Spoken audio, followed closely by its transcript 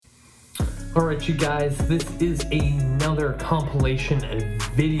All right, you guys, this is another compilation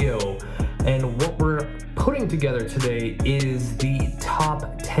video, and what we're putting together today is the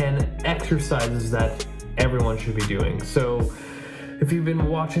top 10 exercises that everyone should be doing. So if you've been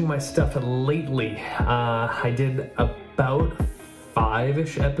watching my stuff lately, I did about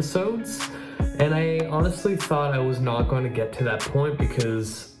 5-ish episodes, and I honestly thought I was not going to get to that point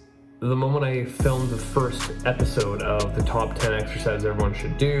because the moment I filmed the first episode of the top 10 exercises everyone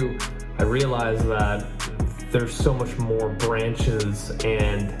should do, I realized that there's so much more branches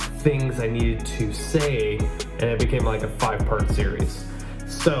and things I needed to say, and it became like a 5-part series.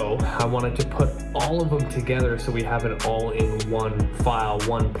 So I wanted to put all of them together so we have it all in one file,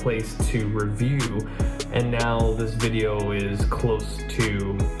 one place to review. And now this video is close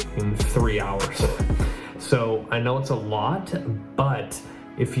to 3 hours. So I know it's a lot, but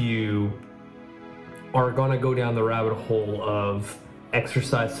if you are going to go down the rabbit hole of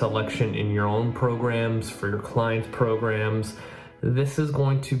exercise selection in your own programs, for your clients' programs, this is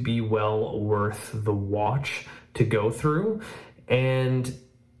going to be well worth the watch to go through. And,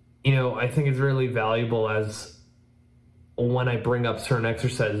 you know, I think it's really valuable as when I bring up certain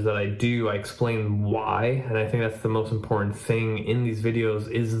exercises that I do, I explain why. And I think that's the most important thing in these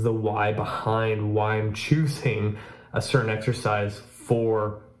videos is the why behind why I'm choosing a certain exercise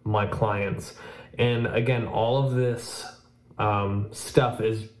for my clients. And again, all of this stuff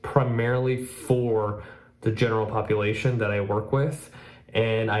is primarily for the general population that I work with,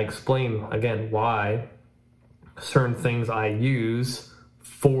 and I explain again why certain things I use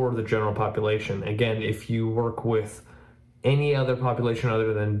for the general population. Again, if you work with any other population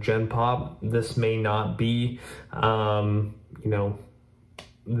other than Gen Pop, this may not be that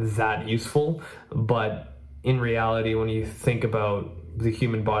useful, but in reality, when you think about the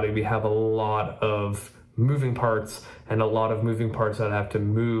human body, we have a lot of moving parts and a lot of moving parts that have to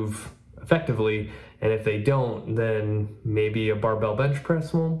move effectively, and if they don't, then maybe a barbell bench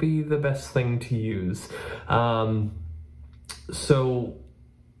press won't be the best thing to use. So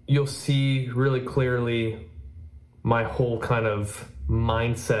you'll see really clearly my whole kind of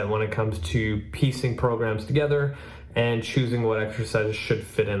mindset when it comes to piecing programs together and choosing what exercises should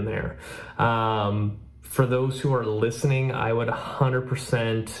fit in there. For those who are listening, I would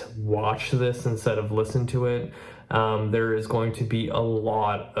 100% watch this instead of listen to it. There is going to be a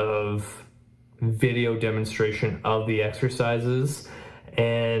lot of video demonstration of the exercises,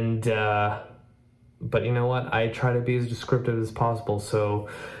 and but you know what? I try to be as descriptive as possible. So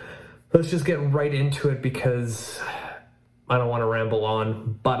let's just get right into it because I don't want to ramble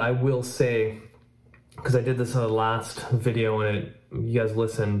on. But I will say, because I did this in the last video and you guys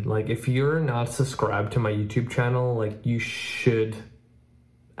listened, like if you're not subscribed to my YouTube channel, like you should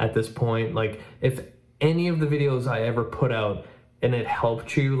at this point. Like if any of the videos I ever put out and it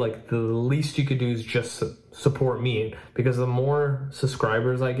helped you, like the least you could do is just support me, because the more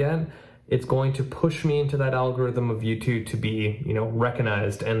subscribers I get, it's going to push me into that algorithm of YouTube to be,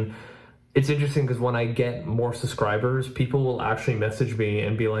 recognized. And it's interesting because when I get more subscribers, people will actually message me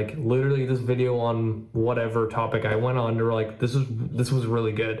and be like, literally this video on whatever topic I went on, they're like, this was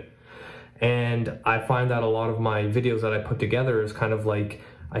really good. And I find that a lot of my videos that I put together is kind of like,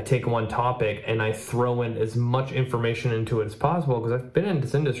 I take one topic and I throw in as much information into it as possible, because I've been in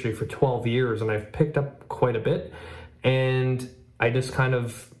this industry for 12 years and I've picked up quite a bit. And I just kind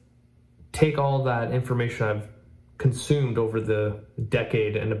of take all that information I've consumed over the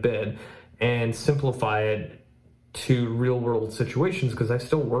decade and a bit and simplify it to real world situations, because I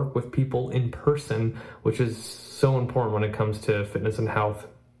still work with people in person, which is so important when it comes to fitness and health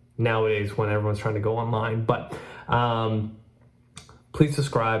nowadays when everyone's trying to go online. But please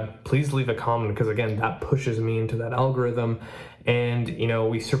subscribe, please leave a comment, because again, that pushes me into that algorithm. And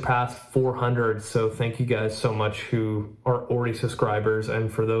we surpassed 400, so thank you guys so much who are already subscribers.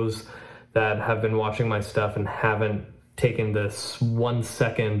 And for those that have been watching my stuff and haven't taken this 1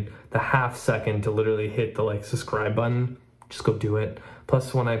 second, the half second to literally hit the subscribe button, just go do it.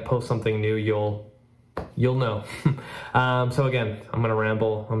 Plus, when I post something new, you'll know. So again, I'm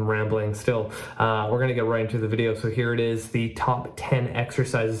rambling still. We're gonna get right into the video. So here it is, the top 10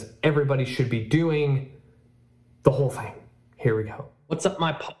 exercises everybody should be doing, the whole thing. Here we go. What's up,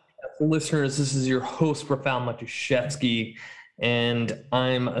 my podcast listeners? This is your host, Rafal Matuszewski, and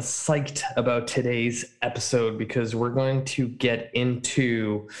I'm psyched about today's episode because we're going to get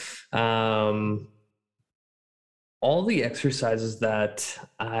into all the exercises that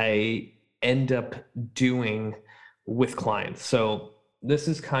I end up doing with clients. So this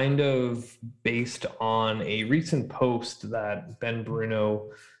is kind of based on a recent post that Ben Bruno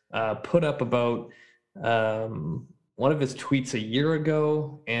put up about one of his tweets a year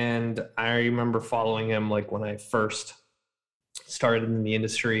ago, and I remember following him like when I first started in the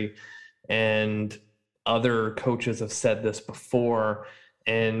industry, and other coaches have said this before.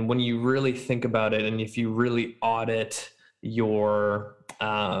 And when you really think about it, and if you really audit your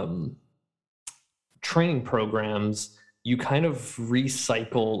training programs, you kind of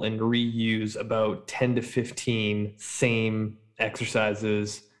recycle and reuse about 10 to 15 same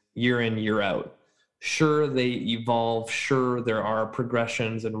exercises year in, year out. Sure, they evolve. Sure, there are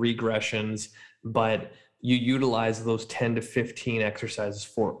progressions and regressions, but you utilize those 10 to 15 exercises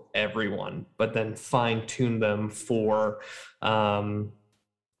for everyone, but then fine tune them for the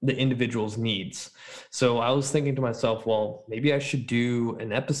individual's needs. So I was thinking to myself, well, maybe I should do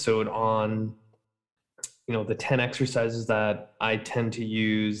an episode on, the 10 exercises that I tend to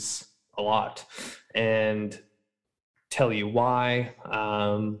use a lot, and tell you why,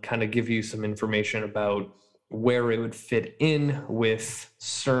 kind of give you some information about where it would fit in with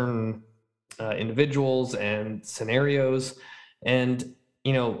certain individuals and scenarios. And,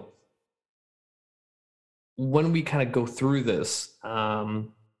 when we kind of go through this,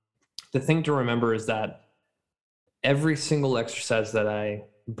 the thing to remember is that every single exercise that I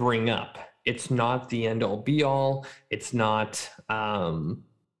bring up, it's not the end all be all. It's not,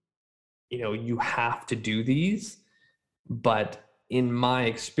 you have to do these. But in my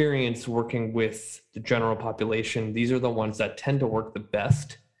experience working with the general population, these are the ones that tend to work the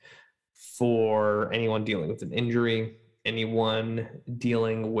best for anyone dealing with an injury, anyone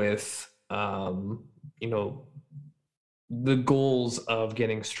dealing with, the goals of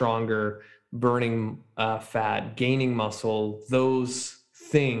getting stronger, burning fat, gaining muscle, those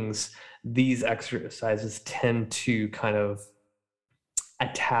things. These exercises tend to kind of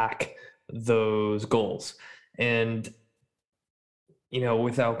attack those goals. And,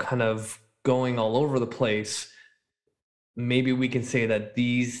 without kind of going all over the place, maybe we can say that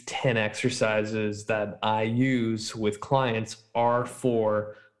these 10 exercises that I use with clients are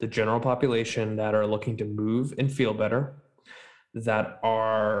for the general population that are looking to move and feel better, that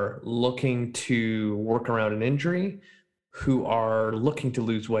are looking to work around an injury, who are looking to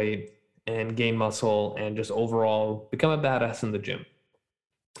lose weight and gain muscle and just overall become a badass in the gym.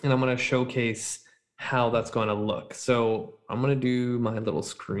 And I'm going to showcase how that's going to look. So I'm going to do my little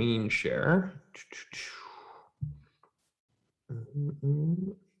screen share.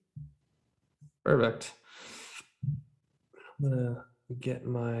 Perfect. I'm going to get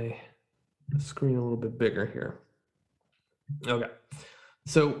my screen a little bit bigger here. Okay.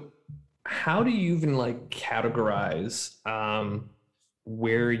 So how do you even categorize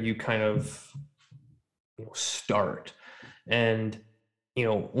where you kind of start? And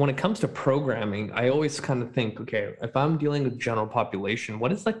when it comes to programming, I always kind of think, okay, if I'm dealing with general population,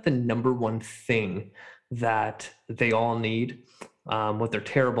 what is the number one thing that they all need, what they're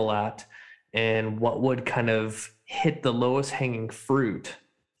terrible at, and what would kind of hit the lowest hanging fruit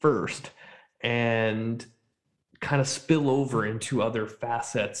first and kind of spill over into other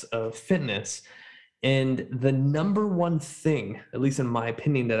facets of fitness. And the number one thing, at least in my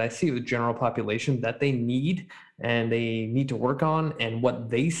opinion, that I see the general population that they need and they need to work on, and what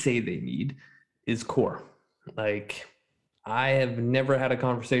they say they need, is core. I have never had a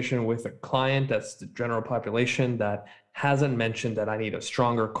conversation with a client that's the general population that hasn't mentioned that I need a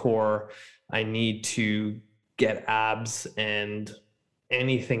stronger core, I need to get abs, and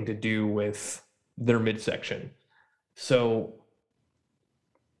anything to do with their midsection. So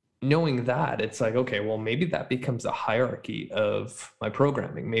knowing that, it's okay, well, maybe that becomes a hierarchy of my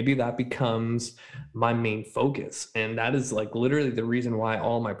programming. Maybe that becomes my main focus. And that is literally the reason why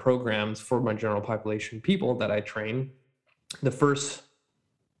all my programs for my general population people that I train, the first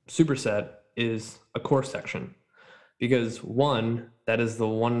superset is a core section. Because one, that is the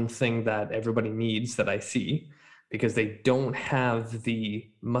one thing that everybody needs that I see, because they don't have the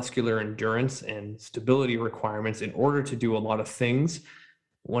muscular endurance and stability requirements in order to do a lot of things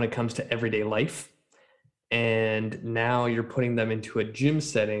when it comes to everyday life. And now you're putting them into a gym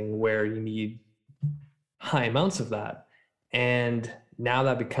setting where you need high amounts of that. And now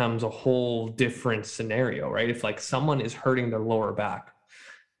that becomes a whole different scenario, right? If someone is hurting their lower back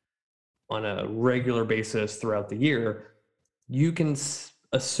on a regular basis throughout the year, you can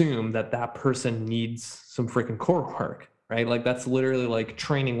assume that that person needs some freaking core work, right? That's literally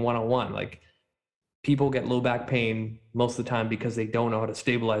training 101. People get low back pain most of the time because they don't know how to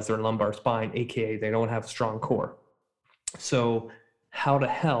stabilize their lumbar spine, aka they don't have a strong core. So how the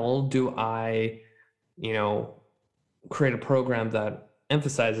hell do I, create a program that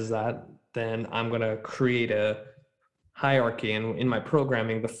emphasizes that? Then I'm going to create a hierarchy. And in my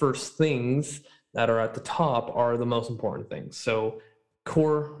programming, the first things that are at the top are the most important things. So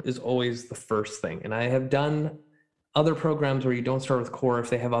core is always the first thing. And I have done other programs where you don't start with core if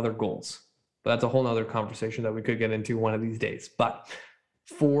they have other goals. But that's a whole nother conversation that we could get into one of these days. But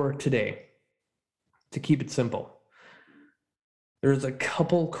for today, to keep it simple, there's a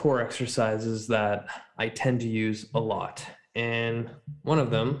couple core exercises that I tend to use a lot. And one of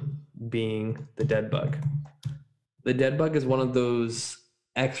them being the dead bug. The dead bug is one of those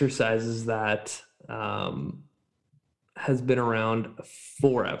exercises that has been around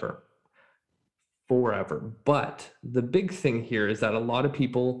forever. But the big thing here is that a lot of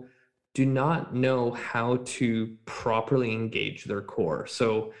people do not know how to properly engage their core.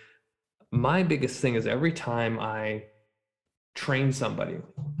 So my biggest thing is every time I train somebody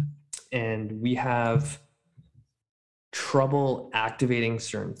and we have trouble activating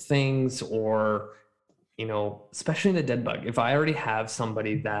certain things, or especially in the dead bug, if I already have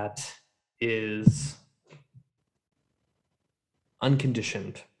somebody that is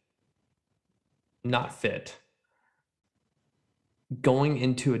unconditioned, not fit, going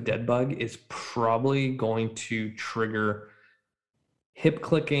into a dead bug is probably going to trigger hip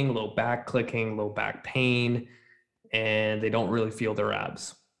clicking, low back clicking, low back pain, and they don't really feel their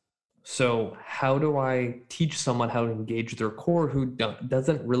abs. So how do I teach someone how to engage their core who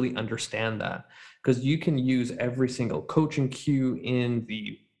doesn't really understand that? Because you can use every single coaching cue in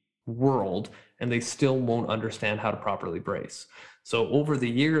the world and they still won't understand how to properly brace. So over the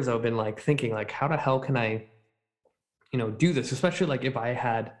years, I've been thinking how the hell can I, do this? Especially if I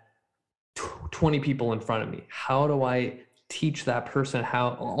had 20 people in front of me, how do I teach that person,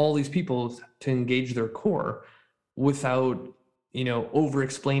 how all these people, to engage their core without over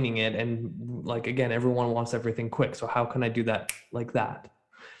explaining it? And again, everyone wants everything quick, so how can I do that like that?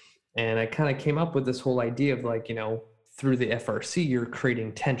 And I kind of came up with this whole idea of through the FRC, you're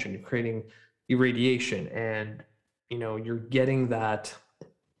creating tension, you're creating irradiation, and you're getting that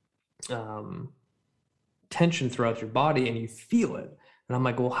tension throughout your body and you feel it. And I'm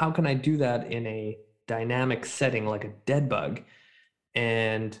like, well, how can I do that in a dynamic setting like a dead bug?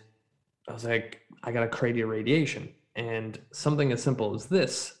 And I was like, I got to create irradiation. And something as simple as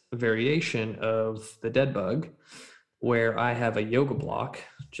this variation of the dead bug, where I have a yoga block,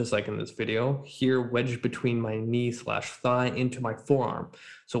 just like in this video, here wedged between my knee/thigh into my forearm.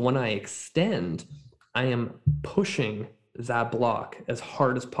 So when I extend, I am pushing that block as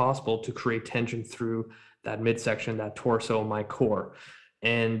hard as possible to create tension through that midsection, that torso, my core.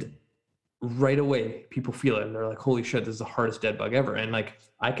 And right away, people feel it and they're like, holy shit, this is the hardest dead bug ever. And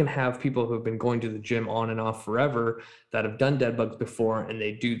I can have people who have been going to the gym on and off forever that have done dead bugs before, and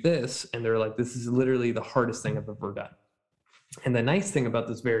they do this and they're like, this is literally the hardest thing I've ever done. And the nice thing about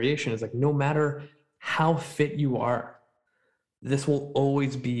this variation is no matter how fit you are, this will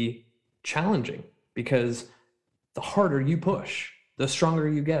always be challenging, because the harder you push, the stronger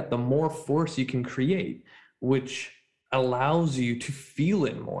you get, the more force you can create, which allows you to feel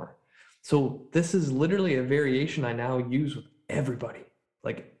it more. So this is literally a variation I now use with everybody,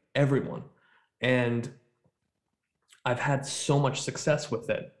 everyone. And I've had so much success with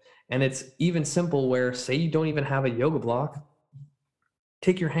it. And it's even simple where, say you don't even have a yoga block,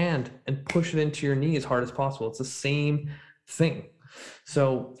 take your hand and push it into your knee as hard as possible. It's the same thing.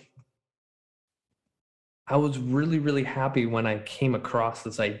 So I was really, really happy when I came across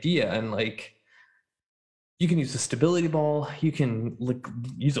this idea, and you can use a stability ball, you can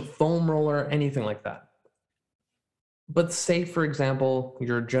use a foam roller, anything like that. But say, for example,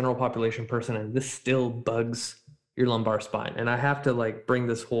 you're a general population person and this still bugs your lumbar spine. And I have to bring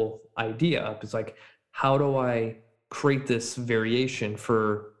this whole idea up. It's how do I create this variation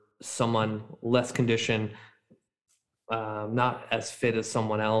for someone less conditioned, not as fit as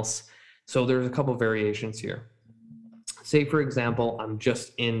someone else? So there's a couple variations here. Say, for example, I'm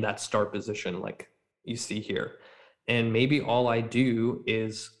just in that start position like you see here. And maybe all I do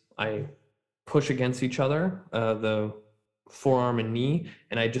is I push against each other, the forearm and knee,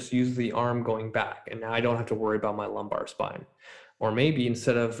 and I just use the arm going back. And now I don't have to worry about my lumbar spine. Or maybe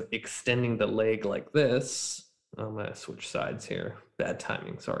instead of extending the leg like this, I'm going to switch sides here. Bad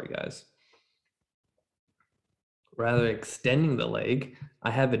timing. Sorry, guys. Rather than extending the leg,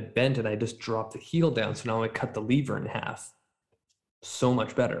 I have it bent and I just drop the heel down. So now I cut the lever in half. So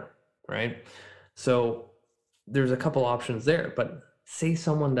much better, right? So there's a couple options there. But say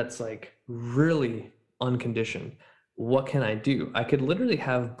someone that's really unconditioned, what can I do? I could literally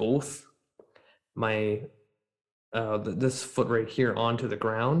have both my this foot right here onto the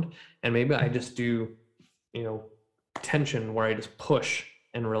ground, and maybe I just do tension where I just push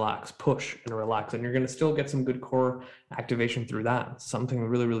and relax, push and relax. And you're going to still get some good core activation through that. Something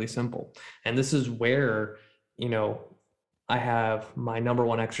really, really simple. And this is where, I have my number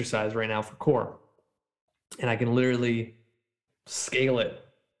one exercise right now for core. And I can literally scale it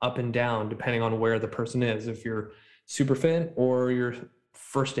up and down depending on where the person is. If you're super fit or your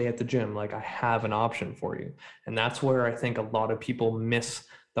first day at the gym, like, I have an option for you. And that's where I think a lot of people miss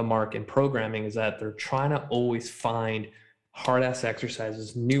the mark in programming, is that they're trying to always find hard ass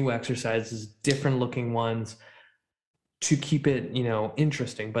exercises, new exercises, different looking ones to keep it,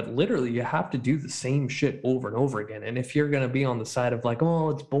 interesting. But literally you have to do the same shit over and over again. And if you're going to be on the side of like, oh,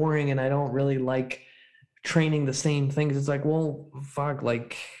 it's boring and I don't really like training the same things, it's like, well, fuck,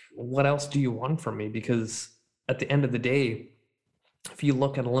 like, what else do you want from me? Because at the end of the day, if you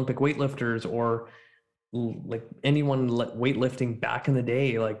look at Olympic weightlifters or like anyone weightlifting back in the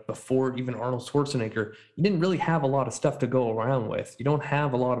day, like before even Arnold Schwarzenegger, you didn't really have a lot of stuff to go around with. You don't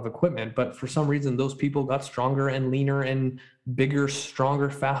have a lot of equipment, but for some reason, those people got stronger and leaner and bigger, stronger,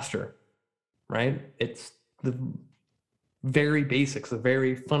 faster, right? It's the very basics, the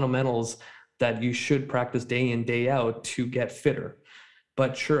very fundamentals that you should practice day in, day out to get fitter.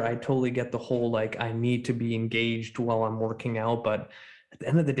 But sure, I totally get the whole, like, I need to be engaged while I'm working out. But at the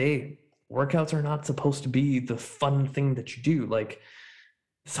end of the day, workouts are not supposed to be the fun thing that you do. Like,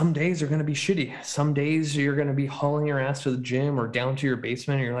 some days are going to be shitty. Some days you're going to be hauling your ass to the gym or down to your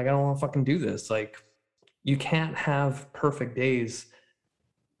basement and you're like, I don't want to fucking do this. Like, you can't have perfect days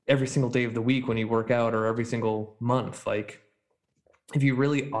every single day of the week when you work out, or every single month. Like, if you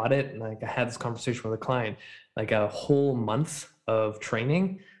really audit, like I had this conversation with a client, like a whole month of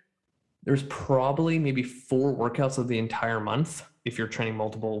training, there's probably maybe 4 workouts of the entire month, if you're training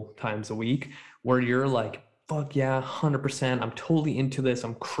multiple times a week, where you're like, fuck yeah, 100%, I'm totally into this,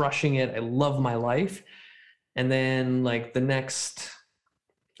 I'm crushing it, I love my life. And then like the next,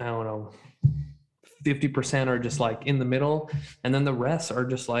 I don't know, 50% are just like in the middle. And then the rest are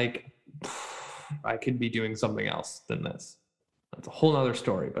just like, I could be doing something else than this. That's a whole nother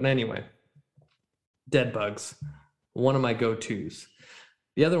story. But anyway, dead bugs, one of my go-tos.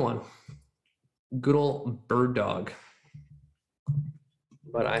 The other one, good old bird dog.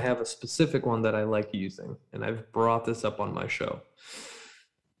 But I have a specific one that I like using, and I've brought this up on my show.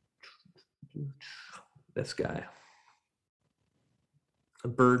 This guy, a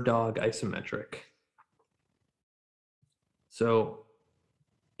bird dog isometric. So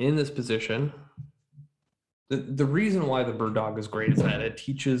in this position, the reason why the bird dog is great is that it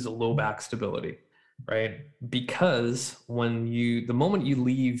teaches low back stability, right? Because the moment you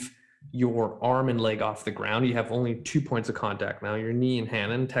leave your arm and leg off the ground, you have only 2 points of contact now, your knee and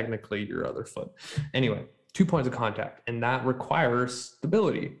hand, and technically your other foot. Anyway, 2 points of contact, and that requires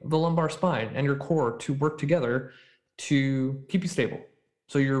stability of the lumbar spine and your core to work together to keep you stable.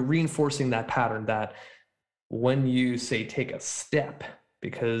 So you're reinforcing that pattern that when you say take a step,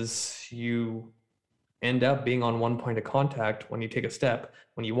 because you end up being on 1 point of contact when you take a step,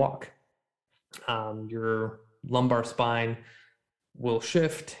 when you walk, your lumbar spine will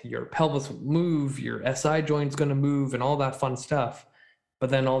shift, your pelvis will move, your SI joint's going to move, and all that fun stuff. But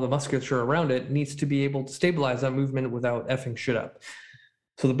then all the musculature around it needs to be able to stabilize that movement without effing shit up.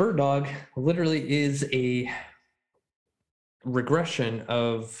 So the bird dog literally is a regression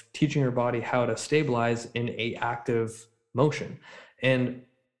of teaching your body how to stabilize in a active motion. And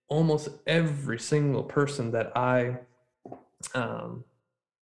almost every single person that I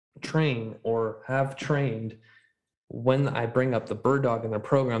train or have trained, when I bring up the bird dog in their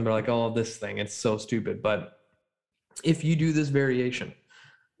program, they're like, oh, this thing, it's so stupid. But if you do this variation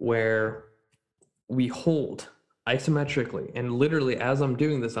where we hold isometrically, and literally as I'm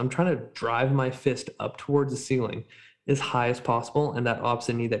doing this, I'm trying to drive my fist up towards the ceiling as high as possible, and that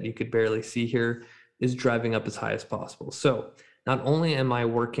opposite knee that you could barely see here is driving up as high as possible. So not only am I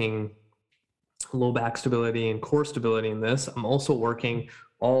working low back stability and core stability in this, I'm also working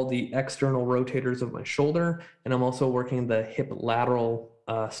all the external rotators of my shoulder, and I'm also working the hip lateral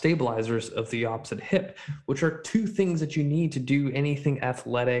stabilizers of the opposite hip, which are 2 things that you need to do anything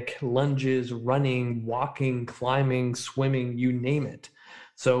athletic, lunges, running, walking, climbing, swimming, you name it.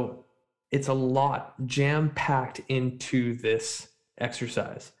 So it's a lot jam-packed into this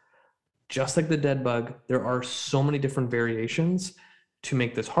exercise. Just like the dead bug, there are so many different variations to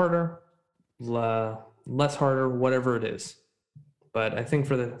make this harder, less harder, whatever it is. But I think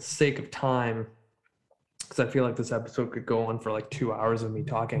for the sake of time, because I feel like this episode could go on for like 2 hours of me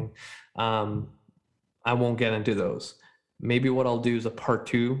talking, I won't get into those. Maybe what I'll do is a part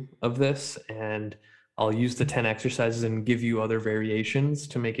 2 of this, and I'll use the 10 exercises and give you other variations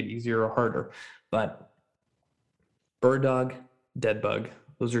to make it easier or harder. But bird dog, dead bug,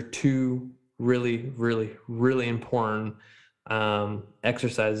 Those are two really, really, really important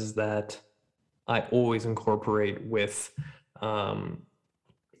exercises that I always incorporate with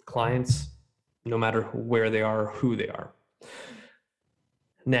clients, no matter where they are, who they are.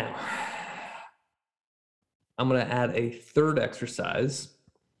 Now, I'm going to add a third exercise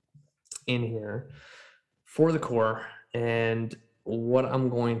in here for the core. And what I'm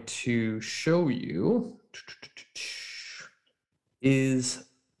going to show you is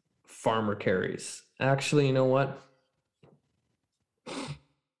farmer carries. Actually, you know what?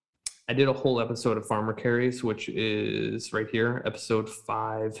 I did a whole episode of farmer carries, which is right here, episode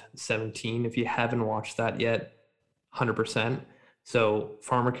 517. If you haven't watched that yet, 100%. So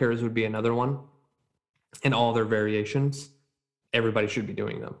farmer carries would be another one, and all their variations. Everybody should be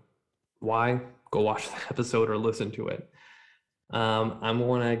doing them. Why? Go watch the episode or listen to it. I'm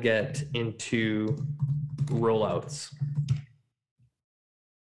going to get into rollouts.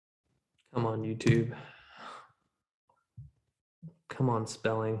 Come on, YouTube. Come on,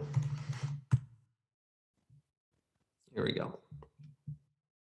 spelling. Here we go.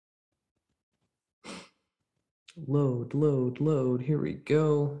 Load, load, load. Here we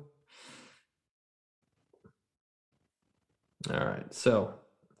go. All right, so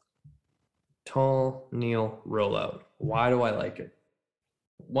tall, kneel, rollout. Why do I like it?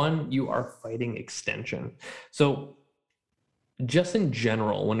 One, you are fighting extension. So just in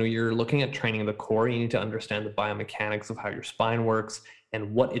general, when you're looking at training the core, you need to understand the biomechanics of how your spine works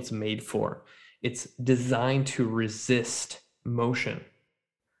and what it's made for. It's designed to resist motion.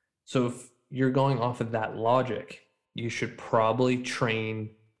 So if you're going off of that logic, you should probably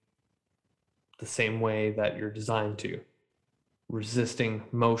train the same way that you're designed to, resisting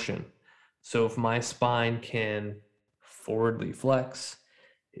motion. So if my spine can forwardly flex,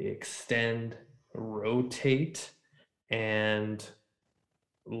 extend, rotate, and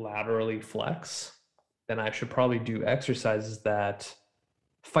laterally flex, then I should probably do exercises that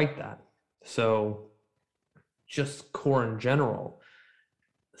fight that. So just core in general,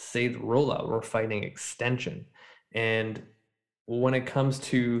 say the rollout, we're fighting extension. And when it comes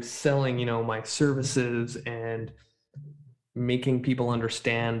to selling, my services and making people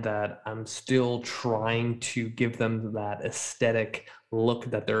understand that I'm still trying to give them that aesthetic look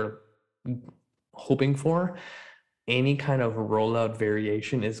that they're hoping for, any kind of rollout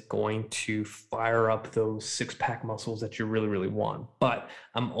variation is going to fire up those six-pack muscles that you really, really want. But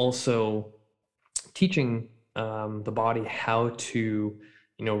I'm also teaching the body how to,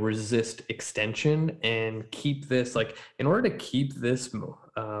 resist extension and keep this, in order to keep this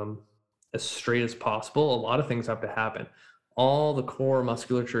as straight as possible, a lot of things have to happen. All the core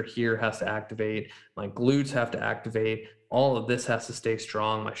musculature here has to activate. My glutes have to activate. All of this has to stay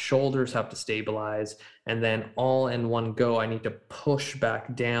strong. My shoulders have to stabilize. And then all in one go, I need to push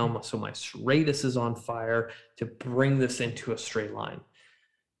back down so my serratus is on fire to bring this into a straight line.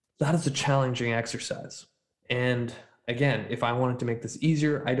 That is a challenging exercise. And again, if I wanted to make this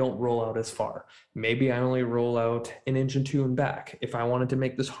easier, I don't roll out as far. Maybe I only roll out 1 inch and 2 and back. If I wanted to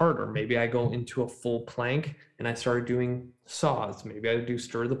make this harder, maybe I go into a full plank and I start doing saws. Maybe I do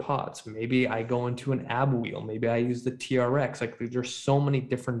stir the pots. Maybe I go into an ab wheel. Maybe I use the TRX. There's so many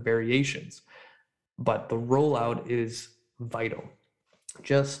different variations, but the rollout is vital,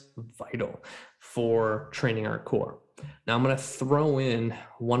 just vital for training our core. Now I'm going to throw in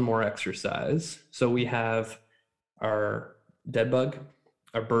one more exercise. So we have our dead bug,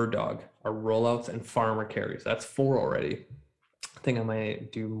 our bird dog, our rollouts, and farmer carries. That's 4 already. I think I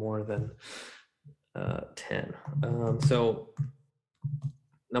might do more than 10. So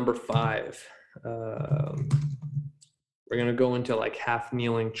number 5, we're going to go into half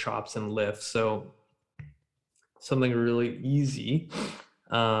kneeling chops and lifts. So something really easy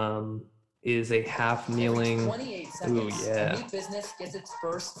is a half kneeling. 28 seconds. Ooh, yeah. New business gets its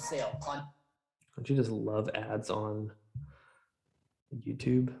first sale on. Don't you just love ads on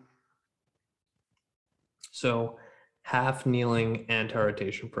YouTube? So half kneeling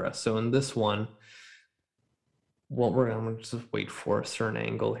anti-rotation press. So in this one, I'm going to just wait for a certain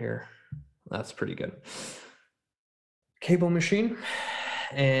angle here. That's pretty good. Cable machine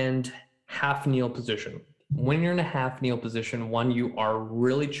and half kneel position. When you're in a half kneel position, one, you are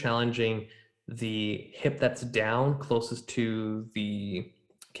really challenging the hip that's down closest to the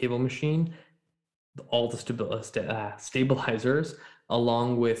cable machine, all the stabilizers,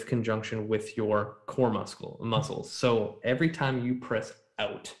 along with conjunction with your core muscles. So every time you press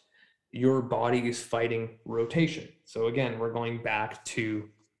out, your body is fighting rotation. So again, we're going back to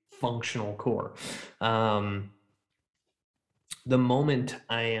functional core. The moment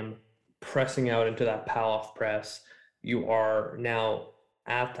I am pressing out into that Pallof press, you are now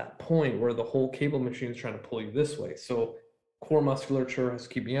at that point where the whole cable machine is trying to pull you this way. So core musculature has to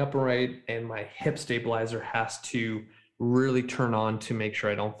keep me upright, and my hip stabilizer has to really turn on to make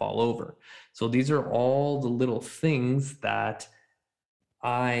sure I don't fall over. So these are all the little things that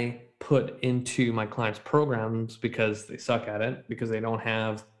I put into my clients' programs because they suck at it, because they don't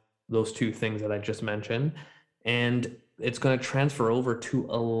have those two things that I just mentioned. And it's going to transfer over to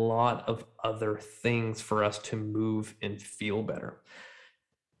a lot of other things for us to move and feel better.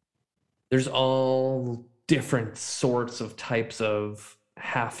 There's all different sorts of types of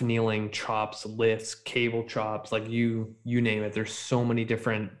half kneeling chops, lifts, cable chops, like you name it. There's so many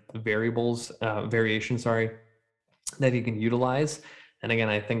different variations, that you can utilize. And again,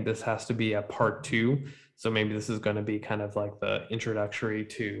 I think this has to be a part 2. So maybe this is going to be kind of like the introductory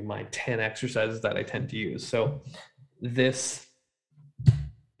to my 10 exercises that I tend to use. So this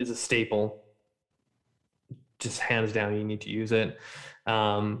is a staple. Just hands down, you need to use it.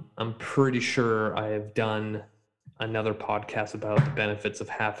 I'm pretty sure I have done another podcast about the benefits of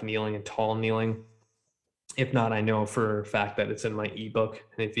half kneeling and tall kneeling. If not, I know for a fact that it's in my ebook.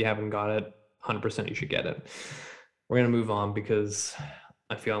 And if you haven't got it, 100% you should get it. We're going to move on because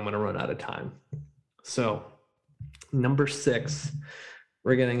I feel I'm going to run out of time. So number 6,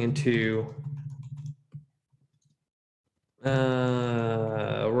 we're getting into,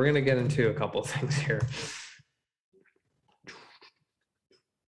 we're going to get into a couple of things here.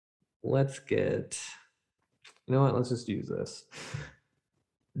 Let's just use this.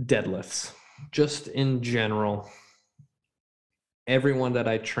 Deadlifts. Just in general, everyone that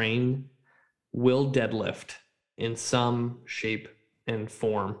I train will deadlift in some shape and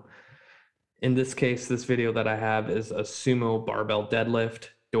form. In this case, this video that I have is a sumo barbell deadlift.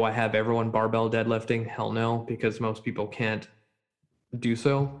 Do I have everyone barbell deadlifting? Hell no, because most people can't do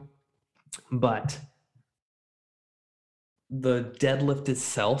so. But the deadlift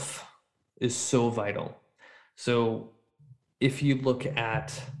itself is so vital. So if you look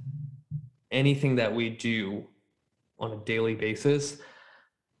at anything that we do on a daily basis,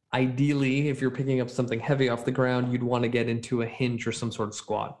 ideally, if you're picking up something heavy off the ground, you'd want to get into a hinge or some sort of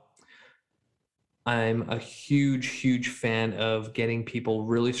squat. I'm a huge fan of getting people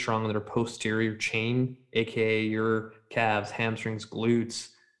really strong in their posterior chain, aka your calves, hamstrings, glutes,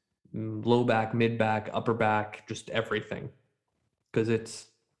 low back, mid back, upper back, just everything. Because it's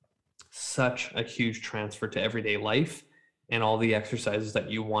such a huge transfer to everyday life and all the exercises that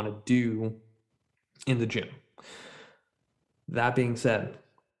you want to do in the gym. That being said,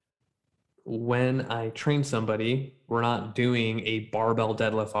 when I train somebody, we're not doing a barbell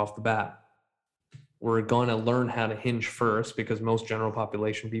deadlift off the bat. We're going to learn how to hinge first, because most general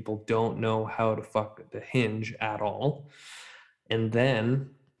population people don't know how to hinge at all. And then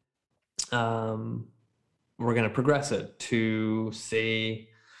we're going to progress it to, say,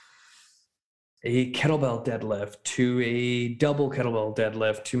 a kettlebell deadlift, to a double kettlebell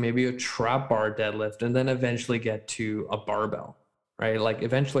deadlift, to maybe a trap bar deadlift, and then eventually get to a barbell, right? Like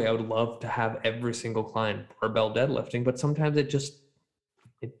eventually I would love to have every single client barbell deadlifting, but sometimes it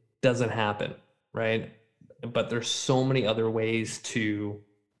doesn't happen, right? But there's so many other ways to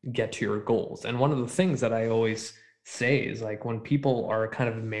get to your goals. And one of the things that I always say is, like, when people are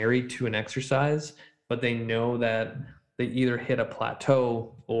kind of married to an exercise, but they know that they either hit a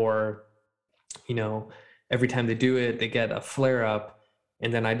plateau or, every time they do it, they get a flare up.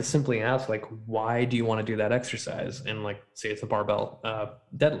 And then I just simply ask, like, why do you want to do that exercise? And like, say it's a barbell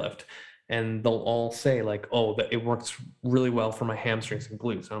deadlift. And they'll all say, like, oh, that it works really well for my hamstrings and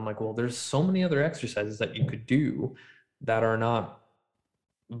glutes. And I'm like, well, there's so many other exercises that you could do that are not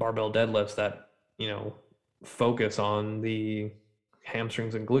barbell deadlifts that, focus on the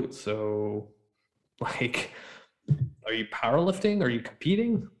hamstrings and glutes. So, like, are you powerlifting? Are you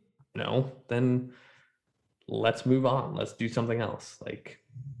competing? No. Then let's move on. Let's do something else. Like,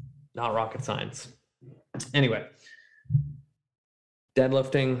 not rocket science. Anyway,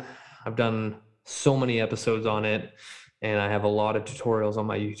 deadlifting. I've done so many episodes on it, and I have a lot of tutorials on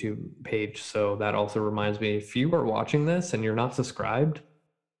my YouTube page. So that also reminds me, if you are watching this and you're not subscribed,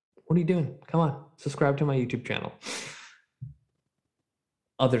 what are you doing? Come on, subscribe to my YouTube channel.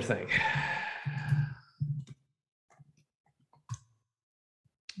 Other thing.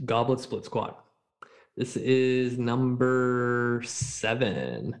 Goblet split squat. This is number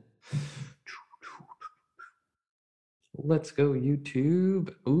 7. Let's go,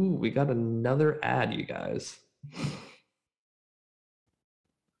 YouTube. Ooh, we got another ad, you guys.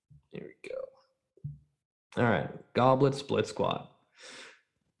 Here we go. All right, goblet split squat.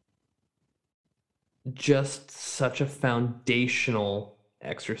 Just such a foundational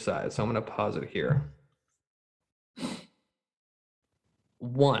exercise. So I'm going to pause it here.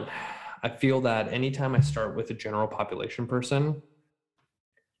 One, I feel that anytime I start with a general population person,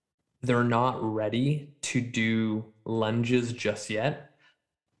 they're not ready to do lunges just yet.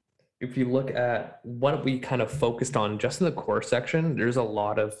 If you look at what we kind of focused on just in the core section, there's a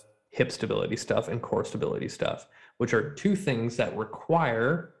lot of hip stability stuff and core stability stuff, which are two things that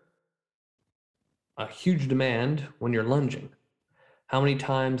require a huge demand when you're lunging. How many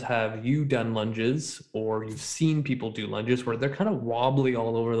times have you done lunges or you've seen people do lunges where they're kind of wobbly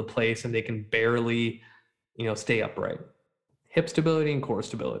all over the place and they can barely, stay upright? Hip stability and core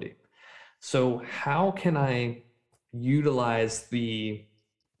stability. So how can I utilize the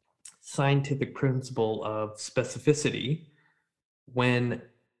scientific principle of specificity when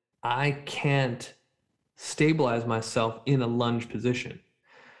I can't stabilize myself in a lunge position?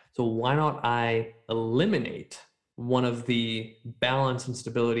 So why not I eliminate one of the balance and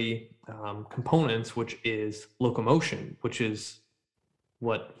stability components, which is locomotion, which is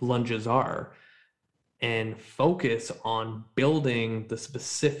what lunges are, and focus on building the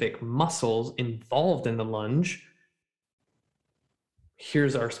specific muscles involved in the lunge.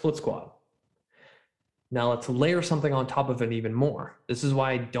 Here's our split squat. Now let's layer something on top of it even more. This is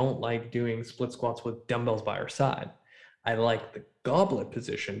why I don't like doing split squats with dumbbells by our side. I like the goblet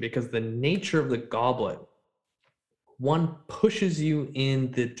position because the nature of the goblet, one, pushes you in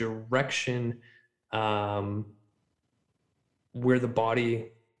the direction where the body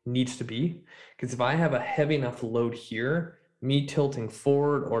needs to be. Because if I have a heavy enough load here, me tilting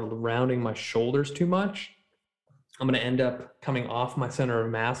forward or rounding my shoulders too much, I'm going to end up coming off my center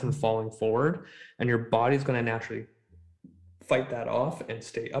of mass and falling forward, and your body's going to naturally fight that off and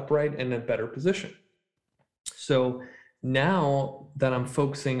stay upright and in a better position. So now that I'm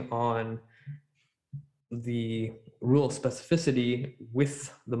focusing on the rule of specificity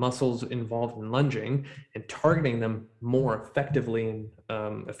with the muscles involved in lunging and targeting them more effectively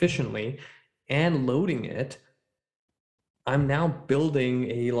and efficiently and loading it, I'm now building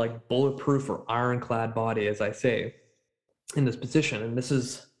a bulletproof or ironclad body, as I say, in this position. And this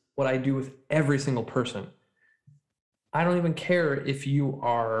is what I do with every single person. I don't even care if you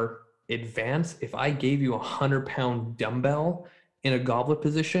are advanced. If I gave you a 100-pound dumbbell in a goblet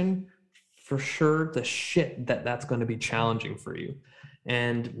position, for sure the shit that's going to be challenging for you.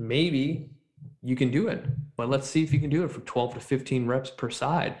 And maybe you can do it, but let's see if you can do it for 12 to 15 reps per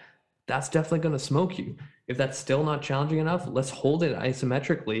side. That's definitely going to smoke you. If that's still not challenging enough, let's hold it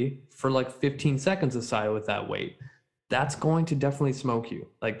isometrically for 15 seconds a side with that weight. That's going to definitely smoke you.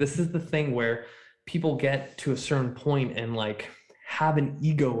 This is the thing where people get to a certain point and have an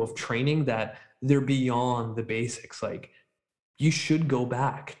ego of training that they're beyond the basics. You should go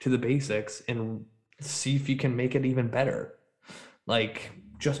back to the basics and see if you can make it even better.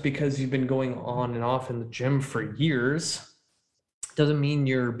 Just because you've been going on and off in the gym for years doesn't mean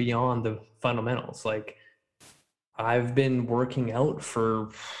you're beyond the fundamentals. I've been working out for,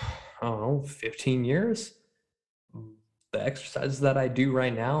 15 years. The exercises that I do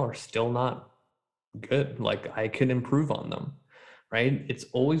right now are still not good. I could improve on them, right? It's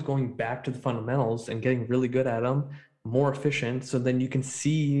always going back to the fundamentals and getting really good at them, more efficient, so then you can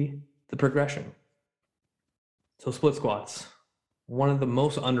see the progression. So split squats, one of the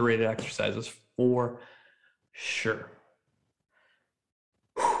most underrated exercises for sure.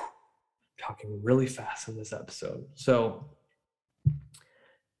 Talking really fast in this episode. So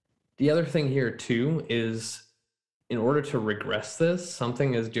the other thing here too is, in order to regress this,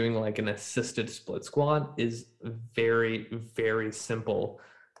 something as doing an assisted split squat is very, very simple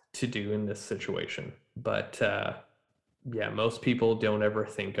to do in this situation. But yeah, most people don't ever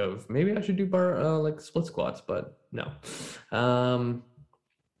think of, maybe I should do split squats, but no.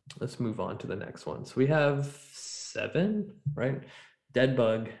 Let's move on to the next one. So we have 7, right? Dead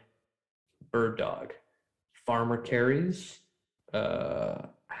bug, bird dog, farmer carries,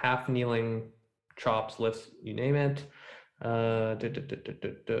 half kneeling, chops, lifts, you name it. What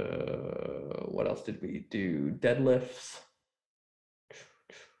else did we do? Deadlifts.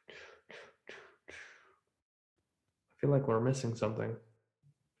 I feel like we're missing something.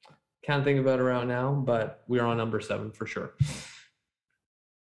 Can't think about it right now, but we're on number 7 for sure.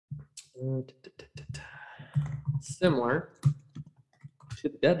 Similar to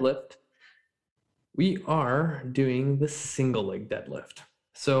the deadlift, we are doing the single leg deadlift.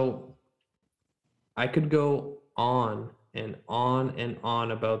 So I could go on and on and on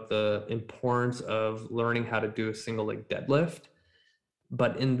about the importance of learning how to do a single leg deadlift.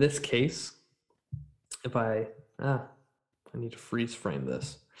 But in this case, if I need to freeze frame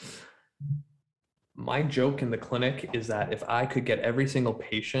this. My joke in the clinic is that if I could get every single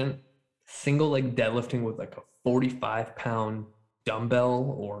patient single leg deadlifting with a 45-pound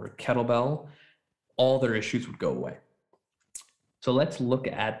dumbbell or kettlebell, all their issues would go away. So let's look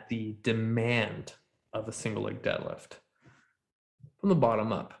at the demand of a single leg deadlift from the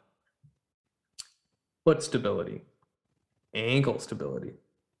bottom up. Foot stability, ankle stability,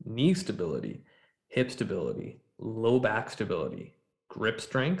 knee stability, hip stability, low back stability, grip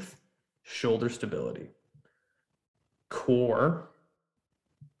strength, shoulder stability, core,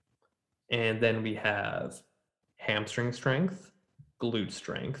 and then we have hamstring strength, glute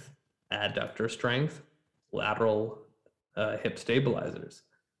strength, adductor strength, lateral hip stabilizers,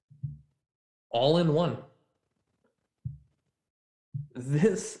 all in one.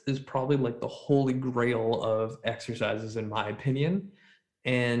 This is probably like the holy grail of exercises in my opinion,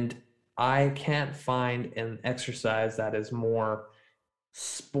 and I can't find an exercise that is more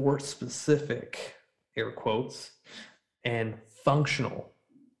sport specific, air quotes, and functional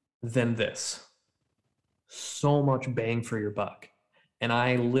than this. So much bang for your buck. And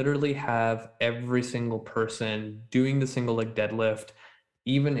I literally have every single person doing the single leg deadlift.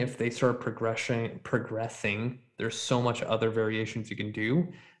 Even if they start progressing, there's so much other variations you can do.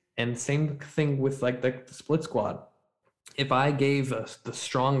 And same thing with like the split squat. If I gave the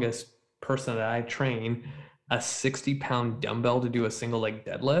strongest person that I train a 60-pound dumbbell to do a single leg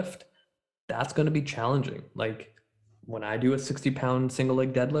deadlift, that's going to be challenging. Like when I do a 60-pound single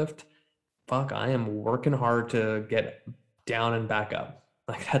leg deadlift, fuck, I am working hard to get down and back up.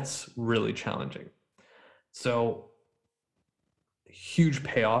 Like that's really challenging. So huge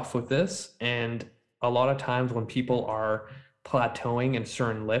payoff with this. And a lot of times when people are plateauing in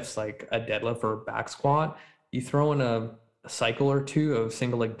certain lifts, like a deadlift or a back squat, you throw in a cycle or two of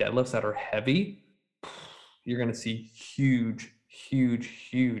single leg deadlifts that are heavy, you're going to see huge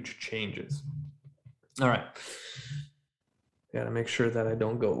changes. All right. Got to make sure that I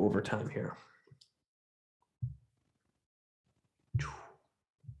don't go overtime here.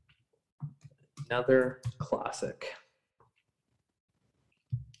 Another classic.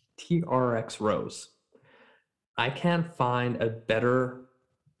 TRX rows. I can't find a better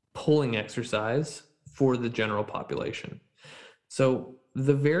pulling exercise for the general population. So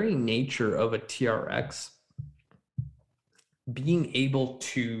the very nature of a TRX, being able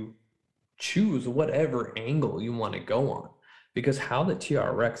to choose whatever angle you want to go on, because how the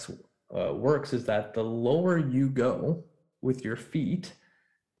TRX works is that the lower you go with your feet,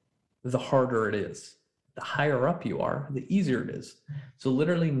 the harder it is. The higher up you are, the easier it is. So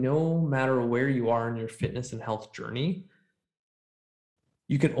literally no matter where you are in your fitness and health journey,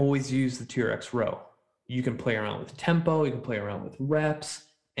 you can always use the TRX row. You can play around with tempo, you can play around with reps.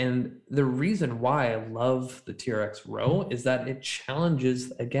 And the reason why I love the TRX row is that it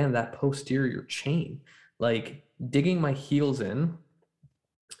challenges, again, that posterior chain. Like digging my heels in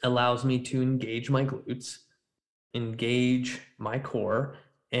allows me to engage my glutes, engage my core,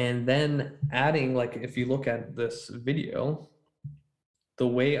 and then adding, like if you look at this video, the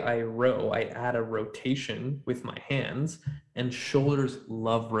way I row, I add a rotation with my hands, and shoulders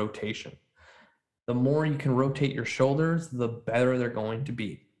love rotation. The more you can rotate your shoulders, the better they're going to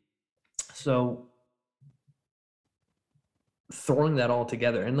be. So throwing that all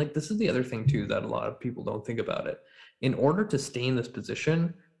together, and like this is the other thing too that a lot of people don't think about it. In order to stay in this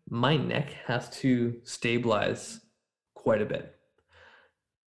position, my neck has to stabilize quite a bit.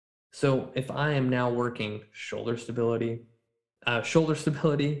 So if I am now working shoulder stability,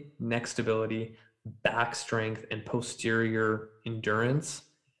 neck stability, back strength, and posterior endurance,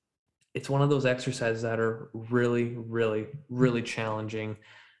 it's one of those exercises that are really challenging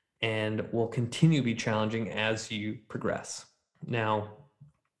and will continue to be challenging as you progress. Now,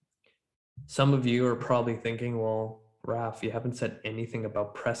 some of you are probably thinking, well, Raf, you haven't said anything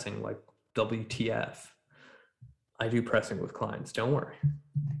about pressing, like WTF. I do pressing with clients, don't worry,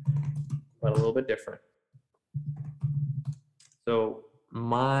 but a little bit different. So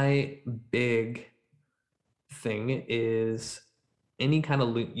my big thing is any kind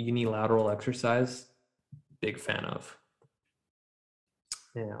of unilateral exercise, big fan of.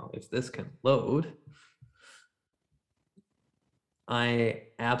 Now, if this can load, I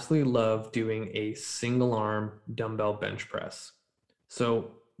absolutely love doing a single arm dumbbell bench press.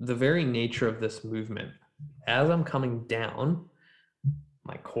 So the very nature of this movement, as I'm coming down,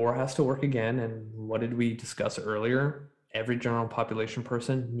 my core has to work again. And what did we discuss earlier? Every general population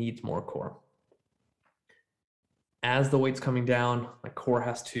person needs more core. As the weight's coming down, my core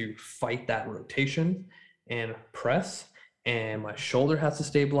has to fight that rotation and press, and my shoulder has to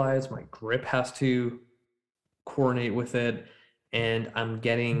stabilize, my grip has to coordinate with it, and I'm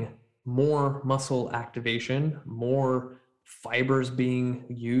getting more muscle activation, more fibers being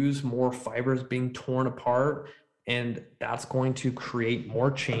used, more fibers being torn apart, And that's going to create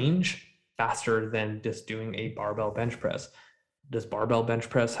more change faster than just doing a barbell bench press. Does barbell bench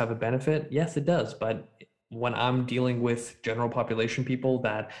press have a benefit? Yes, it does. But when I'm dealing with general population people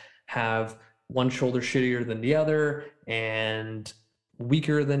that have one shoulder shittier than the other and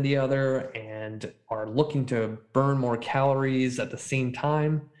weaker than the other and are looking to burn more calories at the same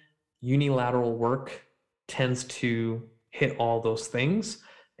time, unilateral work tends to hit all those things,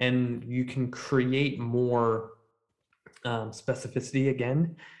 and you can create more specificity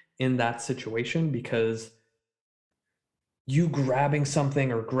again in that situation, because you grabbing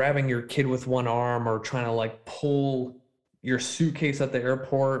something or grabbing your kid with one arm or trying to like pull your suitcase at the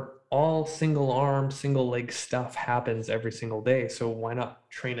airport, all single arm, single leg stuff happens every single day. So why not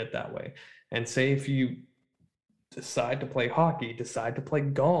train it that way? And say if you decide to play hockey, decide to play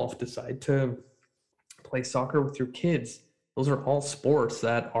golf, decide to play soccer with your kids, those are all sports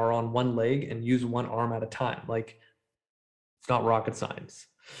that are on one leg and use one arm at a time. Like, it's not rocket science.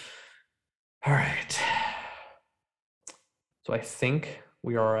 All right. So I think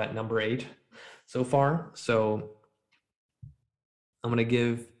we are at number 8 so far. So I'm going to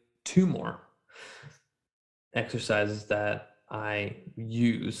give 2 more exercises that I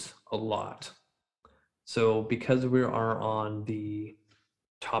use a lot. So because we are on the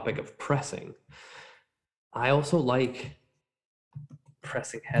topic of pressing, I also like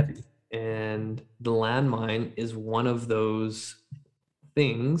pressing heavy. And the landmine is one of those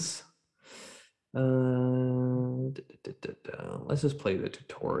things. Let's just play the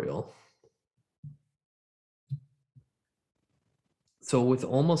tutorial. So with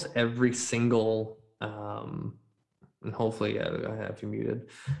almost every single, and hopefully I have you muted,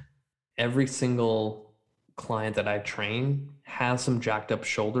 every single client that I train has some jacked up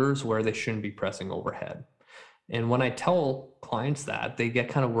shoulders where they shouldn't be pressing overhead. And when I tell clients that, they get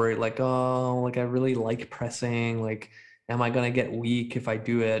kind of worried, like, oh, like I really like pressing, like, am I going to get weak if I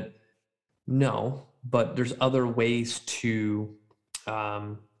do it? No, but there's other ways to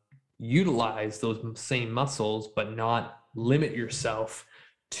utilize those same muscles, but not limit yourself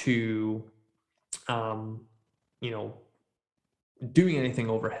to, doing anything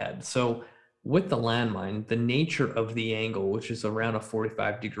overhead. So with the landmine, the nature of the angle, which is around a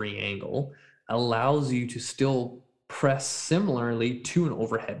 45-degree angle, allows you to still press similarly to an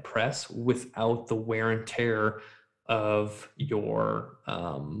overhead press without the wear and tear of your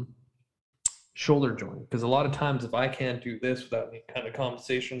shoulder joint. Because a lot of times, if I can't do this without any kind of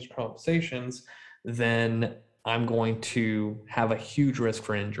compensations, then I'm going to have a huge risk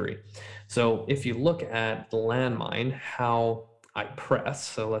for injury. So if you look at the landmine, how I press,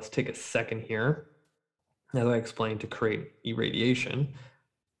 so let's take a second here, as I explained, to create irradiation.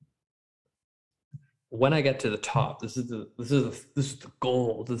 When I get to the top, this is the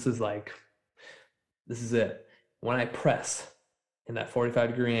goal. This is it. When I press in that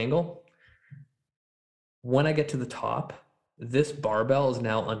 45-degree angle, when I get to the top, this barbell is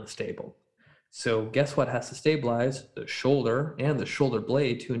now unstable. So guess what has to stabilize? The shoulder and the shoulder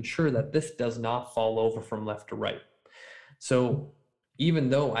blade, to ensure that this does not fall over from left to right. So even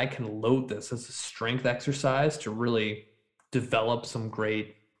though I can load this as a strength exercise to really develop some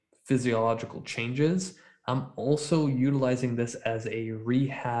great physiological changes, I'm also utilizing this as a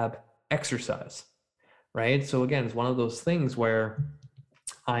rehab exercise, right? So again, it's one of those things where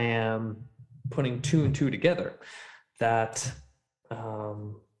I am putting 2 and 2 together that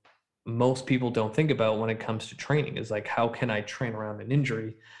most people don't think about when it comes to training, is like, how can I train around an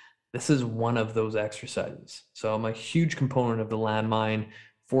injury? This is one of those exercises. So I'm a huge component of the landmine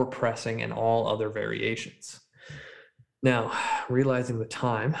for pressing and all other variations. Now, realizing the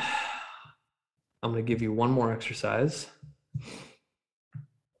time, I'm going to give you one more exercise.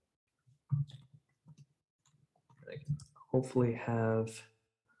 I hopefully have.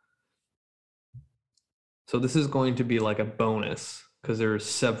 So this is going to be like a bonus, because there's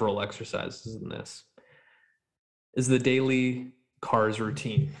several exercises in this, is the daily CARS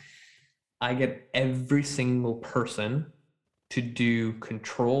routine. I get every single person to do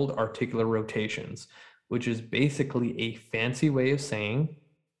controlled articular rotations, which is basically a fancy way of saying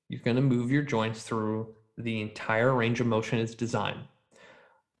you're going to move your joints through the entire range of motion it's designed.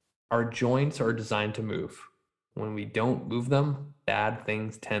 Our joints are designed to move. When we don't move them, bad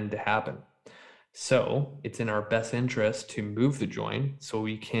things tend to happen. So it's in our best interest to move the joint so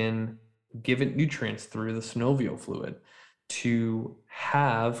we can give it nutrients through the synovial fluid, to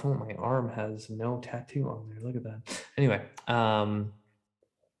have, oh, my arm has no tattoo on there, look at that. Anyway,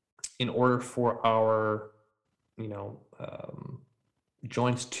 in order for our,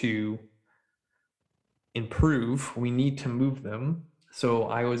 joints to improve, we need to move them. So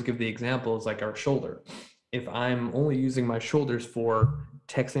I always give the example, is like our shoulder. if I'm only using my shoulders for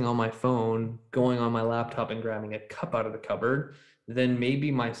texting on my phone, going on my laptop and grabbing a cup out of the cupboard, then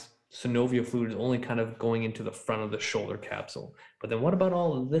maybe my synovial fluid is only kind of going into the front of the shoulder capsule. But then what about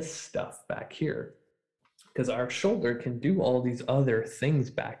all of this stuff back here? Because our shoulder can do all these other things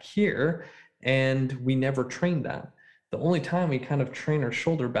back here, and we never train that. The only time we kind of train our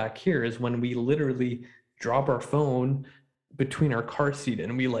shoulder back here is when we literally drop our phone between our car seat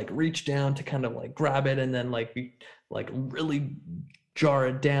and we like reach down to kind of like grab it, and then like we like really jar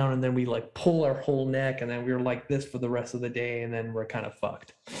it down, and then we like pull our whole neck, and then we're like this for the rest of the day, and then we're kind of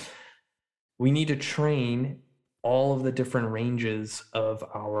fucked. We need to train all of the different ranges of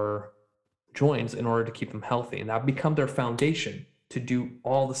our joints in order to keep them healthy, and that become their foundation to do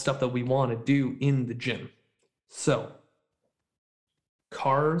all the stuff that we want to do in the gym. So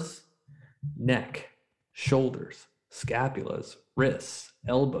cars, neck, shoulders, scapulas, wrists,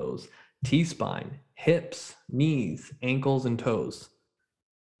 elbows, T-spine, hips, knees, ankles, and toes.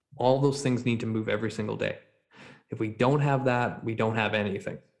 All those things need to move every single day. If we don't have that, we don't have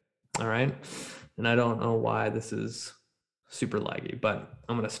anything. All right. And I don't know why this is super laggy, but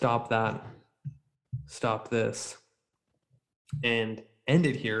I'm going to stop that, stop this, and end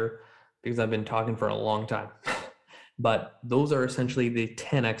it here because I've been talking for a long time. But those are essentially the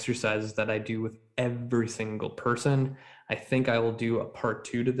 10 exercises that I do with every single person. I think I will do a part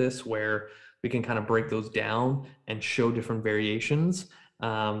 2 to this where we can kind of break those down and show different variations.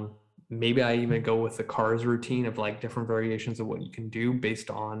 Maybe I even go with the cars routine of like different variations of what you can do based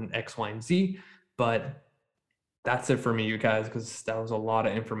on X, Y, and Z. But that's it for me, you guys, because that was a lot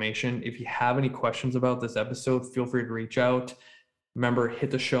of information. If you have any questions about this episode, feel free to reach out. Remember,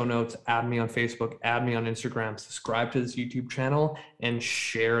 hit the show notes, add me on Facebook, add me on Instagram, subscribe to this YouTube channel, and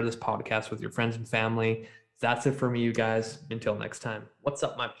share this podcast with your friends and family. That's it for me, you guys. Until next time. What's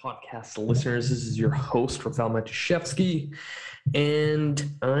up, my podcast listeners? This is your host, Rafael Matuszewski, and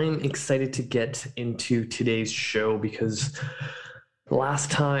I'm excited to get into today's show because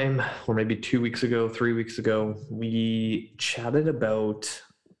last time, or maybe 2 weeks ago, 3 weeks ago, we chatted about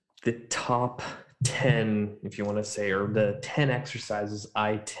the top 10, if you want to say, or the 10 exercises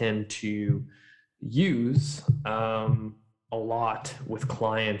I tend to use a lot with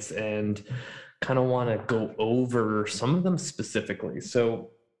clients, and kind of want to go over some of them specifically.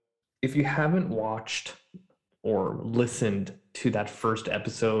 So if you haven't watched or listened to that first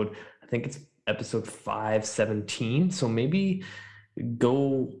episode, I think it's episode 517. So maybe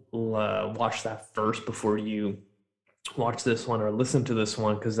go watch that first before you watch this one or listen to this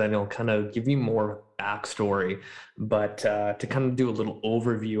one, because then it'll kind of give you more backstory. But to kind of do a little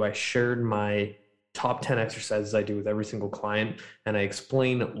overview, I shared my top 10 exercises I do with every single client, and I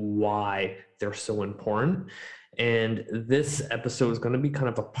explain why they're so important. And this episode is going to be kind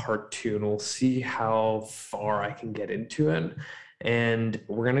of a part 2, and we'll see how far I can get into it. And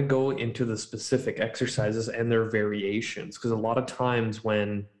we're going to go into the specific exercises and their variations, because a lot of times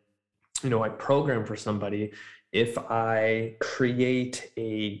when, I program for somebody, if I create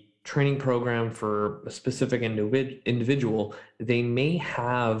a training program for a specific individual, they may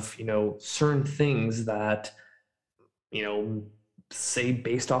have, certain things that, say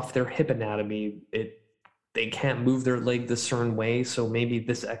based off their hip anatomy, they can't move their leg this certain way. So maybe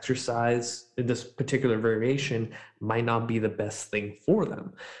this exercise, this particular variation might not be the best thing for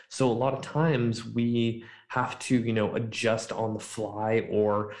them. So a lot of times we have to, adjust on the fly,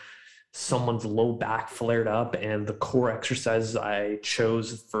 or someone's low back flared up and the core exercises I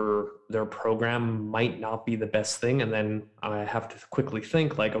chose for their program might not be the best thing. And then I have to quickly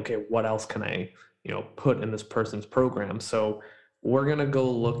think like, okay, what else can I, put in this person's program? So we're going to go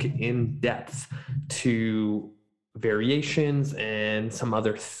look in depth to variations and some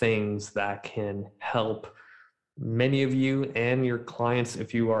other things that can help many of you and your clients,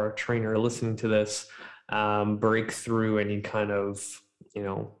 if you are a trainer listening to this, break through any kind of,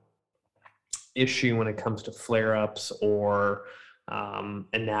 issue when it comes to flare-ups or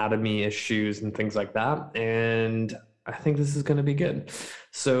anatomy issues and things like that. And I think this is going to be good.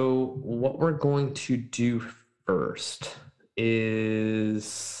 So what we're going to do first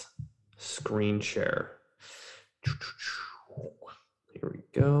is screen share. Here we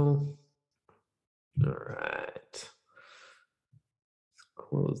go. All right. Let's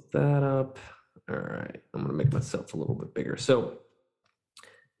close that up. All right. I'm going to make myself a little bit bigger. So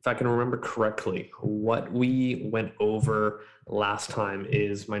if I can remember correctly, what we went over last time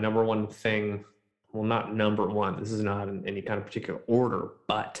is my number one thing. Well, not number one. This is not in any kind of particular order,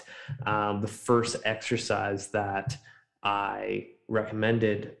 but the first exercise that I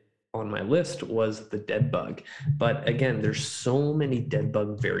recommended on my list was the dead bug. But again, there's so many dead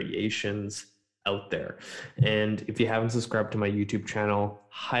bug variations out there. And if you haven't subscribed to my YouTube channel,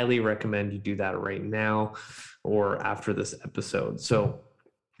 highly recommend you do that right now or after this episode. So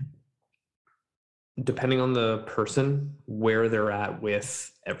depending on the person, where they're at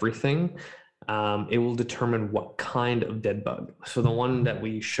with everything, it will determine what kind of dead bug. So the one that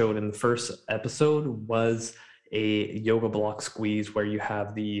we showed in the first episode was a yoga block squeeze, where you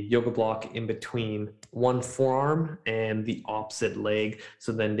have the yoga block in between one forearm and the opposite leg.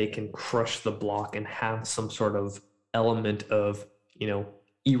 So then they can crush the block and have some sort of element of,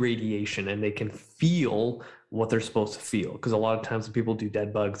 irradiation, and they can feel what they're supposed to feel. Because a lot of times when people do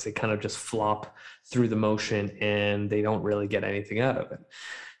dead bugs, they kind of just flop through the motion and they don't really get anything out of it.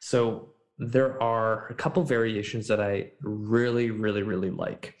 So there are a couple variations that I really, really, really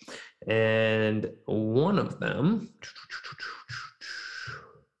like. And one of them,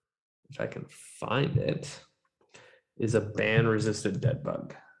 if I can find it, is a band-resisted dead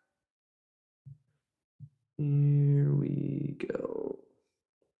bug. Here we go.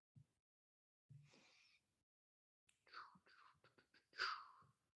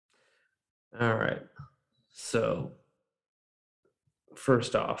 All right. So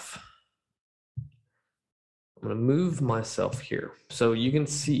first off, I'm going to move myself here. So you can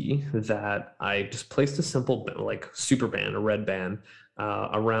see that I just placed a simple like super band, a red band,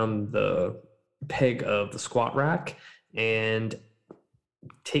 around the peg of the squat rack, and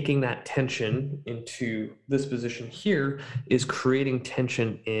taking that tension into this position here is creating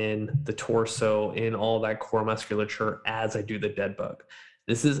tension in the torso, in all that core musculature as I do the dead bug.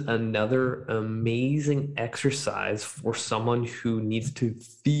 This is another amazing exercise for someone who needs to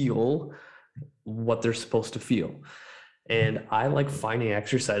feel what they're supposed to feel. And I like finding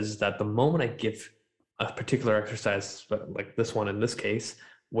exercises that the moment I give a particular exercise, like this one in this case,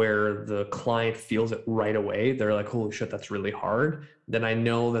 where the client feels it right away, they're like, holy shit, that's really hard, then I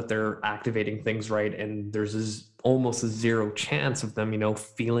know that they're activating things right, and there's almost a zero chance of them,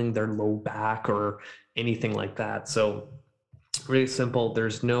 feeling their low back or anything like that. So really simple.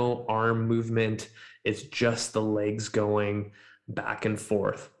 There's no arm movement. It's just the legs going back and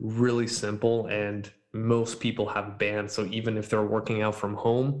forth. Really simple. And most people have bands. So even if they're working out from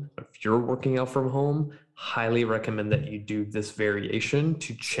home, if you're working out from home, highly recommend that you do this variation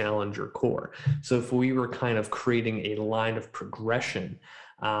to challenge your core. So if we were kind of creating a line of progression,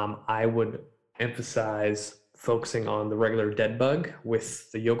 I would emphasize focusing on the regular dead bug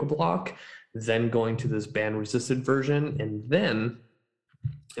with the yoga block, then going to this band resisted version. And then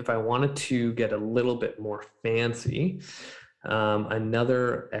if I wanted to get a little bit more fancy,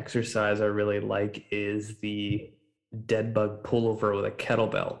 another exercise I really like is the dead bug pullover with a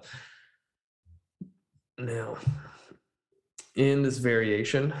kettlebell. Now, in this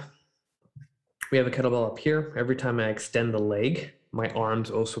variation, we have a kettlebell up here. Every time I extend the leg, my arms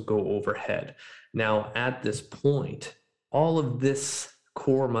also go overhead. Now, at this point, all of this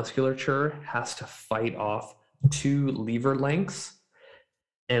core musculature has to fight off 2 lever lengths,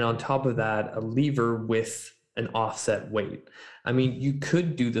 and on top of that, a lever with an offset weight. I mean, you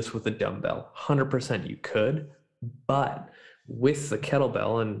could do this with a dumbbell, 100% you could, but with the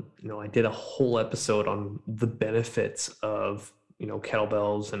kettlebell, and I did a whole episode on the benefits of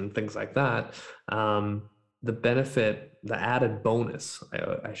kettlebells and things like that. The benefit, the added bonus,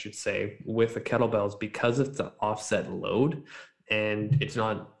 I should say, with the kettlebells, because it's an offset load and it's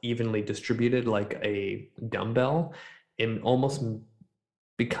not evenly distributed like a dumbbell, it almost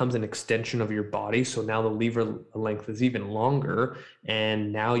becomes an extension of your body. So now the lever length is even longer,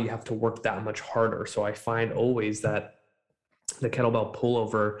 and now you have to work that much harder. So I find always that the kettlebell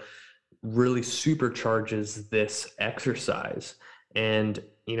pullover really supercharges this exercise. And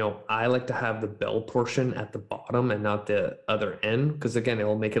I like to have the bell portion at the bottom and not the other end, because again, it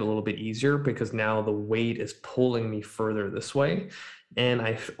will make it a little bit easier, because now the weight is pulling me further this way. And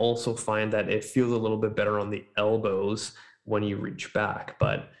I also find that it feels a little bit better on the elbows when you reach back.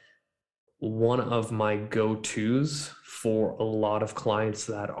 But one of my go-tos for a lot of clients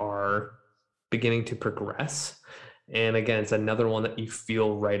that are beginning to progress, and again, it's another one that you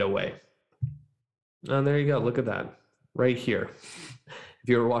feel right away. And there you go. Look at that right here. If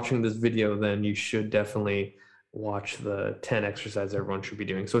you're watching this video, then you should definitely watch the 10 exercises everyone should be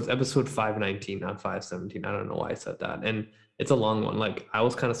doing. So it's episode 519, not 517. I don't know why I said that. And it's a long one. Like, I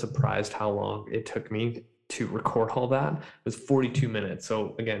was kind of surprised how long it took me to record all that. It was 42 minutes.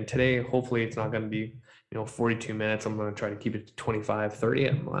 So again, today, hopefully it's not going to be, 42 minutes. I'm going to try to keep it to 25, 30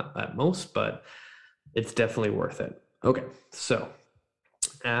 at most, but it's definitely worth it. Okay. So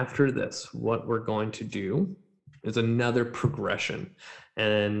after this, what we're going to do is another progression.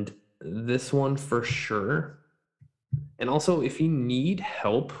 And this one for sure And also, if you need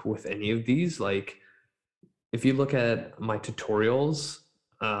help with any of these, like if you look at my tutorials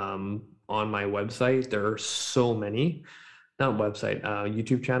on my website, there are so many, not website,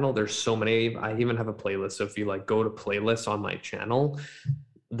 YouTube channel, there's so many. I even have a playlist. So if you like go to playlists on my channel,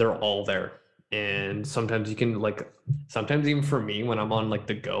 they're all there. And sometimes you can like, sometimes even for me, when I'm on like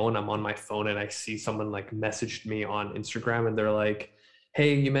the go and I'm on my phone and I see someone like messaged me on Instagram and they're like,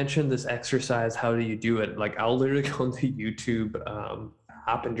 hey, you mentioned this exercise, how do you do it? Like I'll literally go into YouTube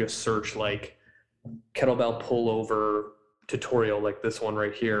app and just search like kettlebell pullover tutorial, like this one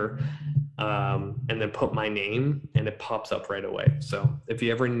right here, and then put my name and it pops up right away. So if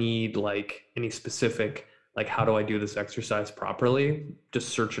you ever need like any specific, like how do I do this exercise properly, just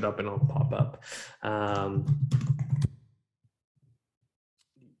search it up and it'll pop up.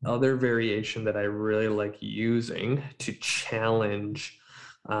 Other variation that I really like using to challenge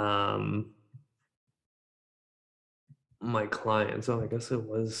my clients. Oh, I guess it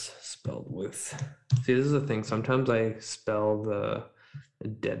was spelled with, see, this is the thing. Sometimes I spell the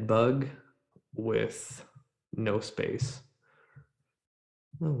dead bug with no space.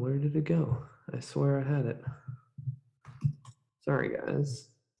 Oh, where did it go? I swear I had it. Sorry, guys.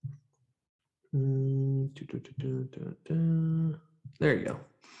 There you go.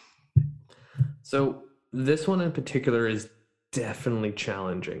 So this one in particular is definitely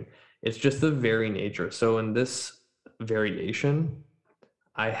challenging. It's just the very nature. So in this variation,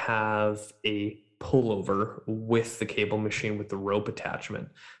 I have a pullover with the cable machine with the rope attachment.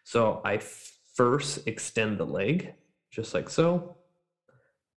 So I first extend the leg, just like so,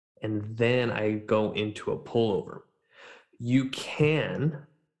 and then I go into a pullover. You can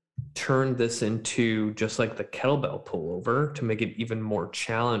turn this into just like the kettlebell pullover to make it even more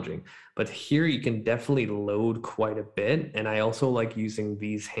challenging. But here you can definitely load quite a bit. And I also like using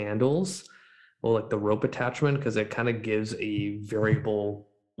these handles, well, like the rope attachment, because it kind of gives a variable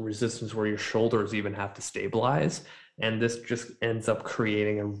resistance where your shoulders even have to stabilize. And this just ends up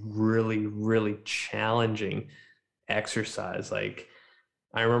creating a really, really challenging exercise. Like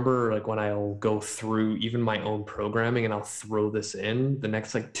I remember like when I'll go through even my own programming and I'll throw this in, the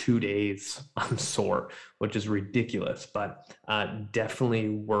next like 2 days I'm sore, which is ridiculous, but definitely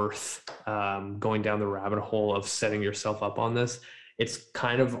worth going down the rabbit hole of setting yourself up on this. It's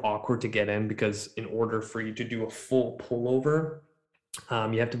kind of awkward to get in because in order for you to do a full pullover,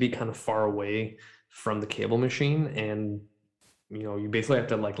 you have to be kind of far away from the cable machine, and you know, you basically have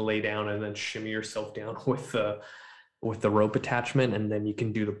to like lay down and then shimmy yourself down with the rope attachment, and then you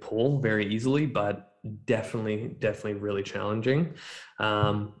can do the pull very easily, but definitely really challenging.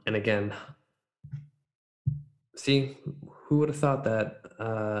 And again, see, who would have thought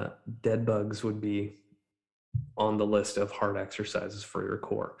that dead bugs would be on the list of hard exercises for your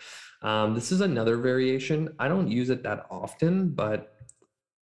core. This is another variation. I don't use it that often, but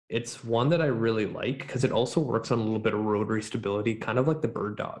it's one that I really like because it also works on a little bit of rotary stability, kind of like the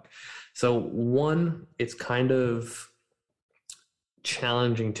bird dog. So one, it's kind of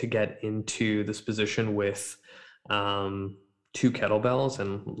challenging to get into this position with 2 kettlebells,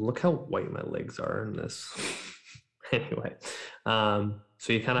 and look how white my legs are in this. Anyway, so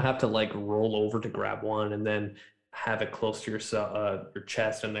you kind of have to like roll over to grab one and then have it close to your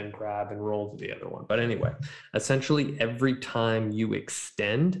chest and then grab and roll to the other one. But anyway, essentially every time you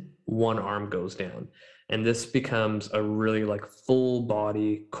extend, one arm goes down. And this becomes a really like full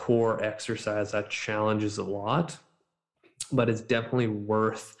body core exercise that challenges a lot, but it's definitely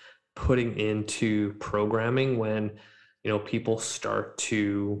worth putting into programming when, you know, people start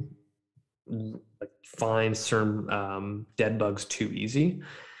to like find certain dead bugs too easy.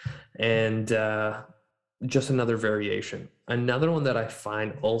 And just another variation. Another one that I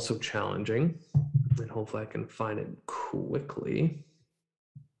find also challenging, and hopefully I can find it quickly.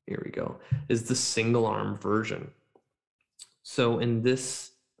 Here we go, is the single arm version. So in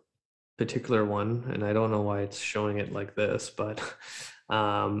this particular one, and I don't know why it's showing it like this, but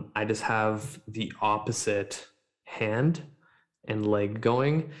I just have the opposite hand and leg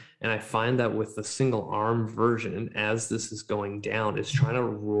going, and I find that with the single arm version, as this is going down, it's trying to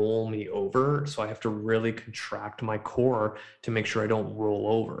roll me over, so I have to really contract my core to make sure I don't roll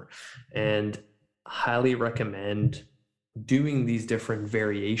over. And highly recommend doing these different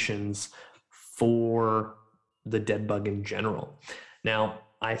variations for the dead bug in general. Now,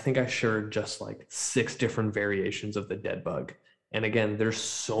 I think I shared just like 6 different variations of the dead bug. And again, there's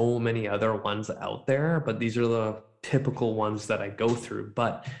so many other ones out there, but these are the typical ones that I go through.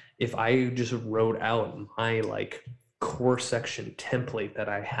 But if I just wrote out my like core section template that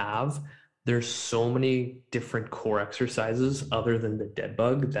I have, there's so many different core exercises other than the dead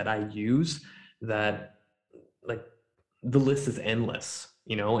bug that I use that like the list is endless,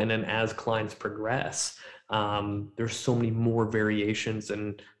 you know, and then as clients progress, there's so many more variations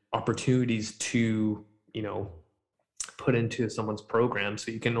and opportunities to, you know, put into someone's program.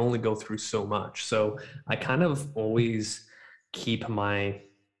 So you can only go through so much. So I kind of always keep my,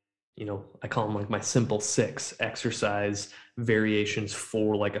 you know, I call them like my simple 6 exercise variations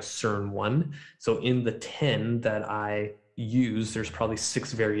for like a certain one. So in the 10 that I use, there's probably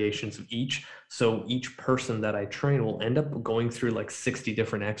 6 variations of each. So each person that I train will end up going through like 60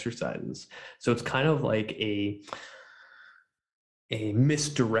 different exercises. So it's kind of like a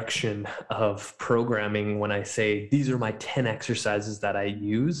misdirection of programming when I say these are my 10 exercises that I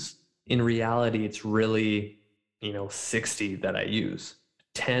use. In reality, it's really, you know, 60 that I use.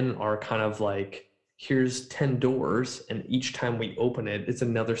 10 are kind of like, here's 10 doors, and each time we open it, it's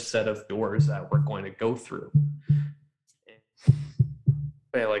another set of doors that we're going to go through.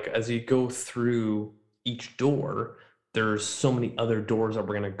 But like as you go through each door, there's so many other doors that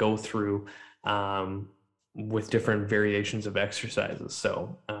we're going to go through with different variations of exercises.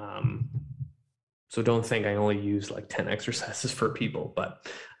 So so don't think I only use like 10 exercises for people, but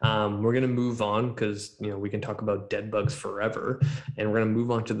we're going to move on because, you know, we can talk about dead bugs forever, and we're going to move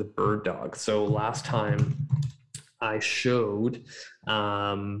on to the bird dog. So last time I showed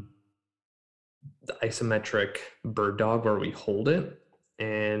the isometric bird dog where we hold it.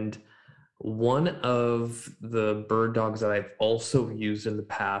 And one of the bird dogs that I've also used in the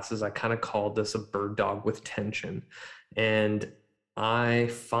past is I kind of called this a bird dog with tension. And I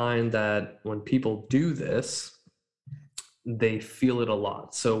find that when people do this, they feel it a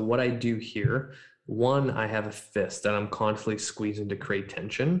lot. So what I do here, one, I have a fist that I'm constantly squeezing to create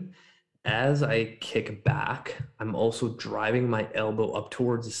tension. As I kick back, I'm also driving my elbow up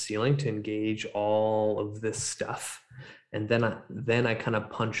towards the ceiling to engage all of this stuff. And then I kind of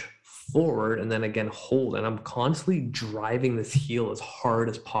punch forward and then again hold, and I'm constantly driving this heel as hard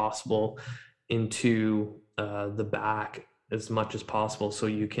as possible into the back as much as possible, so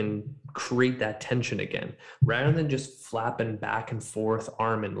you can create that tension again rather than just flapping back and forth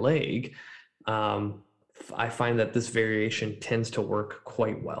arm and leg. I find that this variation tends to work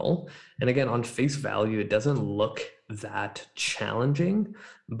quite well. And again, on face value, it doesn't look that challenging,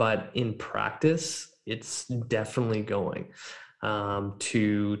 but in practice, it's definitely going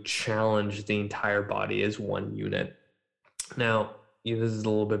to challenge the entire body as one unit. Now, this is a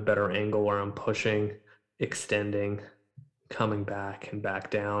little bit better angle where I'm pushing, extending, coming back and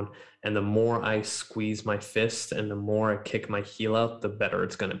back down. And the more I squeeze my fist and the more I kick my heel out, the better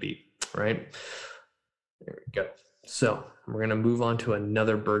it's going to be, right? There we go. So we're going to move on to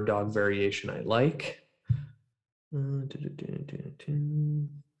another bird dog variation I like.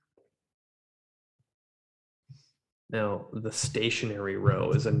 Now, the stationary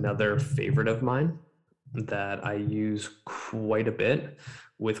row is another favorite of mine that I use quite a bit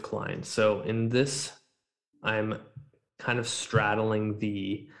with clients. So in this, I'm kind of straddling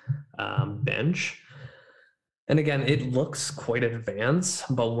the bench. And again, it looks quite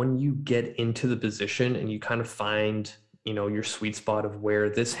advanced, but when you get into the position and you kind of find, you know, your sweet spot of where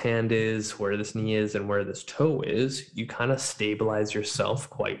this hand is, where this knee is, and where this toe is, you kind of stabilize yourself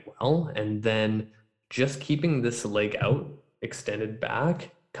quite well. And then just keeping this leg out, extended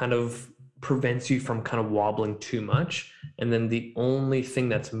back, kind of prevents you from kind of wobbling too much. And then the only thing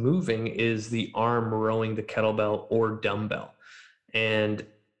that's moving is the arm rowing the kettlebell or dumbbell. And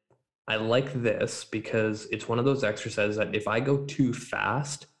I like this because it's one of those exercises that if I go too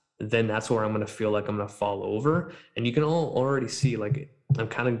fast, then that's where I'm going to feel like I'm going to fall over. And you can already see, like, I'm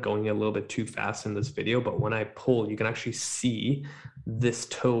kind of going a little bit too fast in this video, but when I pull, you can actually see this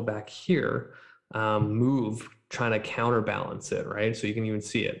toe back here move, trying to counterbalance it, right? So you can even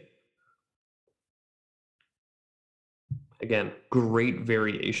see it. Again, great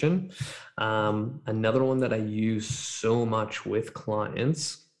variation. Another one that I use so much with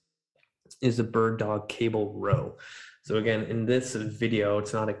clients is a bird dog cable row. So again, in this video,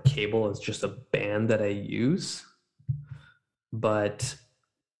 it's not a cable, it's just a band that I use. But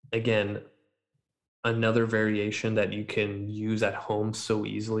again, another variation that you can use at home so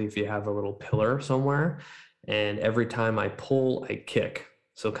easily if you have a little pillar somewhere. And every time I pull, I kick.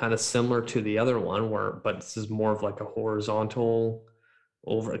 So kind of similar to the other one but this is more of like a horizontal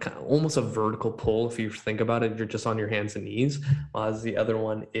over, kind of almost a vertical pull. If you think about it, you're just on your hands and knees, as the other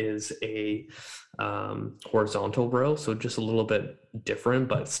one is a horizontal row. So just a little bit different,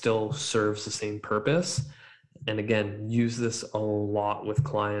 but still serves the same purpose. And again, use this a lot with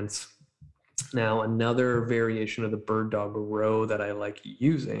clients. Now, another variation of the bird dog row that I like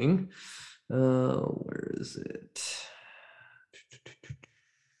using, where is it?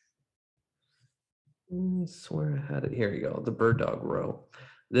 I swear I had it. Here you go, the bird dog row.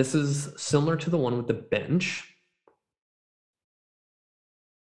 This is similar to the one with the bench.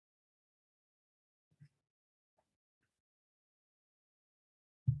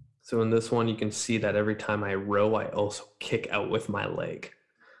 So in this one, you can see that every time I row, I also kick out with my leg,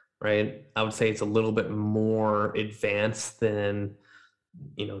 right? I would say it's a little bit more advanced than,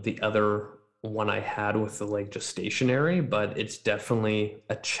 the other one I had with the leg just stationary, but it's definitely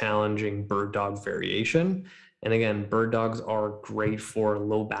a challenging bird dog variation. And again, bird dogs are great for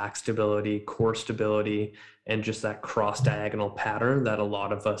low back stability, core stability, and just that cross diagonal pattern that a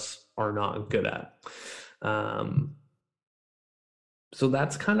lot of us are not good at. So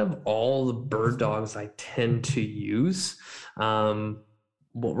that's kind of all the bird dogs I tend to use. What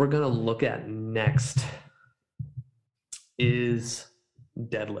we're going to look at next is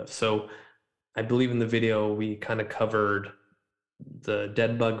deadlift. So I believe in the video we kind of covered the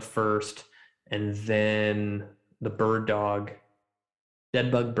dead bug first, and then the bird dog,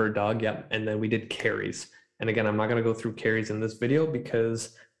 dead bug, bird dog, yep, and then we did carries. And again, I'm not going to go through carries in this video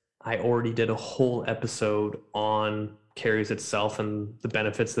because I already did a whole episode on carries itself and the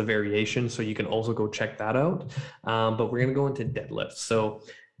benefits, the variation, so you can also go check that out. But we're going to go into deadlift. So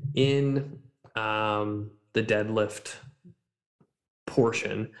in the deadlift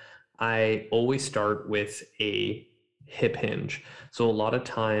portion, I always start with a hip hinge. So a lot of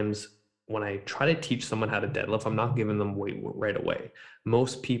times when I try to teach someone how to deadlift, I'm not giving them weight right away.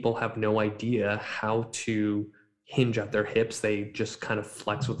 Most people have no idea how to hinge at their hips. They just kind of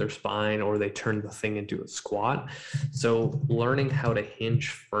flex with their spine, or they turn the thing into a squat. So learning how to hinge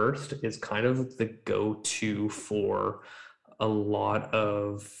first is kind of the go-to for a lot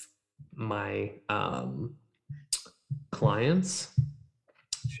of my clients.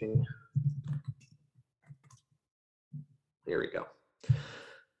 Here we go.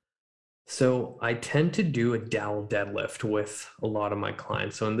 So I tend to do a dowel deadlift with a lot of my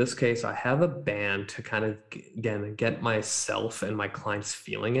clients. So in this case, I have a band to kind of, again, get myself and my clients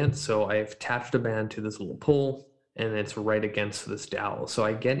feeling it. So I've attached a band to this little pole, and it's right against this dowel. So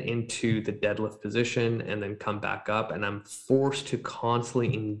I get into the deadlift position and then come back up, and I'm forced to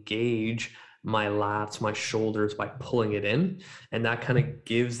constantly engage my lats, my shoulders by pulling it in. And that kind of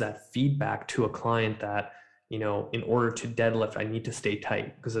gives that feedback to a client that, in order to deadlift, I need to stay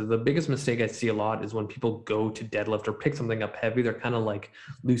tight. Because the biggest mistake I see a lot is when people go to deadlift or pick something up heavy, they're kind of like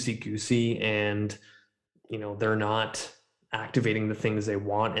loosey-goosey, and, they're not activating the things they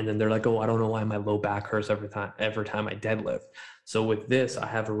want. And then they're like, oh, I don't know why my low back hurts every time I deadlift. So with this, I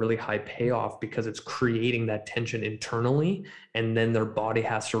have a really high payoff because it's creating that tension internally, and then their body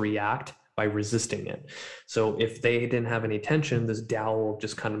has to react by resisting it. So if they didn't have any tension, this dowel will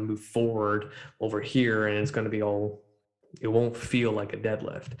just kind of move forward over here, and it's going to be it won't feel like a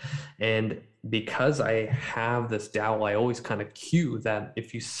deadlift. And because I have this dowel, I always kind of cue that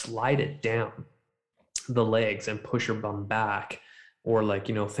if you slide it down the legs and push your bum back, or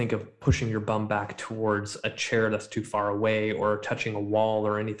think of pushing your bum back towards a chair that's too far away, or touching a wall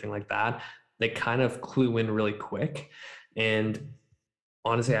or anything like that, they kind of clue in really quick. And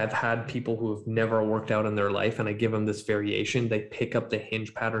honestly, I've had people who have never worked out in their life, and I give them this variation. They pick up the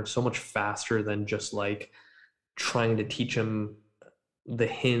hinge pattern so much faster than just like trying to teach them the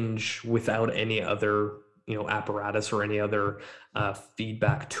hinge without any other, apparatus or any other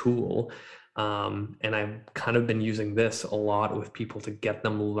feedback tool. And I've kind of been using this a lot with people to get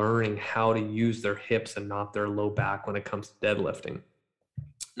them learning how to use their hips and not their low back when it comes to deadlifting.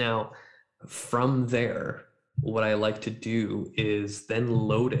 Now, from there, what I like to do is then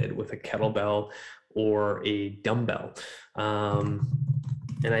load it with a kettlebell or a dumbbell. And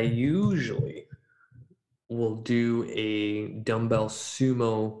I usually will do a dumbbell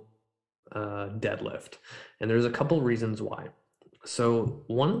sumo deadlift. And there's a couple reasons why. So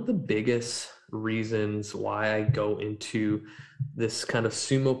one of the biggest reasons why I go into this kind of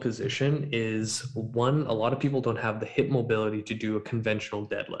sumo position is, one, a lot of people don't have the hip mobility to do a conventional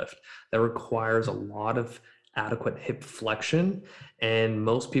deadlift. That requires a lot of adequate hip flexion, and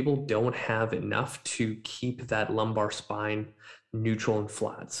most people don't have enough to keep that lumbar spine neutral and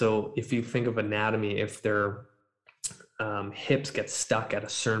flat. So if you think of anatomy, if their hips get stuck at a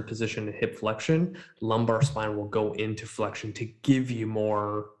certain position in hip flexion, lumbar spine will go into flexion to give you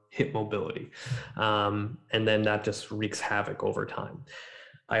more hip mobility. And then that just wreaks havoc over time.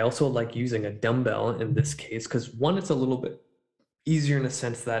 I also like using a dumbbell in this case because, one, it's a little bit easier in a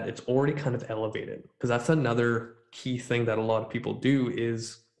sense that it's already kind of elevated, because that's another key thing that a lot of people do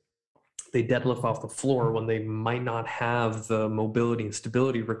is they deadlift off the floor when they might not have the mobility and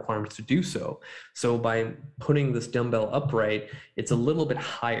stability requirements to do so. So by putting this dumbbell upright, it's a little bit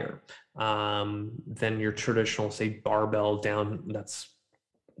higher than your traditional, say, barbell down that's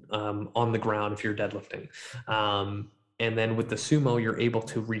on the ground if you're deadlifting. And then with the sumo, you're able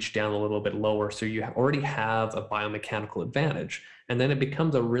to reach down a little bit lower. So you already have a biomechanical advantage. And then it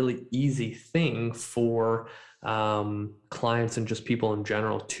becomes a really easy thing for clients and just people in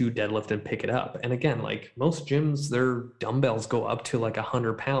general to deadlift and pick it up. And again, like most gyms, their dumbbells go up to like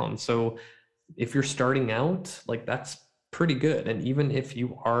 100 pounds. So if you're starting out, like that's pretty good. And even if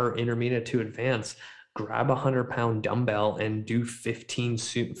you are intermediate to advanced, grab a 100-pound dumbbell and do 15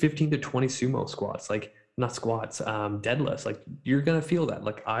 to 20 sumo squats, like not squats, deadlifts. Like you're going to feel that.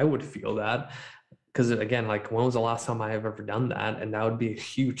 Like I would feel that. Because again, like when was the last time I have ever done that? And that would be a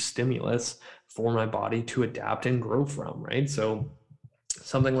huge stimulus for my body to adapt and grow from, right? So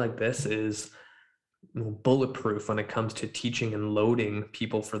something like this is bulletproof when it comes to teaching and loading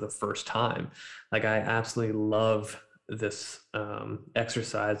people for the first time. Like I absolutely love this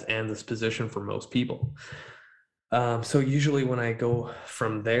exercise and this position for most people. So usually when I go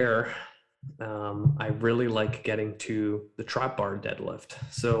from there, I really like getting to the trap bar deadlift.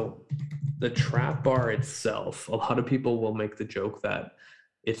 So the trap bar itself, a lot of people will make the joke that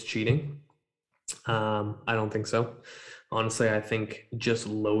it's cheating. I don't think so. Honestly, I think just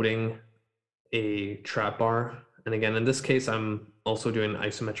loading a trap bar, and again, in this case, I'm also doing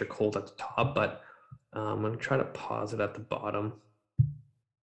isometric hold at the top, but I'm going to try to pause it at the bottom.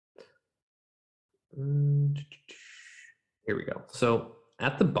 Here we go. So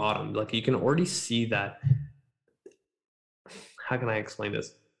at the bottom, like you can already see that. How can I explain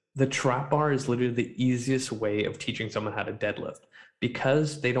this? The trap bar is literally the easiest way of teaching someone how to deadlift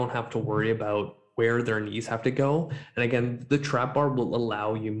because they don't have to worry about where their knees have to go. And again, the trap bar will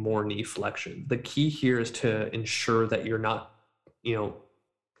allow you more knee flexion. The key here is to ensure that you're not,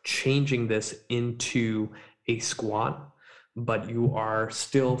 changing this into a squat, but you are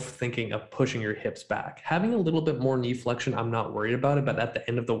still thinking of pushing your hips back. Having a little bit more knee flexion, I'm not worried about it, but at the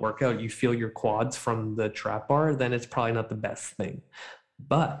end of the workout, you feel your quads from the trap bar, then it's probably not the best thing.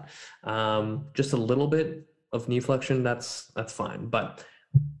 But just a little bit of knee flexion, that's fine. But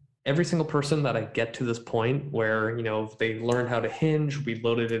every single person that I get to this point where, they learned how to hinge, we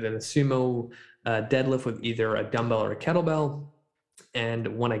loaded it in a sumo deadlift with either a dumbbell or a kettlebell.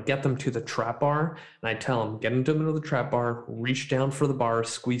 And when I get them to the trap bar and I tell them, get into the middle of the trap bar, reach down for the bar,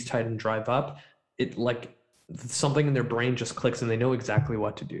 squeeze tight and drive up, it like something in their brain just clicks and they know exactly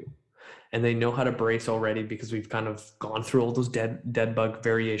what to do. And they know how to brace already because we've kind of gone through all those dead bug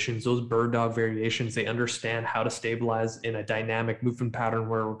variations, those bird dog variations. They understand how to stabilize in a dynamic movement pattern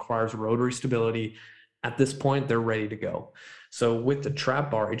where it requires rotary stability. At this point, they're ready to go. So with the trap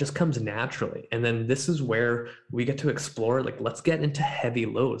bar, it just comes naturally. And then this is where we get to explore, like, let's get into heavy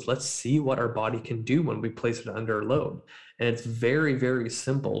loads. Let's see what our body can do when we place it under a load. And it's very, very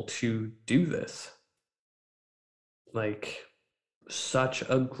simple to do this. Like, such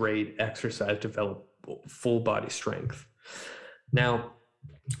a great exercise to develop full body strength. Now,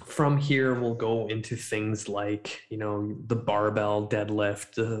 from here, we'll go into things like, the barbell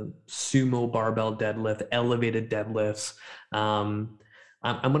deadlift, the sumo barbell deadlift, elevated deadlifts. I'm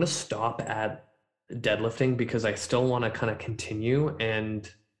going to stop at deadlifting because I still want to kind of continue and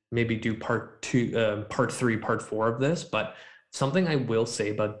maybe do part 2, part 3, part 4 of this. But something I will say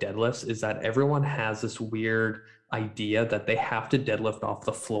about deadlifts is that everyone has this weird idea that they have to deadlift off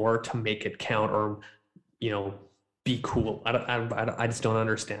the floor to make it count or, be cool. I just don't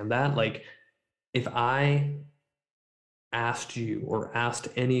understand that. Like, if I asked you or asked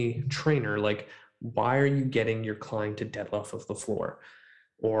any trainer, like, why are you getting your client to deadlift off the floor?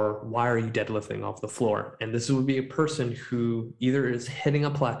 Or why are you deadlifting off the floor? And this would be a person who either is hitting a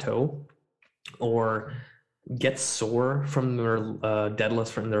plateau or gets sore from their deadlifts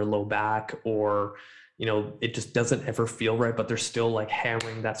from their low back, or it just doesn't ever feel right, but they're still like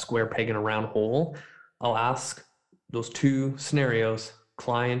hammering that square peg in a round hole. I'll ask those 2 scenarios: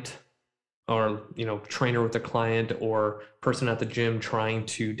 client or trainer with a client, or person at the gym trying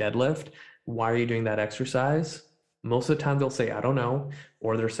to deadlift. Why are you doing that exercise? Most of the time they'll say, I don't know,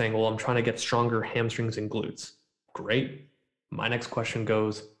 or they're saying, well, I'm trying to get stronger hamstrings and glutes. Great. My next question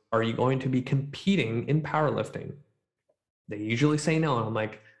goes, are you going to be competing in powerlifting? They usually say no, and I'm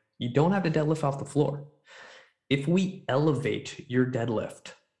like, you don't have to deadlift off the floor. If we elevate your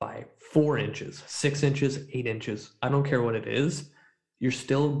deadlift by 4 inches, 6 inches, 8 inches, I don't care what it is, you're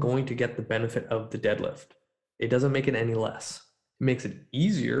still going to get the benefit of the deadlift. It doesn't make it any less. It makes it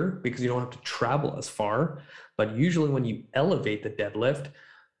easier because you don't have to travel as far. But usually when you elevate the deadlift,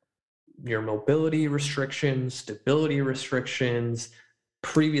 your mobility restrictions, stability restrictions,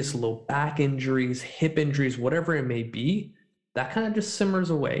 previous low back injuries, hip injuries, whatever it may be, that kind of just simmers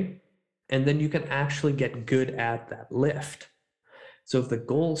away. And then you can actually get good at that lift. So if the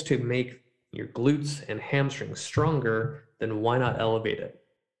goal is to make your glutes and hamstrings stronger, then why not elevate it?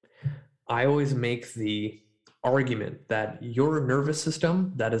 I always make the argument that your nervous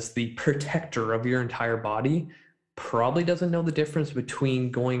system, that is the protector of your entire body, probably doesn't know the difference between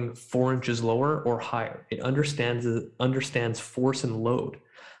going 4 inches lower or higher. It understands force and load.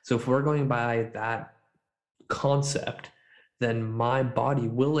 So if we're going by that concept, then my body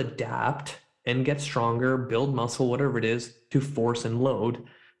will adapt and get stronger, build muscle, whatever it is, to force and load.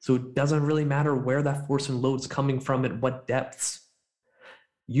 So it doesn't really matter where that force and load is coming from at what depths.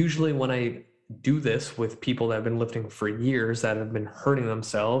 Usually when I do this with people that have been lifting for years that have been hurting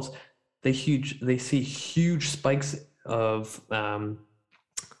themselves, they see huge spikes of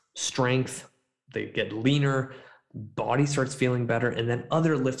strength. They get leaner, body starts feeling better, and then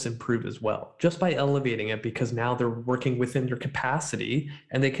other lifts improve as well, just by elevating it, because now they're working within their capacity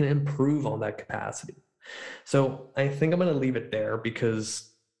and they can improve on that capacity. So I think I'm going to leave it there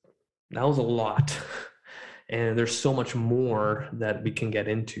because that was a lot. And there's so much more that we can get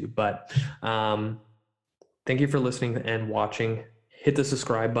into. But thank you for listening and watching. Hit the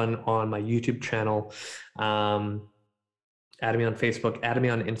subscribe button on my YouTube channel. Add me on Facebook, add me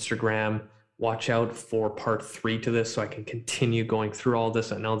on Instagram. Watch out for part 3 to this so I can continue going through all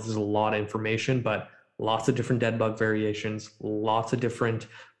this. I know this is a lot of information, but lots of different dead bug variations, lots of different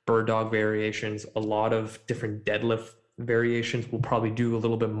bird dog variations, a lot of different deadlift variations. We'll probably do a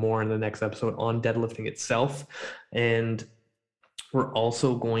little bit more in the next episode on deadlifting itself. And we're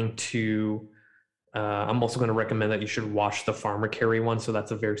also going to, I'm also going to recommend that you should watch the farmer carry one. So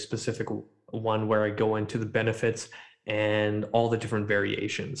that's a very specific one where I go into the benefits and all the different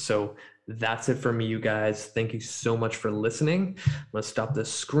variations. So that's it for me, you guys. Thank you so much for listening. I'm going to stop the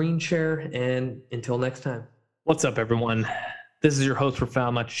screen share, and until next time. What's up, everyone? This is your host,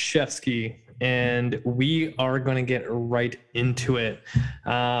 Rafał Matuszewski, and we are going to get right into it.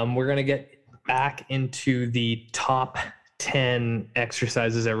 We're going to get back into the top 10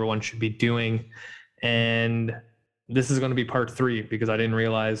 exercises everyone should be doing. And this is going to be part 3 because I didn't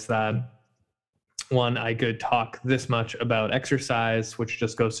realize that, one, I could talk this much about exercise, which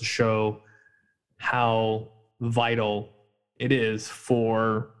just goes to show how vital it is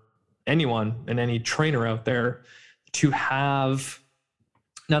for anyone and any trainer out there to have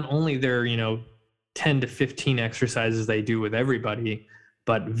not only their, 10 to 15 exercises they do with everybody,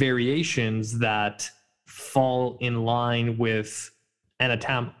 but variations that fall in line with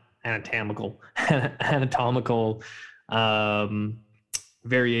anatomical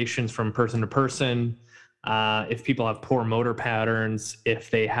variations from person to person. If people have poor motor patterns,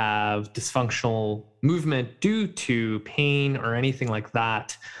 if they have dysfunctional movement due to pain or anything like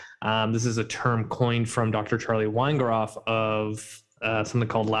that. This is a term coined from Dr. Charlie Weingroff of something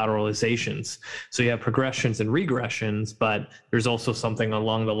called lateralizations. So you have progressions and regressions, but there's also something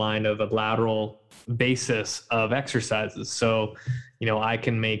along the line of a lateral basis of exercises. So, I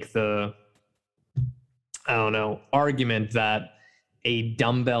can make the, argument that a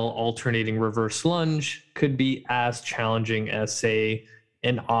dumbbell alternating reverse lunge could be as challenging as, say,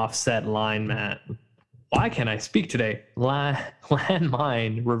 an offset line mat. Why can't I speak today?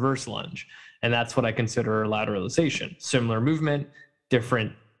 Landmine reverse lunge. And that's what I consider lateralization. Similar movement,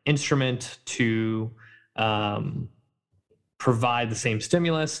 different instrument to provide the same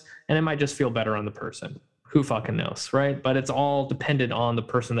stimulus, and it might just feel better on the person. Who fucking knows, right? But it's all dependent on the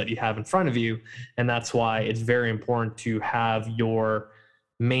person that you have in front of you. And that's why it's very important to have your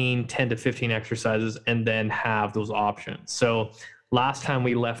main 10 to 15 exercises and then have those options. So last time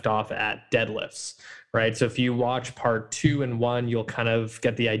we left off at deadlifts, right? So if you watch part 2 and 1, you'll kind of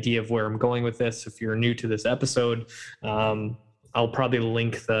get the idea of where I'm going with this. If you're new to this episode, I'll probably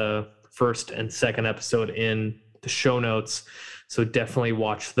link the first and second episode in the show notes. So definitely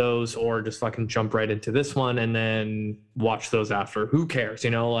watch those, or just fucking jump right into this one and then watch those after. Who cares?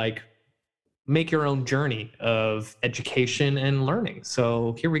 Make your own journey of education and learning.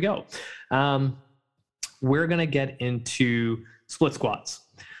 So here we go. We're going to get into split squats.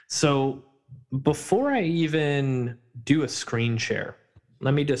 So before I even do a screen share,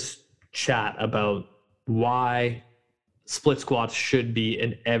 let me just chat about why split squats should be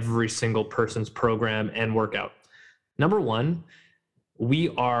in every single person's program and workout. Number one, we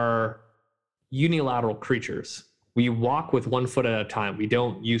are unilateral creatures. We walk with one foot at a time. We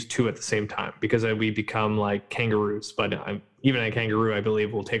don't use two at the same time because we become like kangaroos. But even a kangaroo, I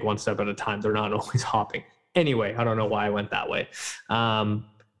believe, will take one step at a time. They're not always hopping. Anyway, I don't know why I went that way.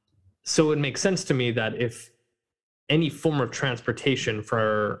 So it makes sense to me that if any form of transportation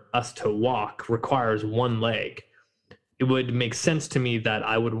for us to walk requires one leg, it would make sense to me that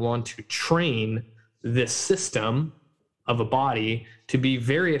I would want to train this system of a body to be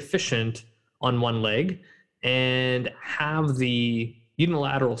very efficient on one leg and have the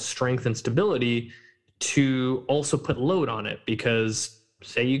unilateral strength and stability to also put load on it. Because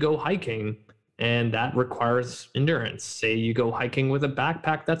say you go hiking and that requires endurance. Say you go hiking with a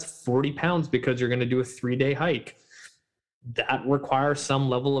backpack that's 40 pounds because you're going to do a 3-day hike. That requires some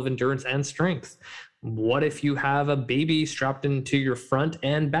level of endurance and strength. What if you have a baby strapped into your front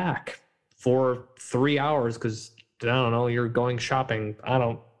and back for 3 hours because, I don't know, you're going shopping? I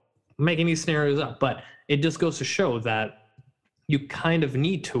don't make any scenarios up, but it just goes to show that you kind of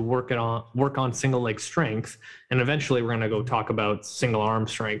need to work on single leg strength. And eventually we're going to go talk about single arm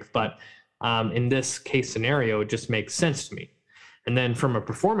strength. But in this case scenario, it just makes sense to me. And then from a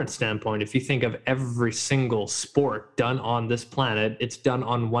performance standpoint, if you think of every single sport done on this planet, it's done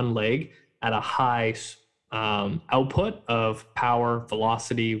on one leg at a high output of power,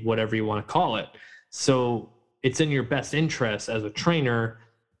 velocity, whatever you want to call it. So it's in your best interest as a trainer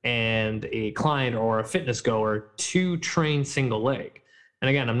and a client or a fitness goer to train single leg. And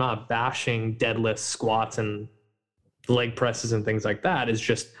again, I'm not bashing deadlifts, squats, and leg presses and things like that. It's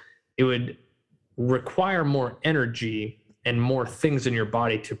just, it would require more energy and more things in your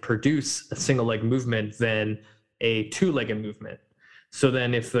body to produce a single leg movement than a two-legged movement. So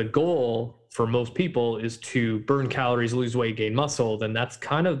then if the goal for most people is to burn calories, lose weight, gain muscle, then that's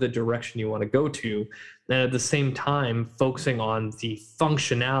kind of the direction you want to go to. And at the same time, focusing on the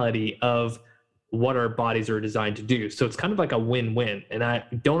functionality of what our bodies are designed to do. So it's kind of like a win-win. And I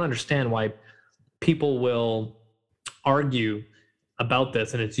don't understand why people will argue about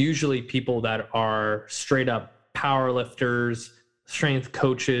this. And it's usually people that are straight up power lifters, strength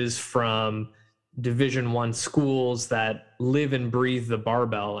coaches from Division I schools that live and breathe the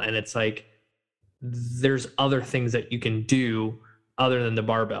barbell. And it's like, there's other things that you can do other than the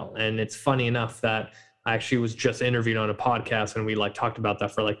barbell. And it's funny enough that I actually was just interviewed on a podcast and we talked about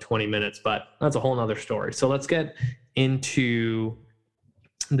that for 20 minutes, but that's a whole nother story. So let's get into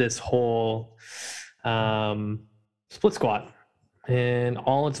this whole split squat and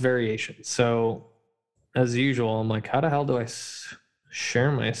all its variations. So as usual, I'm like, how the hell do I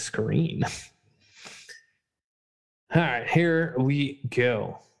share my screen? All right, here we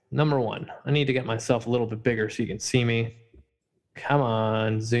go. Number one, I need to get myself a little bit bigger so you can see me. Come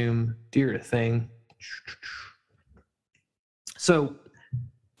on, Zoom, do your thing. So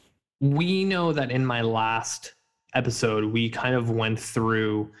we know that in my last episode, we kind of went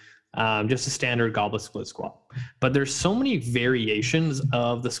through just a standard goblet split squat. But there's so many variations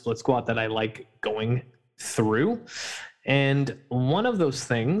of the split squat that I like going through. And one of those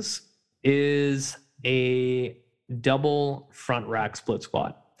things is a double front rack split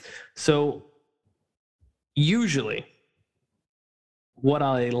squat. So usually what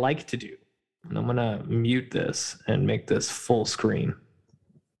I like to do, and I'm going to mute this and make this full screen,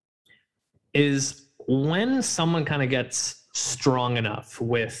 is when someone kind of gets strong enough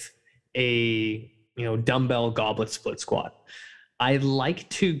with a dumbbell goblet split squat, I like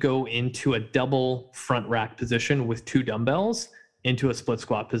to go into a double front rack position with two dumbbells into a split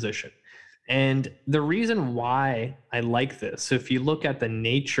squat position. And the reason why I like this, so if you look at the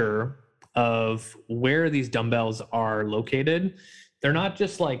nature of where these dumbbells are located, they're not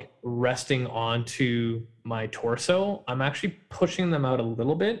just resting onto my torso. I'm actually pushing them out a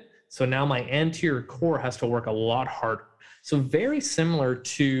little bit. So now my anterior core has to work a lot harder. So very similar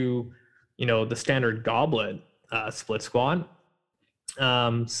to, the standard goblet split squat.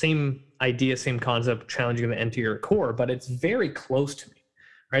 Same idea, same concept, challenging the anterior core, but it's very close to me.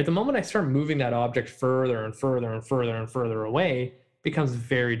 Right? The moment I start moving that object further and further and further and further away, it becomes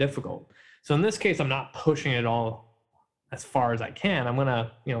very difficult. So in this case, I'm not pushing it all as far as I can. I'm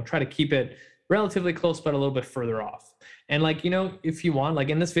gonna, try to keep it relatively close, but a little bit further off. And if you want,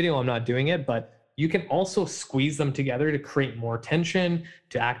 in this video, I'm not doing it, but you can also squeeze them together to create more tension,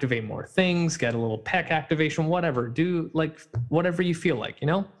 to activate more things, get a little pec activation, whatever. Do whatever you feel like,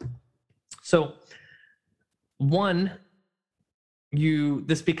 So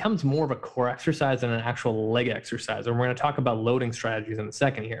this becomes more of a core exercise than an actual leg exercise. And we're going to talk about loading strategies in a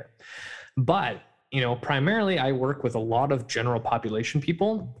second here. But, primarily I work with a lot of general population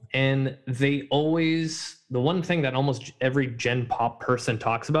people, and the one thing that almost every Gen Pop person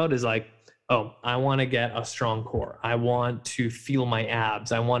talks about is oh, I want to get a strong core. I want to feel my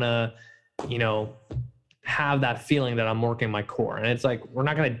abs. I want to, have that feeling that I'm working my core. And it's we're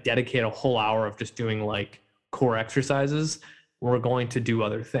not going to dedicate a whole hour of just doing core exercises. we're going to do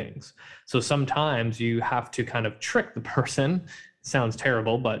other things. So sometimes you have to kind of trick the person. Sounds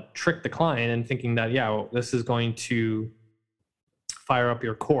terrible, but trick the client in thinking that, yeah, well, this is going to fire up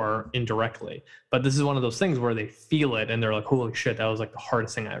your core indirectly. But this is one of those things where they feel it and they're like, holy shit, that was like the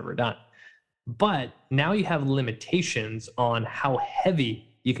hardest thing I ever done. But now you have limitations on how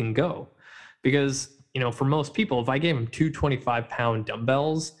heavy you can go. Because, for most people, if I gave them two 25-pound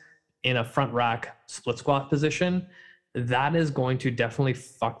dumbbells in a front rack split squat position, that is going to definitely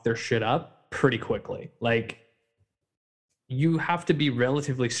fuck their shit up pretty quickly. Like, you have to be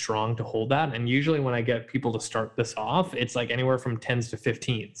relatively strong to hold that. And usually when I get people to start this off, it's like anywhere from 10s to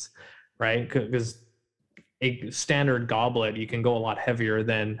 15s, right? Because a standard goblet, you can go a lot heavier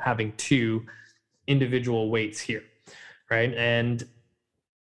than having two individual weights here, right? And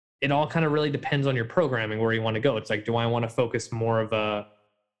it all kind of really depends on your programming, where you want to go. It's like, do I want to focus more of a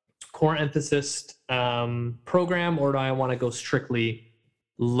core emphasis program, or do I want to go strictly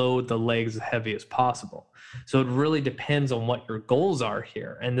load the legs as heavy as possible? So it really depends on what your goals are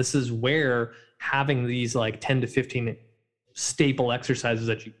here. And this is where having these like 10 to 15 staple exercises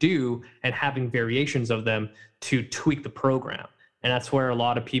that you do and having variations of them to tweak the program. And that's where a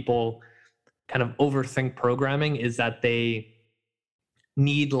lot of people kind of overthink programming, is that they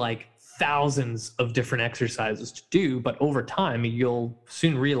need like thousands of different exercises to do, but over time you'll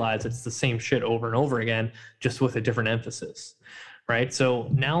soon realize it's the same shit over and over again, just with a different emphasis, right? So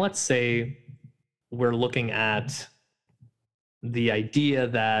now let's say we're looking at the idea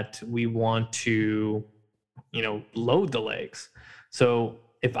that we want to, load the legs. So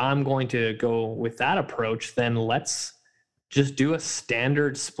if I'm going to go with that approach, then let's just do a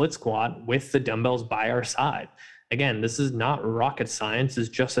standard split squat with the dumbbells by our side. Again, this is not rocket science. It's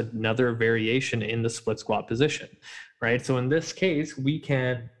just another variation in the split squat position, right? So in this case, we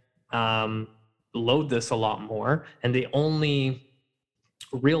can load this a lot more. And the only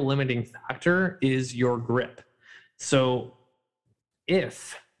real limiting factor is your grip. So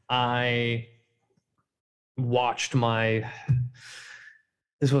if I watched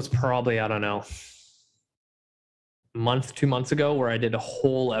this was probably, I don't know, month, 2 months ago, where I did a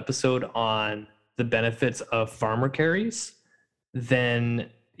whole episode on the benefits of farmer carries, then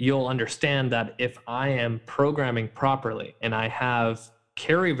you'll understand that if I am programming properly and I have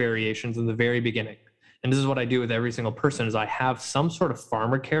carry variations in the very beginning, and this is what I do with every single person, is I have some sort of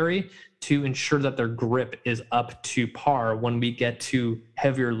farmer carry to ensure that their grip is up to par when we get to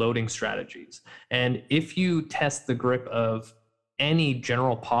heavier loading strategies. And if you test the grip of any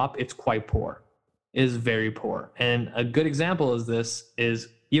general pop, it's quite poor. It is very poor. And a good example of this is,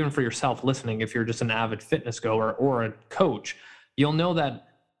 even for yourself listening, if you're just an avid fitness goer or a coach, you'll know that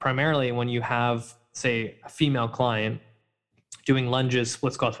primarily when you have, say, a female client doing lunges,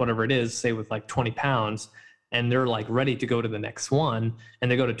 split squats, whatever it is, say with like 20 pounds, and they're like ready to go to the next one,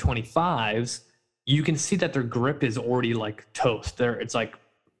 and they go to 25s, you can see that their grip is already like toast. It's like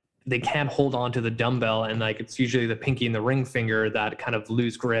they can't hold on to the dumbbell, and like it's usually the pinky and the ring finger that kind of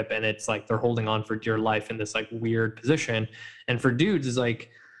lose grip, and it's like they're holding on for dear life in this like weird position. And for dudes, is like,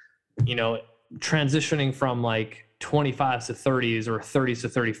 transitioning from like 25s to 30s or 30s to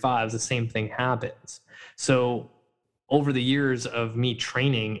 35s, the same thing happens. So over the years of me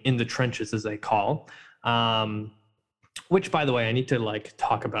training in the trenches, as they call, which by the way, I need to like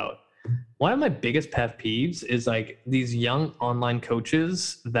talk about. One of my biggest pet peeves is like these young online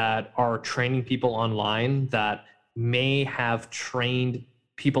coaches that are training people online that may have trained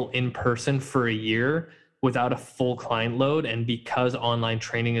people in person for a year without a full client load. And because online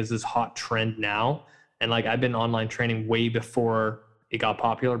training is this hot trend now, and like I've been online training way before it got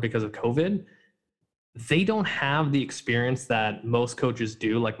popular because of COVID, they don't have the experience that most coaches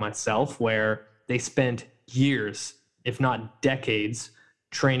do, like myself, where they spent years, if not decades,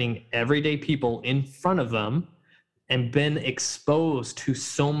 training everyday people in front of them and been exposed to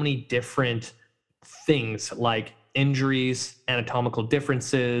so many different things like injuries, anatomical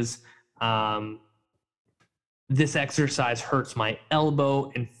differences, this exercise hurts my elbow,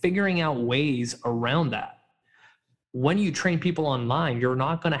 and figuring out ways around that. When you train people online, you're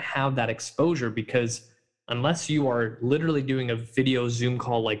not going to have that exposure, because unless you are literally doing a video Zoom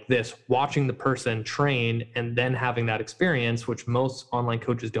call like this, watching the person train and then having that experience, which most online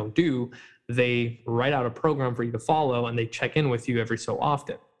coaches don't do, they write out a program for you to follow and they check in with you every so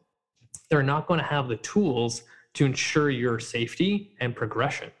often. They're not going to have the tools to ensure your safety and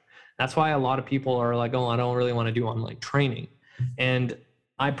progression. That's why a lot of people are like, oh, I don't really want to do online training. And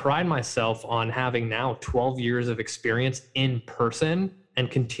I pride myself on having now 12 years of experience in person and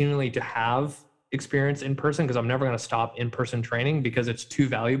continually to have experience in person, because I'm never going to stop in-person training, because it's too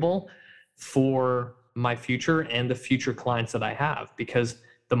valuable for my future and the future clients that I have, because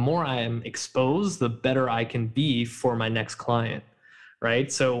the more I am exposed, the better I can be for my next client,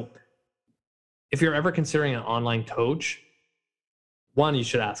 right? So if you're ever considering an online coach, one, you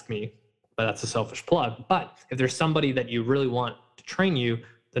should ask me, but that's a selfish plug. But if there's somebody that you really want to train you,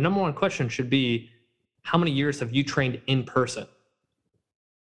 the number one question should be, how many years have you trained in person?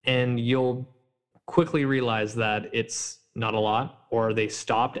 And you'll quickly realize that it's not a lot, or they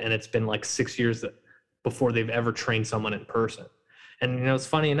stopped and it's been like 6 years before they've ever trained someone in person. And, you know, it's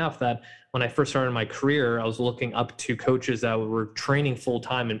funny enough that when I first started my career, I was looking up to coaches that were training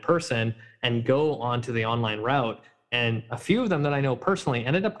full-time in person and go onto the online route. And a few of them that I know personally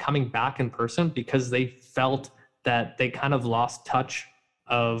ended up coming back in person because they felt that they kind of lost touch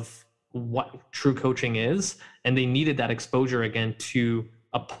of what true coaching is, and they needed that exposure again to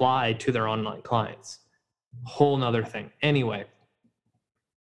apply to their online clients. Whole nother thing. Anyway,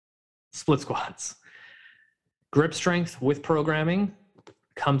 split squats. Grip strength with programming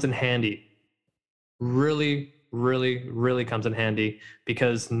comes in handy. Really, really, really comes in handy,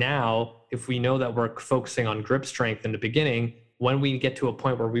 because now if we know that we're focusing on grip strength in the beginning, when we get to a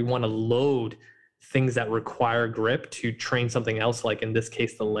point where we want to load things that require grip to train something else, like in this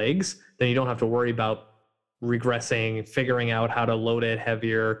case, the legs, then you don't have to worry about regressing, figuring out how to load it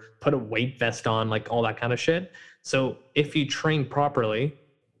heavier, put a weight vest on, like all that kind of shit. So if you train properly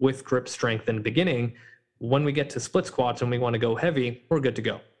with grip strength in the beginning, when we get to split squats and we want to go heavy, we're good to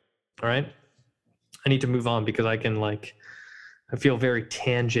go. All right. I need to move on because I feel very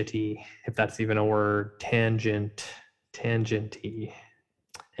tangenty, if that's even a word. Tangenty.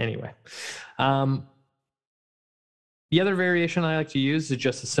 Anyway, the other variation I like to use is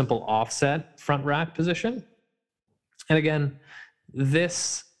just a simple offset front rack position. And again,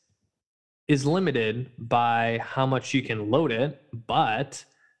 this is limited by how much you can load it, but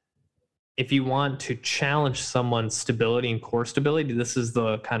if you want to challenge someone's stability and core stability, this is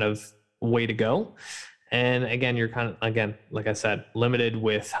the kind of way to go. And again, you're kind of, again, like I said, limited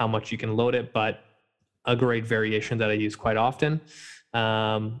with how much you can load it, but a great variation that I use quite often.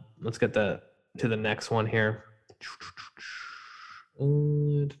 Let's get to the next one here.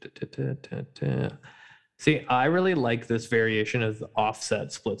 See, I really like this variation of the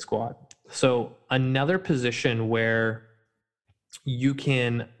offset split squat. So another position where you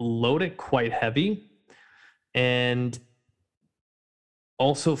can load it quite heavy and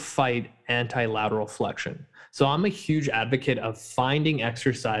also fight anti-lateral flexion. So I'm a huge advocate of finding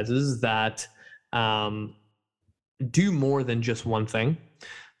exercises that do more than just one thing.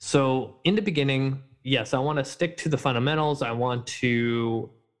 So in the beginning, yes, I want to stick to the fundamentals. I want to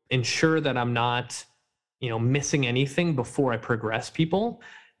ensure that I'm not, missing anything before I progress people.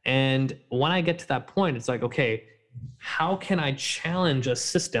 And when I get to that point, it's like, okay, how can I challenge a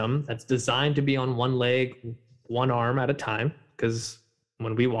system that's designed to be on one leg, one arm at a time? Because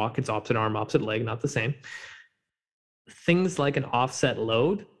when we walk, it's opposite arm, opposite leg, not the same. Things like an offset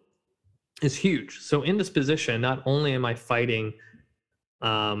load is huge. So in this position, not only am I fighting,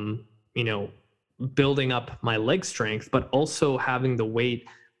 building up my leg strength, but also having the weight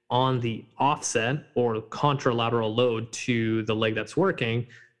on the offset or contralateral load to the leg that's working.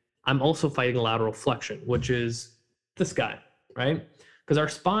 I'm also fighting lateral flexion, which is this guy, right? Because our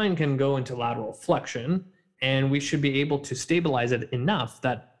spine can go into lateral flexion, and we should be able to stabilize it enough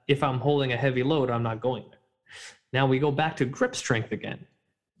that if I'm holding a heavy load, I'm not going there. Now we go back to grip strength again.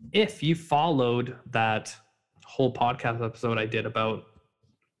 If you followed that whole podcast episode I did about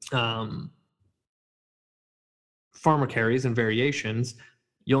farmer carries and variations,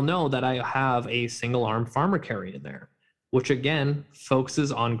 you'll know that I have a single arm farmer carry in there, which again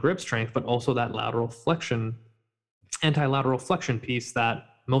focuses on grip strength, but also that lateral flexion, anti-lateral flexion piece that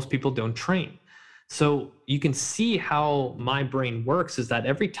most people don't train. So you can see how my brain works is that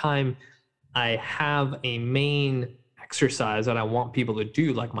every time I have a main exercise that I want people to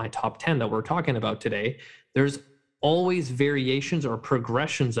do, like my top 10 that we're talking about today, there's always variations or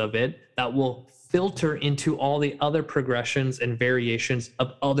progressions of it that will filter into all the other progressions and variations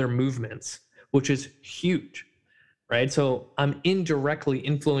of other movements, which is huge, right? So I'm indirectly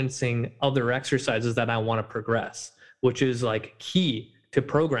influencing other exercises that I want to progress, which is like key to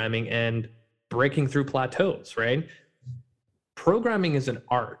programming and breaking through plateaus, right? Programming is an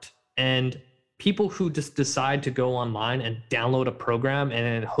art, and people who just decide to go online and download a program and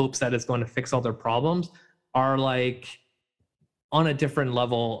in hopes that it's going to fix all their problems are like on a different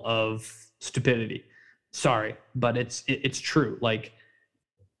level of stupidity. Sorry, but it's true. Like,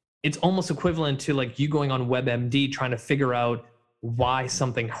 it's almost equivalent to like you going on WebMD trying to figure out why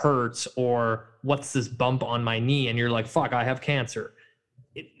something hurts or what's this bump on my knee, and you're like, fuck, I have cancer.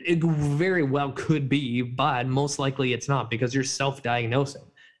 it very well could be, but most likely it's not, because you're self-diagnosing.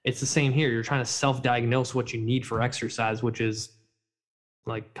 It's the same here. You're trying to self-diagnose what you need for exercise, which is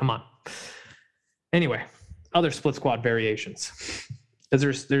like, come on. Anyway, other split squat variations,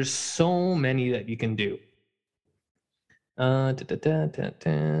 because there's so many that you can do.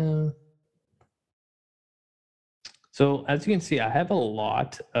 So as you can see, I have a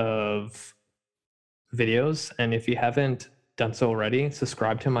lot of videos, and if you haven't done so already,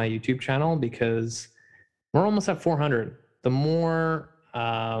 subscribe to my YouTube channel, because we're almost at 400. The more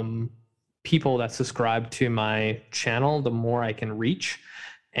people that subscribe to my channel, the more I can reach,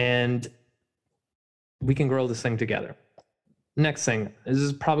 and we can grow this thing together. Next thing, this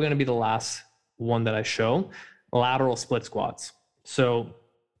is probably going to be the last one that I show, lateral split squats. So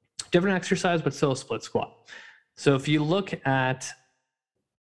different exercise, but still a split squat. So if you look at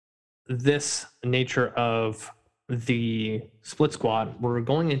this nature of the split squat, we're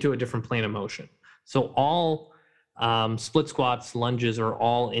going into a different plane of motion. So all split squats, lunges are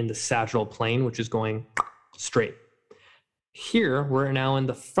all in the sagittal plane, which is going straight. Here, we're now in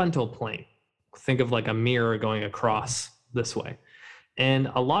the frontal plane. Think of like a mirror going across this way.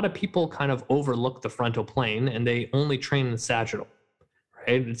 And a lot of people kind of overlook the frontal plane and they only train in the sagittal,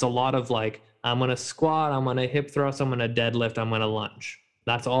 right? It's a lot of like, I'm going to squat, I'm going to hip thrust, I'm going to deadlift, I'm going to lunge.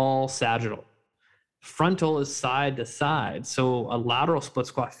 That's all sagittal. Frontal is side to side. So a lateral split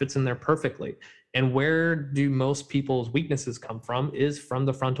squat fits in there perfectly. And where do most people's weaknesses come from is from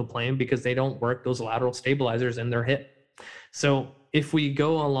the frontal plane, because they don't work those lateral stabilizers in their hip. So if we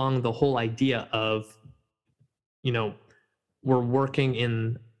go along the whole idea of, we're working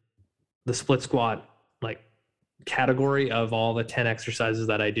in the split squat like category of all the 10 exercises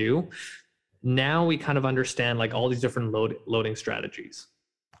that I do, now we kind of understand like all these different loading strategies,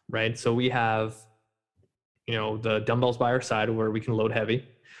 right? So we have, the dumbbells by our side where we can load heavy.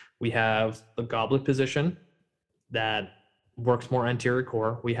 We have the goblet position that works more anterior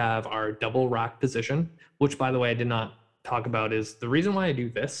core. We have our double rack position, which, by the way, I did not talk about, is the reason why I do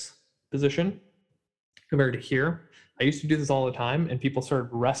this position compared to here. I used to do this all the time, and people started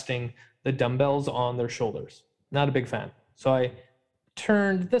resting the dumbbells on their shoulders. Not a big fan. So I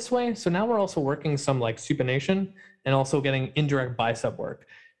turned this way. So now we're also working some like supination and also getting indirect bicep work.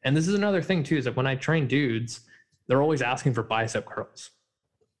 And this is another thing too, is that when I train dudes, they're always asking for bicep curls.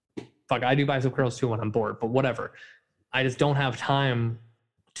 Fuck, I do bicep curls too when I'm bored, but whatever. I just don't have time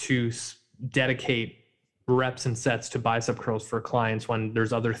to dedicate reps and sets to bicep curls for clients when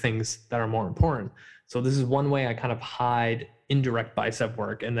there's other things that are more important. So this is one way I kind of hide indirect bicep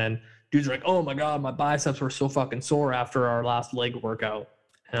work. And then dudes are like, oh my God, my biceps were so fucking sore after our last leg workout.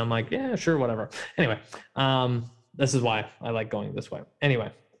 And I'm like, yeah, sure, whatever. Anyway, this is why I like going this way. Anyway,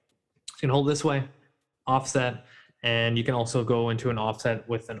 you can hold this way, offset, and you can also go into an offset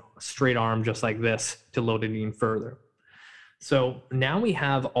with a straight arm just like this to load it even further. So now we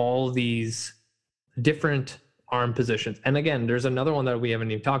have all these different arm positions. And again, there's another one that we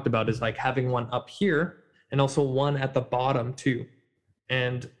haven't even talked about, is like having one up here and also one at the bottom too.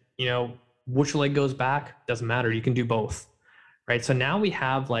 And which leg goes back, doesn't matter. You can do both, right? So now we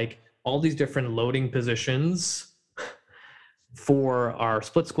have like all these different loading positions for our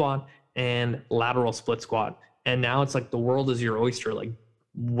split squat and lateral split squat. And now it's like the world is your oyster, like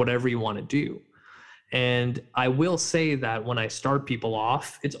whatever you want to do. And I will say that when I start people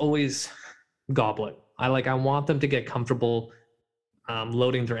off, it's always goblet. I want them to get comfortable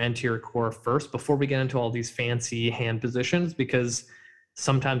loading their anterior core first before we get into all these fancy hand positions, because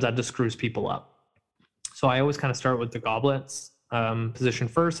sometimes that just screws people up. So I always kind of start with the goblets position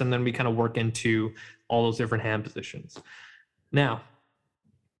first, and then we kind of work into all those different hand positions. Now,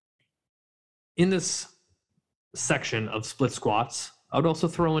 in this section of split squats, I would also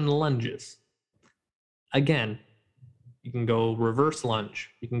throw in lunges. Again, you can go reverse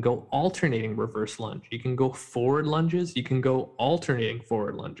lunge. You can go alternating reverse lunge. You can go forward lunges. You can go alternating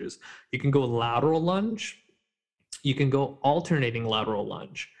forward lunges. You can go lateral lunge. You can go alternating lateral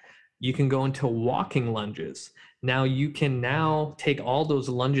lunge. You can go into walking lunges. Now you can take all those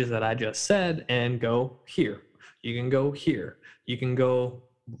lunges that I just said and go here. You can go here. You can go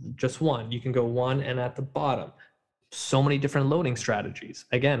just one. You can go one and at the bottom. So many different loading strategies.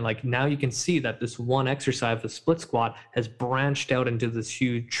 Again, like now you can see that this one exercise, the split squat, has branched out into this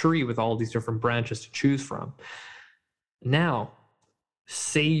huge tree with all these different branches to choose from. Now,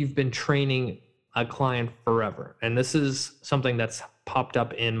 say you've been training a client forever, and this is something that's popped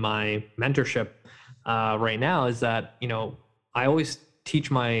up in my mentorship right now, is that, I always teach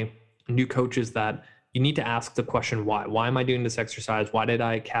my new coaches that you need to ask the question, why? Why am I doing this exercise? Why did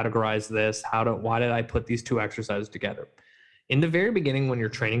I categorize this? Why did I put these two exercises together? In the very beginning, when you're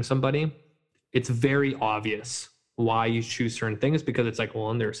training somebody, it's very obvious why you choose certain things, because it's like,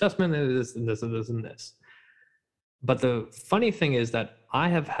 well, in their assessment, it is and this and this and this. But the funny thing is that I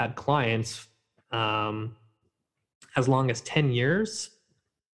have had clients as long as 10 years,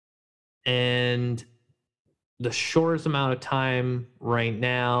 and the shortest amount of time right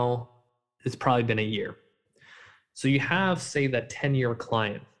now it's probably been a year. So you have, say, that 10-year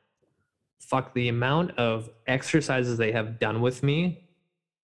client. Fuck, the amount of exercises they have done with me,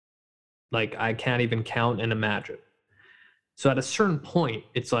 like, I can't even count and imagine. So at a certain point,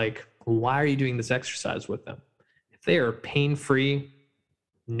 it's like, why are you doing this exercise with them? If they are pain-free,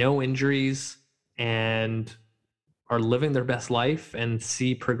 no injuries, and are living their best life and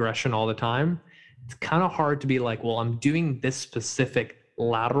see progression all the time, it's kind of hard to be like, well, I'm doing this specific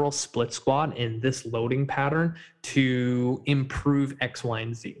lateral split squat in this loading pattern to improve X, Y,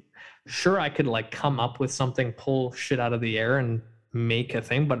 and Z. Sure, I could like come up with something, pull shit out of the air and make a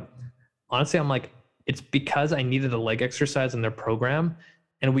thing, but honestly, I'm like, it's because I needed a leg exercise in their program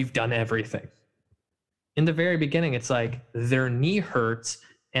and we've done everything. In the very beginning, it's like their knee hurts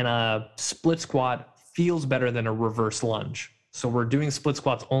and a split squat feels better than a reverse lunge. So we're doing split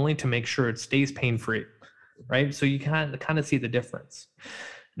squats only to make sure it stays pain-free, right? So you kind of see the difference.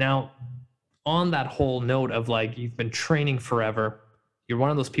 Now, on that whole note of like, you've been training forever, you're one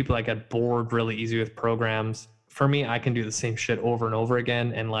of those people that get bored really easy with programs. For me, I can do the same shit over and over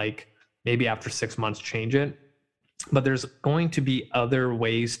again and like maybe after 6 months change it. But there's going to be other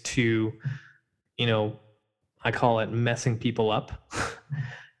ways to, you know, I call it messing people up.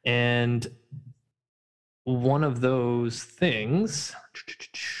 And one of those things,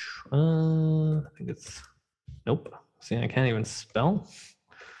 I think it's, nope. See, I can't even spell.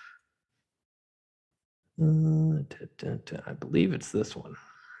 I believe it's this one.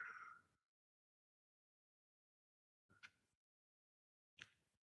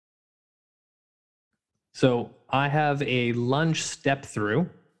 So I have a lunge step through,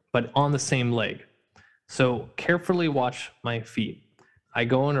 but on the same leg. So carefully watch my feet. I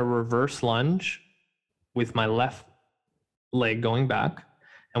go in a reverse lunge with my left leg going back.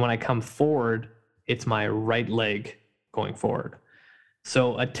 And when I come forward, it's my right leg going forward.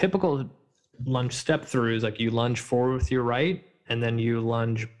 So a typical lunge step through is like you lunge forward with your right and then you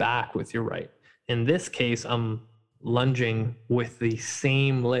lunge back with your right. In this case, I'm lunging with the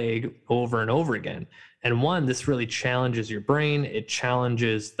same leg over and over again. And one, this really challenges your brain. It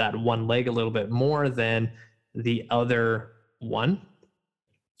challenges that one leg a little bit more than the other one.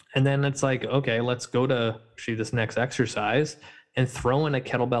 And then it's like, okay, let's go to actually this next exercise and throw in a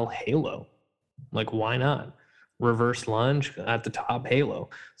kettlebell halo. Like, why not? Reverse lunge at the top, halo.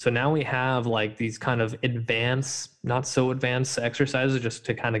 So now we have like these kind of advanced, not so advanced exercises just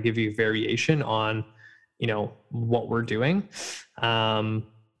to kind of give you variation on, you know, what we're doing.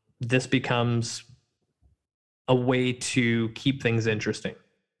 This becomes a way to keep things interesting,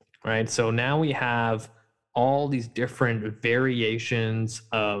 right? So now we have all these different variations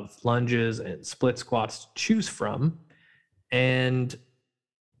of lunges and split squats to choose from. And,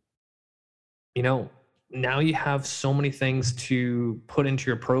 you know, now you have so many things to put into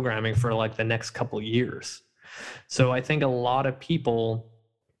your programming for like the next couple of years. So I think a lot of people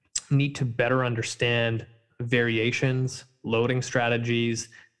need to better understand variations, loading strategies,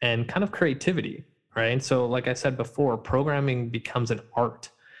 and kind of creativity, right? So like I said before, programming becomes an art.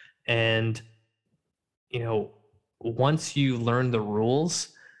 And, you know, once you learn the rules,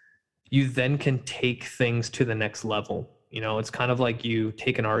 you then can take things to the next level. You know, it's kind of like you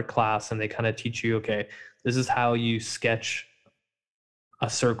take an art class and they kind of teach you, okay, this is how you sketch a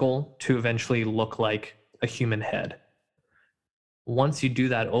circle to eventually look like a human head. Once you do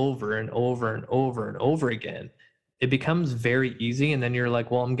that over and over and over and over again, it becomes very easy. And then you're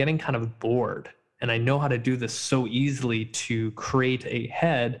like, well, I'm getting kind of bored and I know how to do this so easily to create a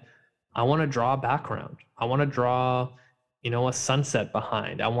head. I want to draw a background. I want to draw, you know, a sunset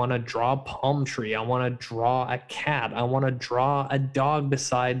behind. I want to draw a palm tree. I want to draw a cat. I want to draw a dog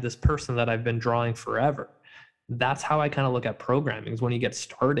beside this person that I've been drawing forever. That's how I kind of look at programming, is when you get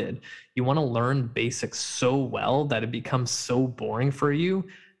started, you want to learn basics so well that it becomes so boring for you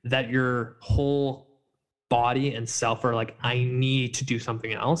that your whole body and self are like, I need to do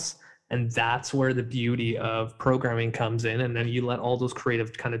something else. And that's where the beauty of programming comes in. And then you let all those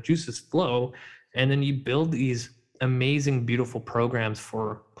creative kind of juices flow. And then you build these amazing, beautiful programs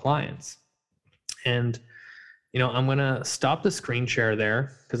for clients. And, you know, I'm going to stop the screen share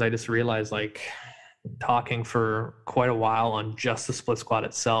there because I just realized like talking for quite a while on just the split squat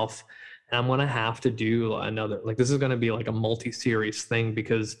itself. And I'm going to have to do another, like, this is going to be like a multi-series thing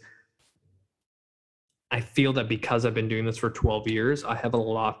because I feel that because I've been doing this for 12 years, I have a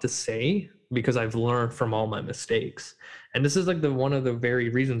lot to say because I've learned from all my mistakes. And this is like one of the very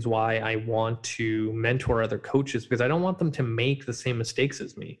reasons why I want to mentor other coaches, because I don't want them to make the same mistakes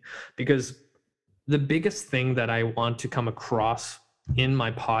as me. Because the biggest thing that I want to come across in my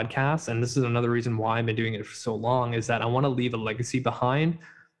podcast, and this is another reason why I've been doing it for so long, is that I want to leave a legacy behind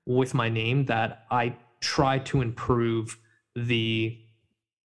with my name, that I try to improve the,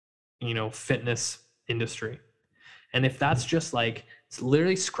 fitness industry. And if that's just like, it's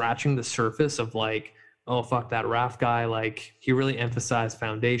literally scratching the surface of like, oh, fuck, that Raf guy, like he really emphasized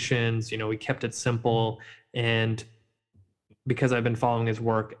foundations, he kept it simple. And because I've been following his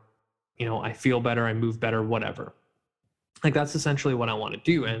work, I feel better, I move better, whatever. Like that's essentially what I want to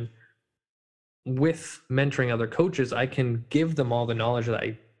do. And with mentoring other coaches, I can give them all the knowledge that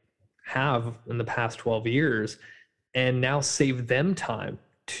I have in the past 12 years and now save them time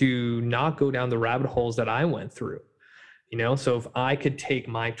to not go down the rabbit holes that I went through. So if I could take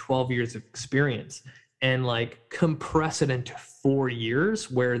my 12 years of experience and like compress it into 4 years,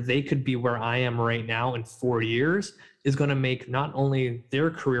 where they could be where I am right now in 4 years, is going to make not only their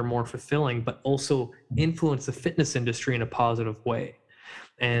career more fulfilling, but also influence the fitness industry in a positive way.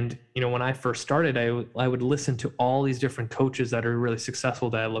 And, when I first started, I would listen to all these different coaches that are really successful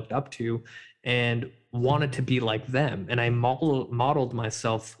that I looked up to and wanted to be like them. And I modeled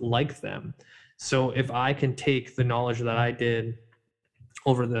myself like them. So if I can take the knowledge that I did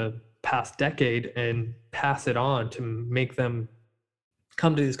over the past decade and pass it on to make them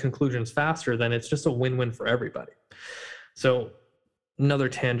come to these conclusions faster, then it's just a win-win for everybody. So another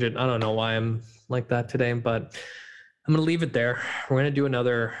tangent. I don't know why I'm like that today, but I'm going to leave it there. We're going to do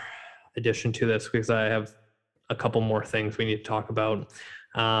another addition to this because I have a couple more things we need to talk about.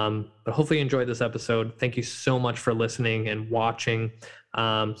 But hopefully you enjoyed this episode. Thank you so much for listening and watching.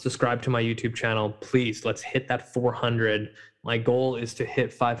 Subscribe to my YouTube channel. Please, let's hit that 400. My goal is to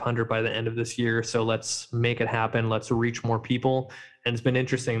hit 500 by the end of this year. So let's make it happen. Let's reach more people. And it's been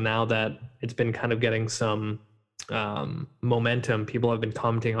interesting now that it's been kind of getting some momentum. People have been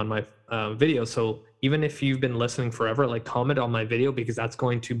commenting on my video. So even if you've been listening forever, like comment on my video, because that's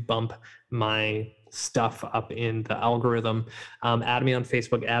going to bump my stuff up in the algorithm. Add me on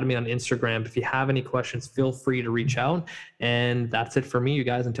Facebook, add me on Instagram. If you have any questions, feel free to reach out. And that's it for me, you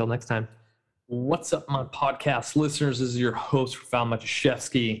guys. Until next time. What's up, my podcast listeners? This is your host, Rafal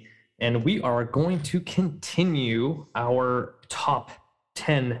Matuszewski, and we are going to continue our top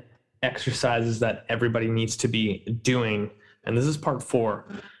 10 exercises that everybody needs to be doing. And this is part 4.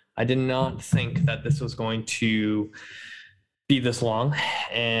 I did not think that this was going to be this long.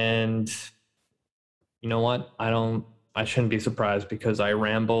 And you know what? I shouldn't be surprised because I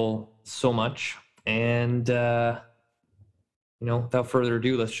ramble so much. And, without further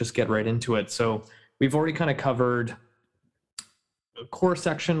ado, let's just get right into it. So we've already kind of covered a core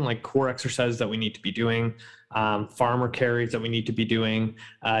section, like core exercises that we need to be doing, farmer carries that we need to be doing,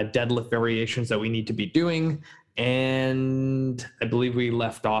 deadlift variations that we need to be doing. And I believe we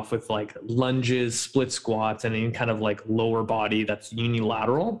left off with like lunges, split squats, and any kind of like lower body that's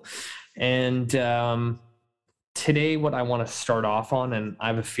unilateral. And today what I want to start off on, and I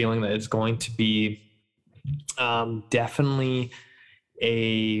have a feeling that it's going to be definitely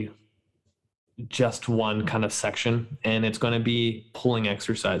just one kind of section, and it's going to be pulling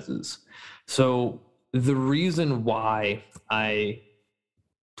exercises. So the reason why I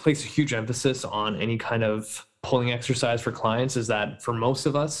place a huge emphasis on any kind of pulling exercise for clients is that for most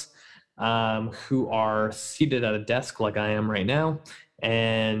of us who are seated at a desk like I am right now,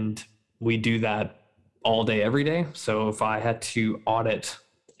 and we do that all day, every day. So if I had to audit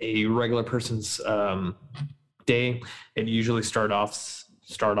a regular person's day, it usually starts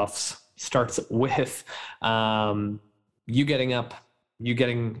with you getting up, you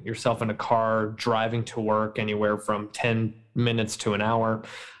getting yourself in a car, driving to work anywhere from 10 minutes to an hour.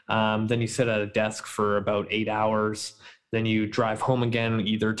 Then you sit at a desk for about 8 hours. Then you drive home again,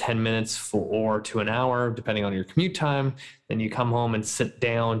 either 10 minutes or to an hour, depending on your commute time. Then you come home and sit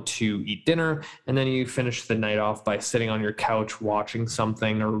down to eat dinner. And then you finish the night off by sitting on your couch, watching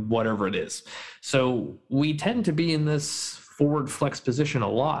something or whatever it is. So we tend to be in this forward flex position a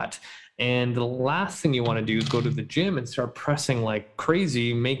lot. And the last thing you want to do is go to the gym and start pressing like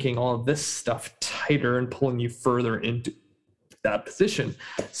crazy, making all of this stuff tighter and pulling you further into that position.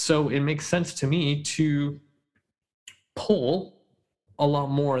 So it makes sense to me to pull a lot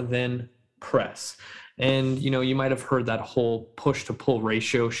more than press. And, you might have heard that whole push to pull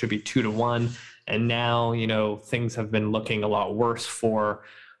ratio should be 2 to 1. And now, things have been looking a lot worse for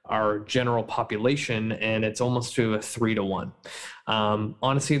our general population, and it's almost to a 3-to-1.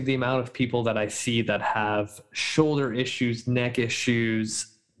 Honestly, the amount of people that I see that have shoulder issues, neck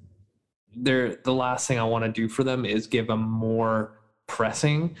issues, the last thing I want to do for them is give them more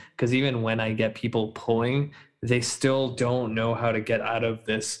pressing, because even when I get people pulling, they still don't know how to get out of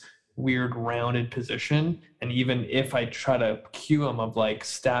this weird rounded position. And even if I try to cue them of like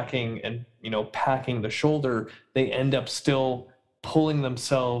stacking and, packing the shoulder, they end up still pulling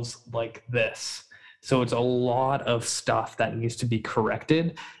themselves like this. So it's a lot of stuff that needs to be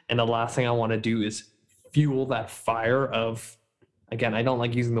corrected. And the last thing I want to do is fuel that fire of, again, I don't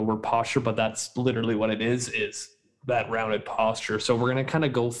like using the word posture, but that's literally what it is that rounded posture. So we're going to kind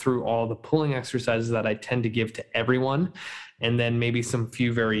of go through all the pulling exercises that I tend to give to everyone, and then maybe some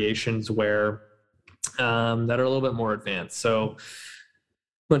few variations where that are a little bit more advanced. So I'm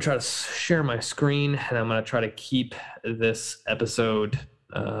going to try to share my screen, and I'm going to try to keep this episode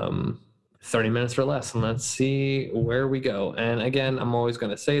 30 minutes or less, and let's see where we go. And again, I'm always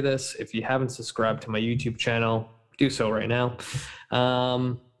going to say this: if you haven't subscribed to my YouTube channel, do so right now.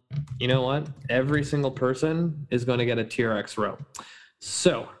 You know what? Every single person is going to get a TRX row.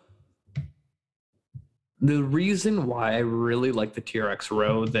 So the reason why I really like the TRX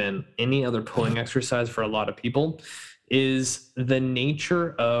row than any other pulling exercise for a lot of people is the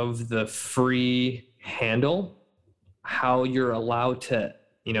nature of the free handle, how you're allowed to,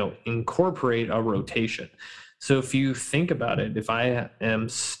 incorporate a rotation. So if you think about it, if I am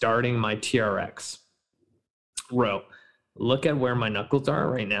starting my TRX row, look at where my knuckles are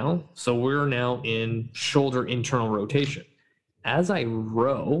right now. So we're now in shoulder internal rotation. As I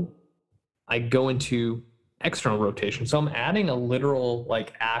row, I go into external rotation. So I'm adding a literal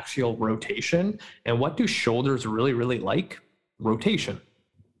like axial rotation. And what do shoulders really, really like? Rotation,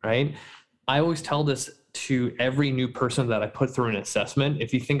 right? I always tell this to every new person that I put through an assessment.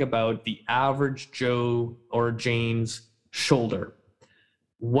 If you think about the average Joe or Jane's shoulder,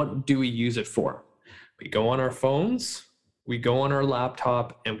 what do we use it for? We go on our phones, we go on our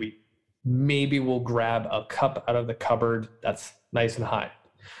laptop, and we'll grab a cup out of the cupboard that's nice and high.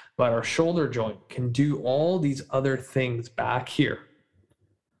 But our shoulder joint can do all these other things back here.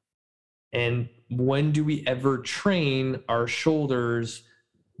 And when do we ever train our shoulders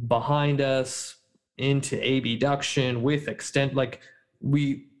behind us into abduction with extent? Like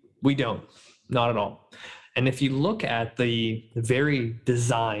we don't, not at all. And if you look at the very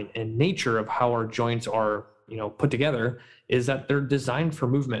design and nature of how our joints are, put together, is that they're designed for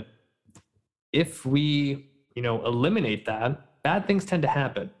movement. If we, eliminate that, bad things tend to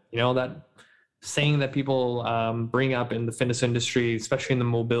happen. That saying that people bring up in the fitness industry, especially in the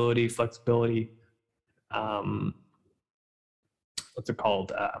mobility, flexibility,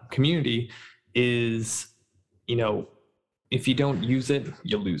 community, is, if you don't use it,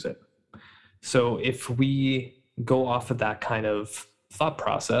 you lose it. So if we go off of that kind of thought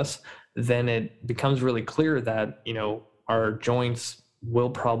process, then it becomes really clear that, our joints will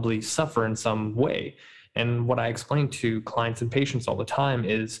probably suffer in some way. And what I explain to clients and patients all the time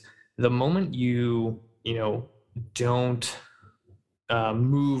is the moment you don't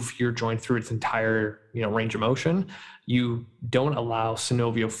move your joint through its entire, range of motion, you don't allow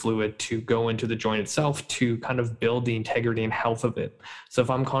synovial fluid to go into the joint itself to kind of build the integrity and health of it. So if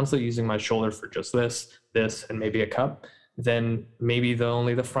I'm constantly using my shoulder for just this, and maybe a cup, then maybe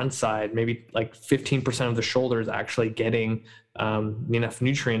only the front side, maybe like 15% of the shoulder is actually getting enough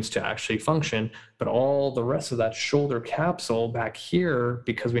nutrients to actually function. But all the rest of that shoulder capsule back here,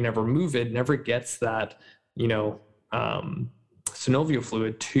 because we never move it, never gets that, synovial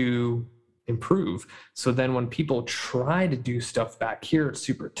fluid to improve. So then when people try to do stuff back here, it's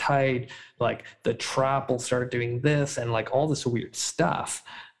super tight, like the trap will start doing this and like all this weird stuff.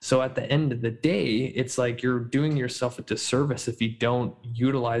 So at the end of the day, it's like you're doing yourself a disservice if you don't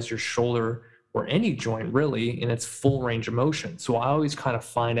utilize your shoulder or any joint really in its full range of motion. So I always kind of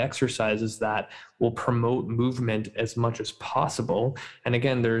find exercises that will promote movement as much as possible. And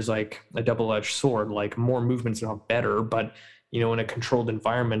again, there's like a double-edged sword, like more movement's not better, but in a controlled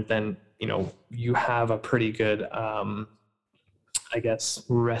environment, then you have a pretty good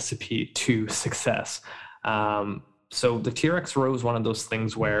recipe to success. So the TRX row is one of those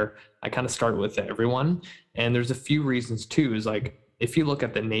things where I kind of start with everyone. And there's a few reasons too, is like, if you look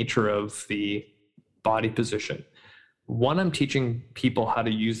at the nature of the body position, one, I'm teaching people how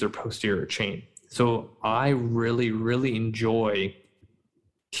to use their posterior chain. So I really, really enjoy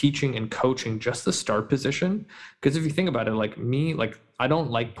teaching and coaching just the start position. Because if you think about it, like me, like I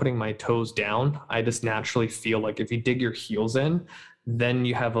don't like putting my toes down. I just naturally feel like if you dig your heels in, then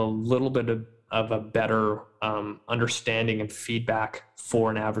you have a little bit of of a better understanding and feedback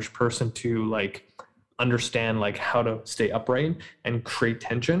for an average person to like understand like how to stay upright and create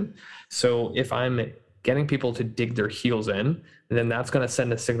tension. So if I'm getting people to dig their heels in, then that's going to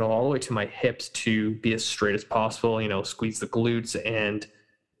send a signal all the way to my hips to be as straight as possible, squeeze the glutes and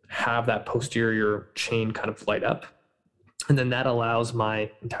have that posterior chain kind of light up. And then that allows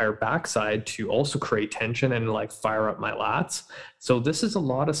my entire backside to also create tension and like fire up my lats. So this is a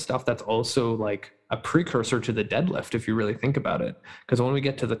lot of stuff that's also like a precursor to the deadlift, if you really think about it. Because when we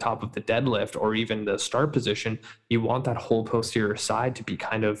get to the top of the deadlift or even the start position, you want that whole posterior side to be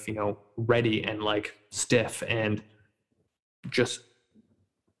kind of, ready and like stiff and just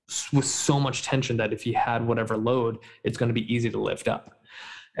with so much tension that if you had whatever load, it's going to be easy to lift up.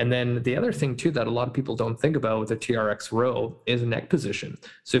 And then the other thing too that a lot of people don't think about with the TRX row is neck position.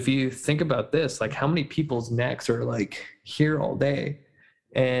 So if you think about this, like how many people's necks are like here all day,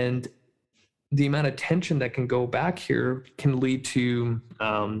 and the amount of tension that can go back here can lead to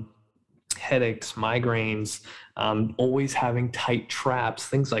headaches, migraines, always having tight traps,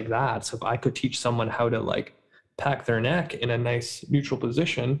 things like that. So if I could teach someone how to like pack their neck in a nice neutral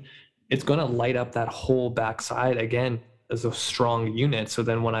position, it's going to light up that whole backside again as a strong unit. So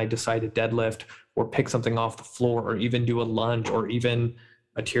then when I decide to deadlift or pick something off the floor or even do a lunge or even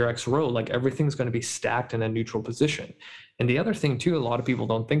a TRX row, like everything's going to be stacked in a neutral position. And the other thing too, a lot of people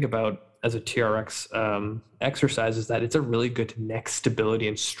don't think about as a TRX exercise is that it's a really good neck stability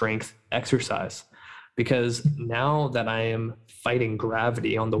and strength exercise, because now that I am fighting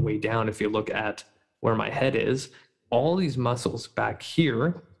gravity on the way down, if you look at where my head is, all these muscles back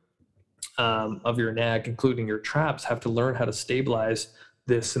here of your neck, including your traps, have to learn how to stabilize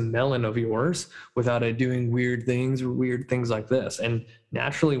this melon of yours without it doing weird things like this. And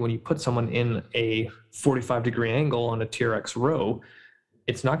naturally, when you put someone in a 45-degree angle on a TRX row,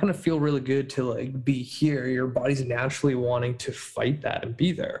 it's not going to feel really good to like be here. Your body's naturally wanting to fight that and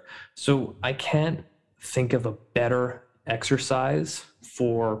be there. So I can't think of a better exercise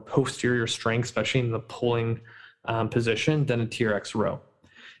for posterior strength, especially in the pulling position, than a TRX row.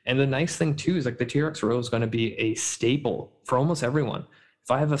 And the nice thing too is like the TRX row is going to be a staple for almost everyone.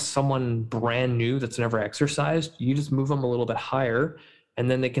 If I have someone brand new that's never exercised, you just move them a little bit higher and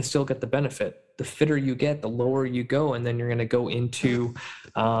then they can still get the benefit. The fitter you get, the lower you go, and then you're going to go into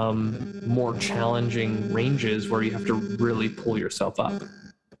more challenging ranges where you have to really pull yourself up.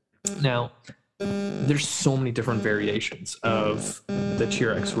 Now, there's so many different variations of the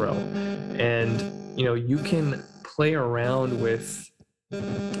TRX row, and you can play around with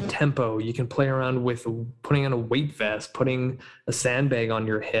tempo. You can play around with putting on a weight vest, putting a sandbag on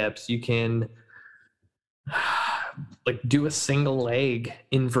your hips. You can like do a single leg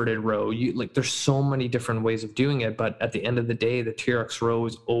inverted row. There's so many different ways of doing it, but at the end of the day, the TRX row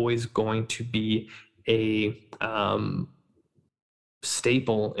is always going to be a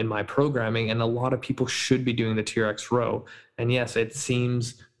staple in my programming, and a lot of people should be doing the TRX row. And yes, it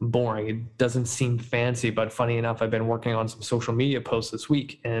seems boring, it doesn't seem fancy, but funny enough, I've been working on some social media posts this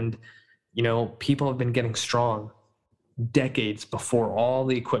week, and people have been getting strong decades before all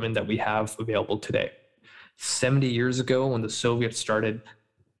the equipment that we have available today. 70 years ago, when the Soviets started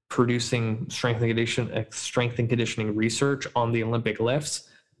producing strength and conditioning research on the Olympic lifts,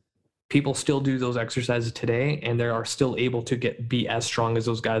 people still do those exercises today, and they are still able to be as strong as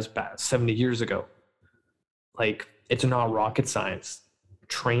those guys back 70 years ago. Like, it's not rocket science.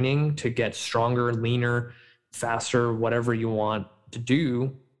 Training to get stronger, leaner, faster, whatever you want to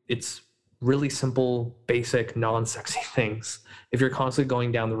do, it's really simple, basic, non-sexy things. If you're constantly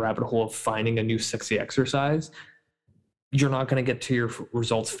going down the rabbit hole of finding a new sexy exercise, you're not going to get to your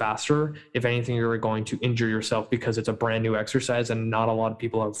results faster. If anything, you're going to injure yourself because it's a brand new exercise and not a lot of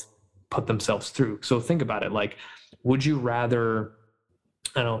people have put themselves through. So think about it. Like, would you rather,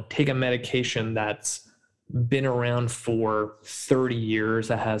 take a medication that's been around for 30 years,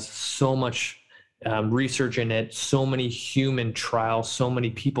 that has so much research in it, so many human trials, so many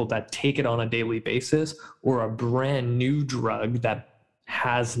people that take it on a daily basis, or a brand new drug that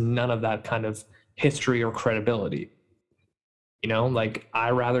has none of that kind of history or credibility? I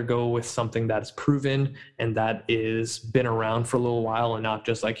rather go with something that's proven and that is been around for a little while, and not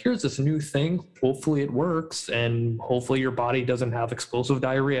just like, here's this new thing, hopefully it works, and hopefully your body doesn't have explosive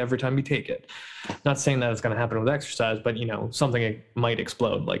diarrhea every time you take it. Not saying that it's going to happen with exercise, but something might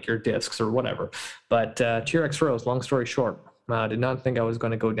explode, like your discs or whatever. But TRX rows, long story short, I did not think I was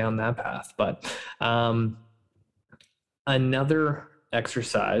going to go down that path. But another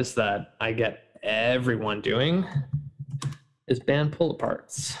exercise that I get everyone doing is band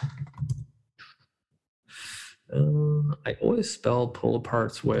pull-aparts. I always spell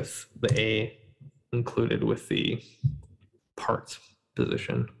pull-aparts with the A included with the parts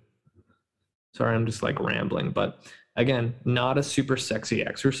position. Sorry, I'm just like rambling, but again, not a super sexy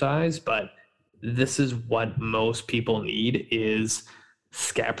exercise, but this is what most people need is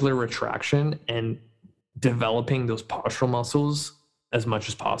scapular retraction and developing those postural muscles as much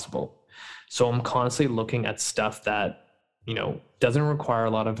as possible. So I'm constantly looking at stuff that, doesn't require a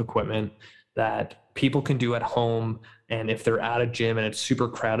lot of equipment that people can do at home. And if they're at a gym and it's super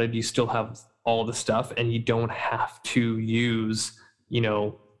crowded, you still have all the stuff and you don't have to use,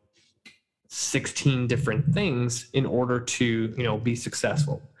 16 different things in order to, be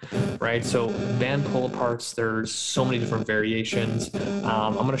successful, right? So band pull aparts, there's so many different variations.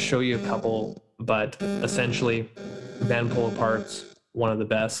 I'm going to show you a couple, but essentially band pull aparts, one of the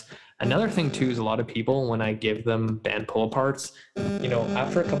best. Another thing too is a lot of people, when I give them band pull aparts,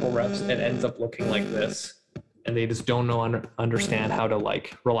 after a couple reps, it ends up looking like this. And they just don't understand how to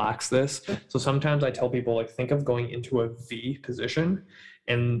like relax this. So sometimes I tell people like, think of going into a V position,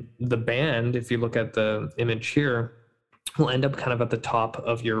 and the band, if you look at the image here, will end up kind of at the top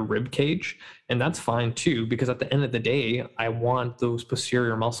of your rib cage. And that's fine too, because at the end of the day, I want those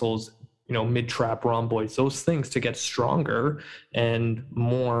posterior muscles, mid-trap, rhomboids, those things to get stronger and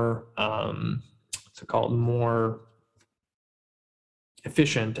more, more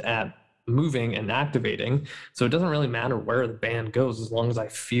efficient at moving and activating. So it doesn't really matter where the band goes as long as I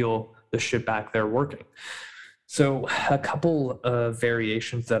feel the shit back there working. So a couple of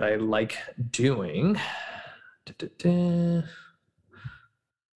variations that I like doing. Might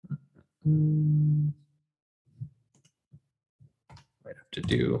have to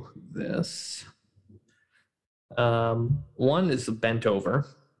do this. One is bent over,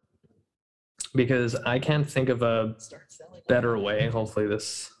 because I can't think of a better way. Hopefully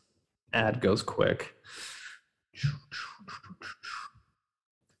this ad goes quick.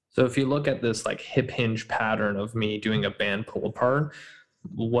 So if you look at this like hip hinge pattern of me doing a band pull apart,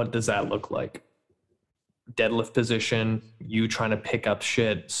 what does that look like? Deadlift position, you trying to pick up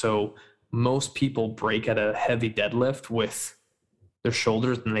shit. So most people break at a heavy deadlift with their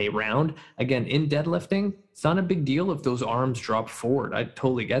shoulders and they round. Again, in deadlifting, it's not a big deal if those arms drop forward. I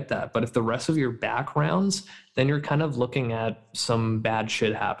totally get that. But if the rest of your back rounds, then you're kind of looking at some bad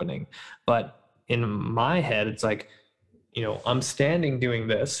shit happening. But in my head, it's like, I'm standing doing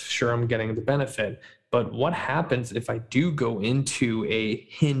this. Sure, I'm getting the benefit. But what happens if I do go into a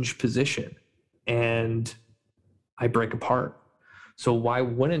hinge position and I break apart? So why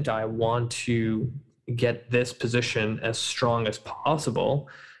wouldn't I want to get this position as strong as possible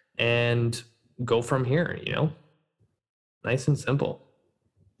and go from here, Nice and simple.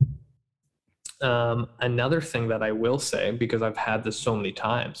 Another thing that I will say, because I've had this so many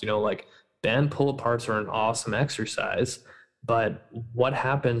times, like band pull aparts are an awesome exercise, but what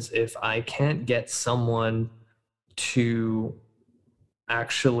happens if I can't get someone to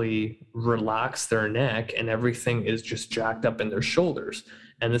actually relax their neck and everything is just jacked up in their shoulders?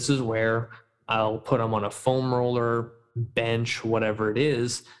 And this is where I'll put them on a foam roller, bench, whatever it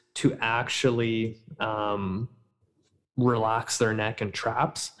is, to actually relax their neck and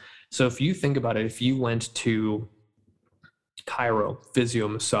traps. So if you think about it, if you went to chiro, physio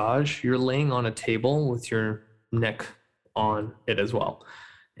massage, you're laying on a table with your neck on it as well.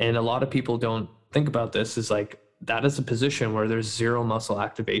 And a lot of people don't think about this, is like, that is a position where there's zero muscle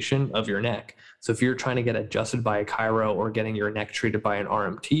activation of your neck. So if you're trying to get adjusted by a chiro or getting your neck treated by an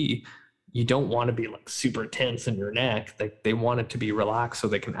RMT, you don't want to be like super tense in your neck. They want it to be relaxed so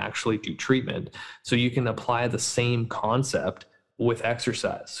they can actually do treatment. So you can apply the same concept with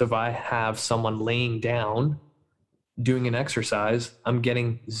exercise. So if I have someone laying down doing an exercise, I'm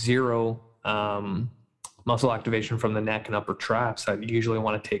getting zero muscle activation from the neck and upper traps that usually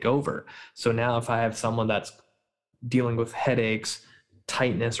want to take over. So now if I have someone that's dealing with headaches,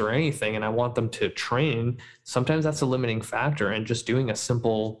 tightness, or anything, and I want them to train, sometimes that's a limiting factor. And just doing a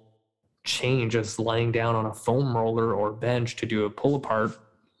simple change, just laying down on a foam roller or bench to do a pull apart,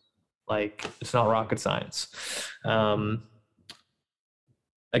 like, it's not rocket science.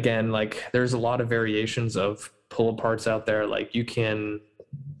 Again, like, there's a lot of variations of pull aparts out there. Like, you can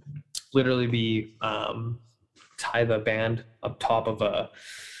literally be tie the band up top of a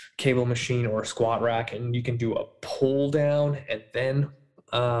cable machine or a squat rack, and you can do a pull down and then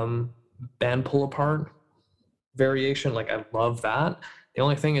band pull apart variation. Like, I love that. The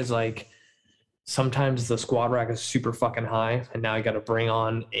only thing is, like, sometimes the squat rack is super fucking high, and now I got to bring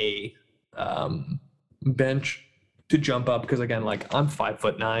on a bench to jump up, because again, like, I'm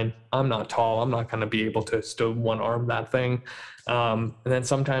 5'9", I'm not tall, I'm not going to be able to still one arm that thing. And then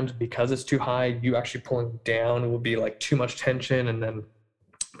sometimes because it's too high, you actually pulling down will be like too much tension, and then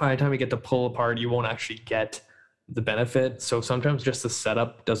by the time you get to pull apart, you won't actually get the benefit. So sometimes just the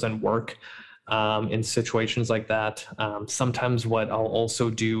setup doesn't work in situations like that. Sometimes what I'll also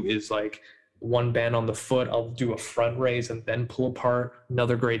do is like one band on the foot, I'll do a front raise and then pull apart.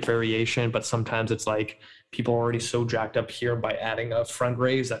 Another great variation, but sometimes it's like people are already so jacked up here, by adding a front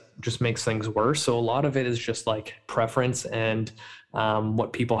raise that just makes things worse. So a lot of it is just like preference and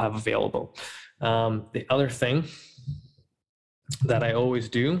what people have available. The other thing that I always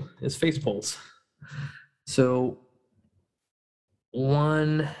do is face pulls. So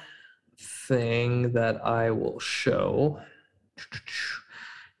one thing that I will show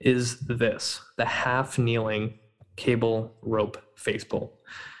is this, the half kneeling cable rope face pull.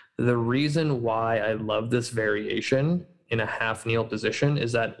 The reason why I love this variation in a half kneel position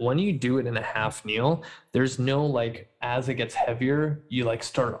is that when you do it in a half kneel, there's no like, as it gets heavier, you like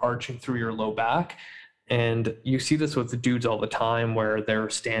start arching through your low back. And you see this with the dudes all the time where they're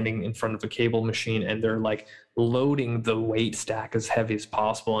standing in front of a cable machine and they're like loading the weight stack as heavy as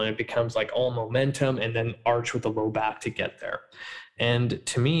possible. And it becomes like all momentum and then arch with the low back to get there. And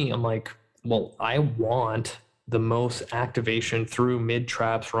to me, I'm like, well, I want the most activation through mid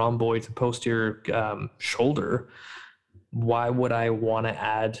traps, rhomboids, and posterior shoulder. Why would I want to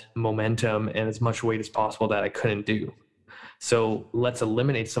add momentum and as much weight as possible that I couldn't do? So let's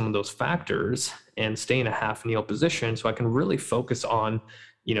eliminate some of those factors and stay in a half kneel position so I can really focus on,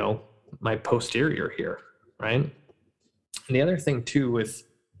 you know, my posterior here, right? And the other thing too with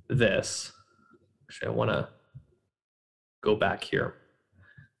this, actually I want to go back here.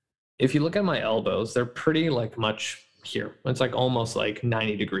 If you look at my elbows, they're pretty like much here. It's like almost like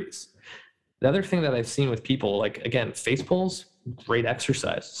 90 degrees. The other thing that I've seen with people, like again, face pulls, great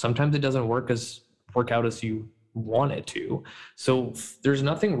exercise. Sometimes it doesn't work out as you want it to. So there's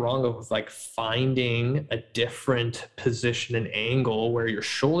nothing wrong with like finding a different position and angle where your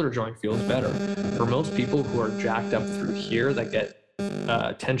shoulder joint feels better. For most people who are jacked up through here that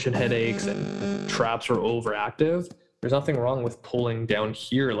get tension headaches and traps are overactive, there's nothing wrong with pulling down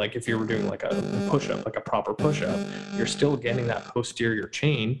here. Like if you were doing like a push-up, like a proper push-up, you're still getting that posterior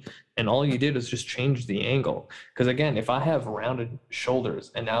chain. And all you did is just change the angle. Because again, if I have rounded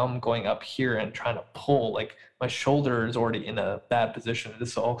shoulders and now I'm going up here and trying to pull, like my shoulder is already in a bad position.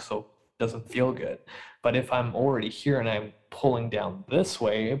 This also doesn't feel good. But if I'm already here and I'm pulling down this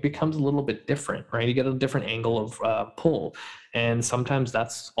way, it becomes a little bit different, right? You get a different angle of pull. And sometimes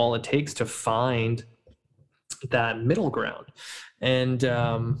that's all it takes to find that middle ground. And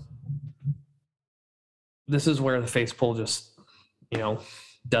this is where the face pull just, you know,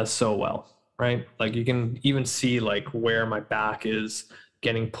 does so well, right? Like you can even see like where my back is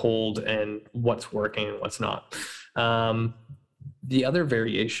getting pulled and what's working and what's not. The other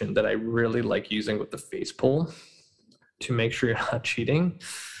variation that I really like using with the face pull to make sure you're not cheating,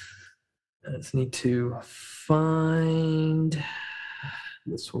 I just need to find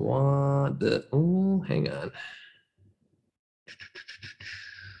this one. Oh, hang on.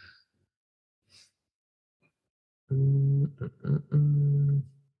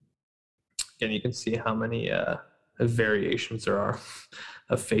 Again, you can see how many variations there are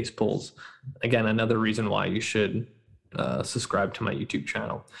of face pulls. Again, another reason why you should subscribe to my YouTube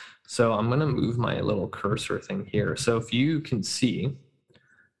channel. So I'm going to move my little cursor thing here. So if you can see,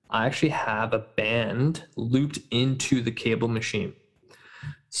 I actually have a band looped into the cable machine.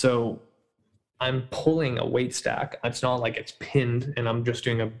 So I'm pulling a weight stack. It's not like it's pinned and I'm just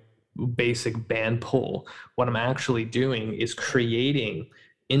doing a basic band pull. What I'm actually doing is creating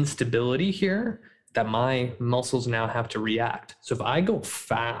instability here that my muscles now have to react. So if I go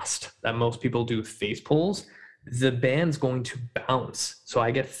fast, that most people do with face pulls, the band's going to bounce. So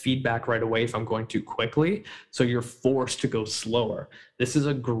I get feedback right away if I'm going too quickly. So you're forced to go slower. This is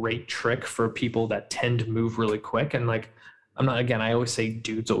a great trick for people that tend to move really quick. And like, I always say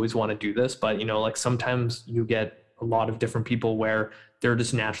dudes always want to do this, but you know, like sometimes you get a lot of different people where they're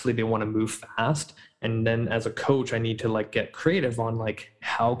just naturally, they want to move fast. And then as a coach, I need to like get creative on like,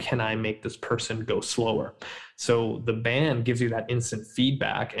 how can I make this person go slower? So the band gives you that instant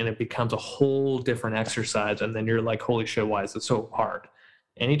feedback and it becomes a whole different exercise. And then you're like, holy shit, why is it so hard?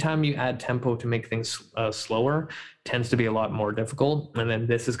 Anytime you add tempo to make things slower, tends to be a lot more difficult. And then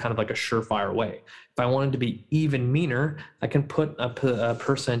this is kind of like a surefire way. If I wanted to be even meaner, I can put a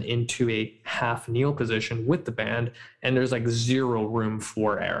person into a half kneel position with the band, and there's like zero room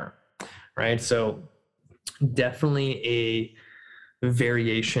for error, right? So definitely a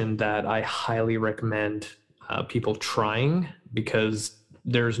variation that I highly recommend people trying, because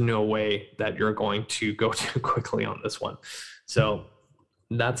there's no way that you're going to go too quickly on this one. So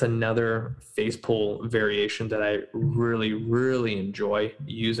that's another face pull variation that I really, really enjoy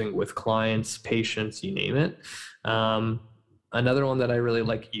using with clients, patients, you name it. Another one that I really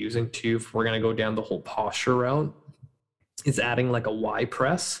like using too, if we're going to go down the whole posture route, is adding like a Y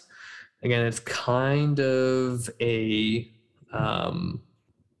press. Again, it's kind of a, I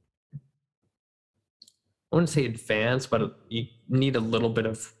wouldn't say advanced, but you need a little bit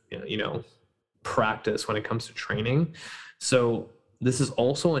of, practice when it comes to training. So this is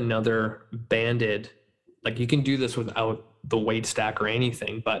also another banded, like you can do this without the weight stack or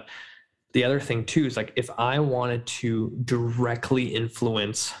anything. But the other thing too is like if I wanted to directly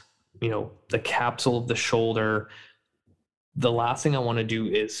influence, the capsule of the shoulder, the last thing I want to do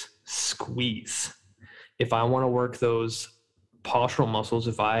is squeeze. If I want to work those postural muscles,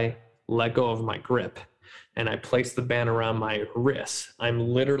 if I let go of my grip and I place the band around my wrist, I'm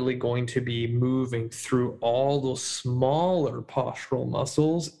literally going to be moving through all those smaller postural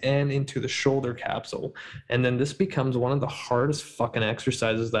muscles and into the shoulder capsule. And then this becomes one of the hardest fucking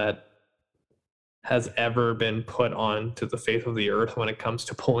exercises that has ever been put on to the face of the earth when it comes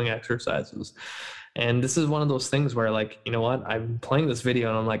to pulling exercises. And this is one of those things where like, you know what, I'm playing this video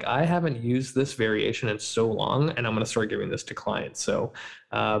and I'm like, I haven't used this variation in so long, and I'm going to start giving this to clients. So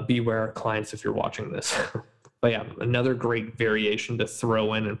beware, clients, if you're watching this. But yeah, another great variation to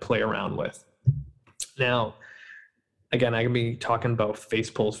throw in and play around with. Now, again, I can be talking about face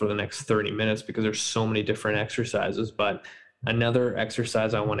pulls for the next 30 minutes because there's so many different exercises, but another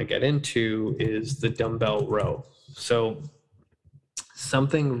exercise I want to get into is the dumbbell row. So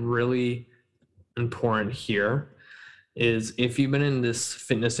something really important here is if you've been in this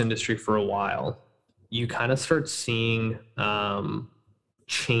fitness industry for a while, you kind of start seeing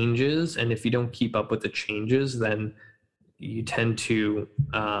changes. And if you don't keep up with the changes, then you tend to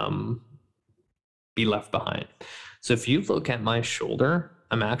be left behind. So if you look at my shoulder,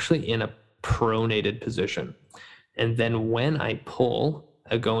 I'm actually in a pronated position. And then when I pull,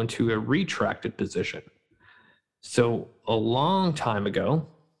 I go into a retracted position. So a long time ago,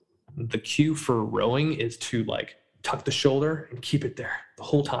 the cue for rowing is to like tuck the shoulder and keep it there the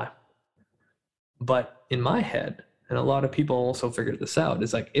whole time. But in my head, and a lot of people also figured this out,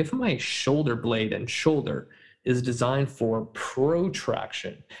 is like if my shoulder blade and shoulder is designed for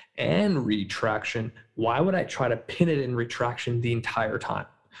protraction and retraction, why would I try to pin it in retraction the entire time?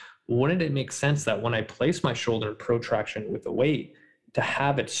 Wouldn't it make sense that when I place my shoulder in protraction with the weight, to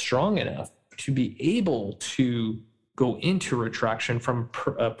have it strong enough to be able to go into retraction from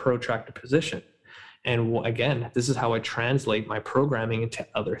a protracted position? And again, this is how I translate my programming into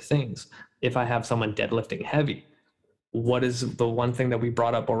other things. If I have someone deadlifting heavy, what is the one thing that we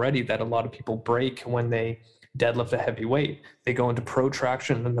brought up already that a lot of people break when they deadlift a heavy weight? They go into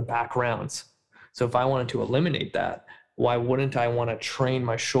protraction in the back rounds. So if I wanted to eliminate that, why wouldn't I want to train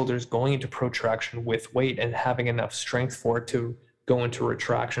my shoulders going into protraction with weight and having enough strength for it to go into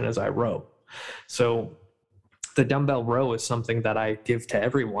retraction as I row? So the dumbbell row is something that I give to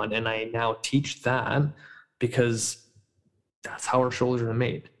everyone, and I now teach that because that's how our shoulders are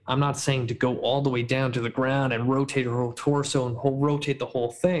made. I'm not saying to go all the way down to the ground and rotate our whole torso and rotate the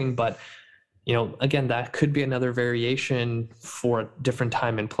whole thing, but again, that could be another variation for a different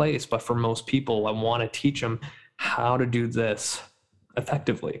time and place. But for most people, I want to teach them how to do this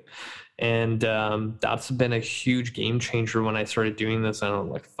effectively. And that's been a huge game changer when I started doing this, I don't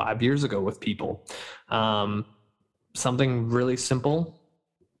know, like 5 years ago with people. Something really simple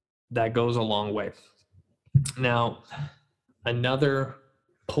that goes a long way. Now, another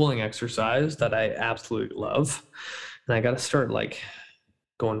pulling exercise that I absolutely love, and I got to start like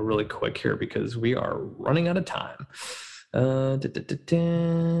going really quick here because we are running out of time.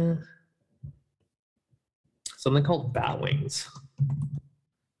 Something called bat wings.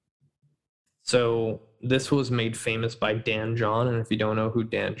 So this was made famous by Dan John, and if you don't know who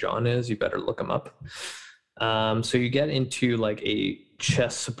Dan John is, you better look him up. So you get into like a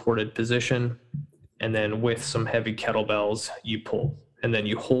chest supported position, and then with some heavy kettlebells, you pull, and then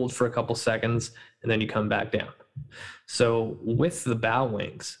you hold for a couple seconds, and then you come back down. So with the bat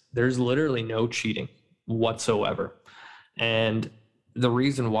wings, there's literally no cheating whatsoever. And the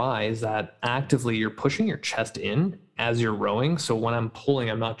reason why is that actively you're pushing your chest in as you're rowing. So when I'm pulling,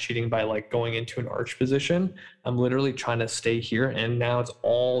 I'm not cheating by like going into an arch position. I'm literally trying to stay here. And now it's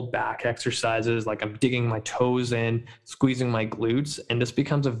all back exercises. Like I'm digging my toes in, squeezing my glutes. And this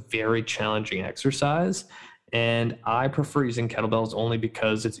becomes a very challenging exercise. And I prefer using kettlebells only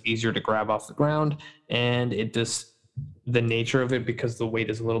because it's easier to grab off the ground. And it just, the nature of it, because the weight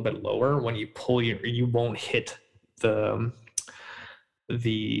is a little bit lower, when you pull, you won't hit the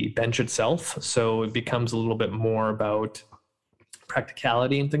bench itself. So it becomes a little bit more about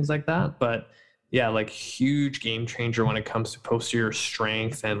practicality and things like that. But yeah, like huge game changer when it comes to posterior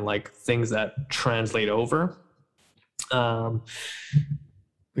strength and like things that translate over.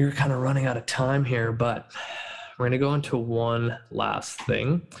 We were kind of running out of time here, but we're going to go into one last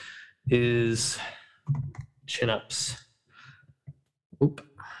thing, is chin-ups. Oop.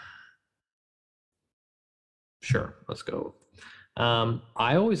 Sure, let's go.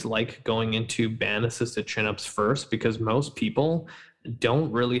 I always like going into band-assisted chin-ups first because most people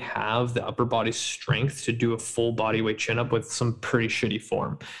don't really have the upper body strength to do a full body weight chin-up with some pretty shitty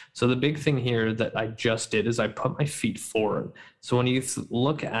form. So the big thing here that I just did is I put my feet forward. So when you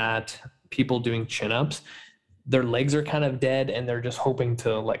look at people doing chin-ups, their legs are kind of dead and they're just hoping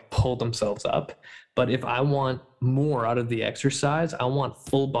to like pull themselves up. But if I want more out of the exercise, I want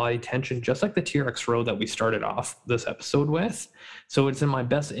full body tension, just like the TRX row that we started off this episode with. So it's in my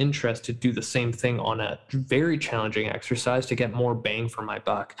best interest to do the same thing on a very challenging exercise to get more bang for my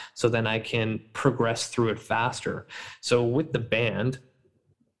buck. So then I can progress through it faster. So with the band,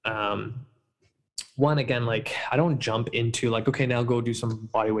 one, again, like I don't jump into like, okay, now go do some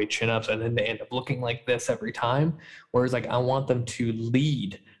body weight chin-ups and then they end up looking like this every time. Whereas like I want them to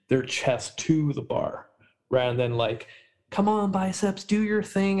lead their chest to the bar rather than like, come on biceps, do your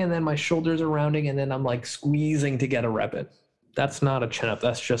thing. And then my shoulders are rounding and then I'm like squeezing to get a rep in. That's not a chin-up.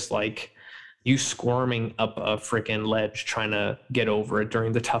 That's just like you squirming up a freaking ledge trying to get over it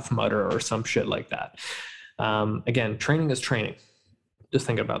during the Tough Mudder or some shit like that. Again, training is training. Just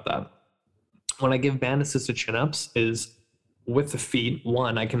think about that. When I give band assisted chin-ups is with the feet,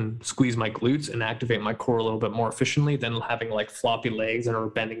 one, I can squeeze my glutes and activate my core a little bit more efficiently than having like floppy legs and or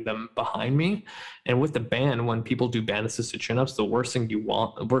bending them behind me. And with the band, when people do band assisted chin-ups, the worst thing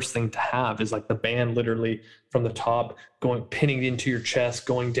to have is like the band literally from the top going, pinning into your chest,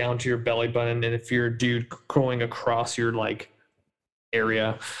 going down to your belly button. And if you're a dude, going across your like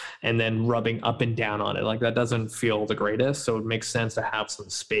area and then rubbing up and down on it, like that doesn't feel the greatest. So it makes sense to have some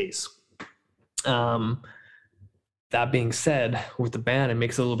space. That being said, with the band, it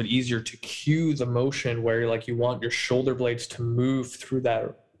makes it a little bit easier to cue the motion where like you want your shoulder blades to move through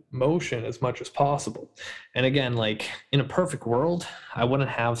that motion as much as possible. And again, like in a perfect world, I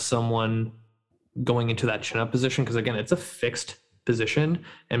wouldn't have someone going into that chin up position because again, it's a fixed position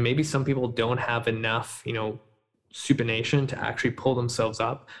and maybe some people don't have enough, supination to actually pull themselves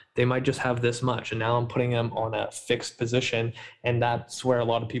up. They might just have this much, and now I'm putting them on a fixed position, and that's where a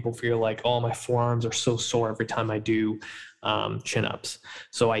lot of people feel like, oh, my forearms are so sore every time I do chin-ups.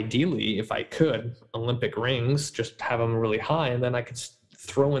 So ideally, if I could, Olympic rings, just have them really high, and then I could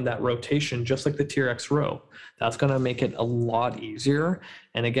throw in that rotation just like the TRX row. That's going to make it a lot easier.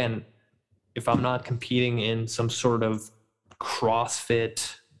 And again, if I'm not competing in some sort of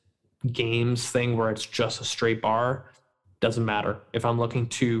CrossFit games thing where it's just a straight bar, doesn't matter. If I'm looking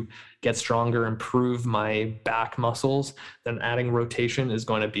to get stronger, improve my back muscles, then adding rotation is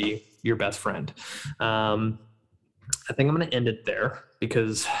going to be your best friend. I think I'm going to end it there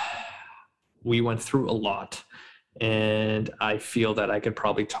because we went through a lot and I feel that I could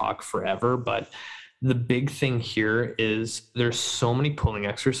probably talk forever, but the big thing here is there's so many pulling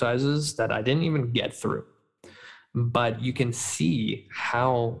exercises that I didn't even get through. But you can see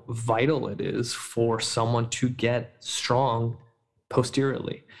how vital it is for someone to get strong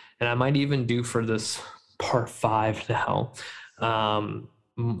posteriorly. And I might even do for this part 5 now, a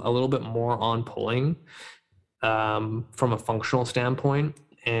little bit more on pulling from a functional standpoint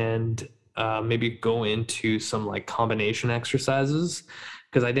and maybe go into some like combination exercises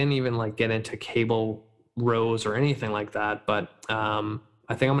because I didn't even like get into cable rows or anything like that. But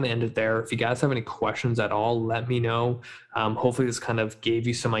I think I'm going to end it there. If you guys have any questions at all, let me know. Hopefully this kind of gave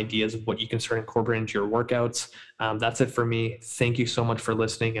you some ideas of what you can start incorporating into your workouts. That's it for me. Thank you so much for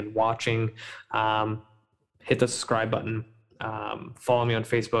listening and watching. Hit the subscribe button. Follow me on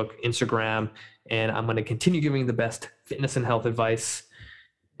Facebook, Instagram, and I'm going to continue giving the best fitness and health advice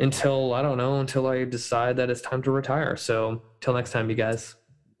until I decide that it's time to retire. So till next time, you guys.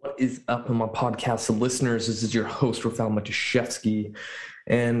 What is up, my podcast listeners? This is your host, Rafał Matuszewski.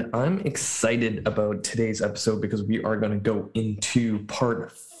 And I'm excited about today's episode because we are going to go into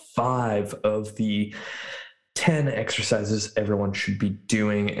part 5 of the 10 exercises everyone should be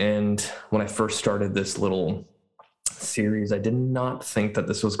doing. And when I first started this little series, I did not think that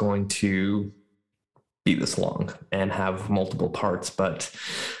this was going to be this long and have multiple parts. But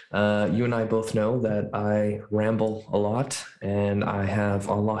you and I both know that I ramble a lot and I have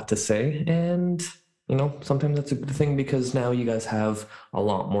a lot to say. And sometimes that's a good thing because now you guys have a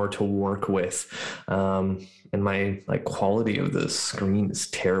lot more to work with. And my quality of the screen is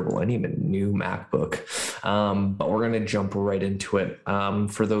terrible. I need a new MacBook. But we're going to jump right into it.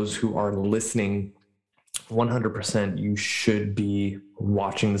 For those who are listening, 100% you should be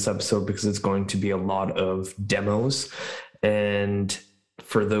watching this episode because it's going to be a lot of demos. And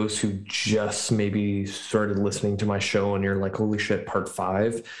for those who just maybe started listening to my show and you're like, holy shit, part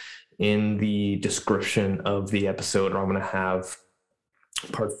 5, in the description of the episode, I'm going to have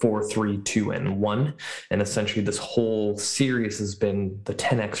part 4, 3, 2, and 1. And essentially this whole series has been the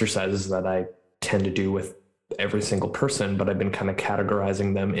 10 exercises that I tend to do with every single person, but I've been kind of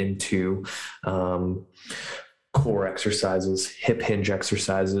categorizing them into core exercises, hip hinge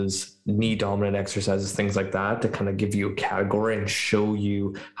exercises, knee dominant exercises, things like that, to kind of give you a category and show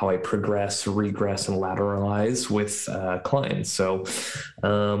you how I progress, regress, and lateralize with clients. So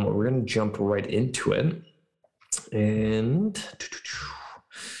we're going to jump right into it. And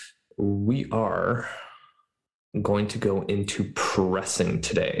we are going to go into pressing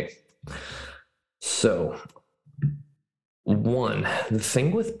today. So the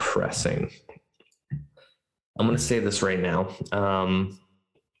thing with pressing, I'm going to say this right now.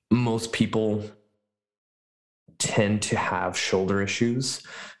 Most people tend to have shoulder issues.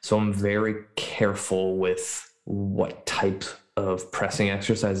 So I'm very careful with what type of pressing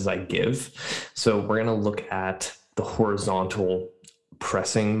exercises I give. So we're going to look at the horizontal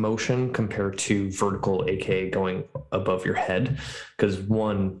pressing motion compared to vertical, aka going above your head. Because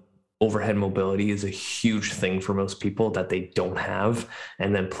overhead mobility is a huge thing for most people that they don't have.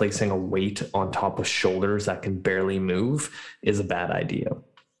 And then placing a weight on top of shoulders that can barely move is a bad idea.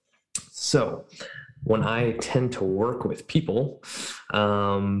 So when I tend to work with people,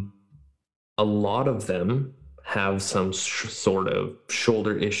 a lot of them have some sort of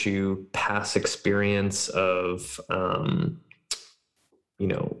shoulder issue, past experience of,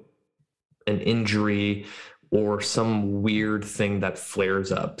 an injury, or some weird thing that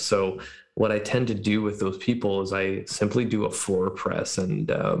flares up. So what I tend to do with those people is I simply do a floor press. And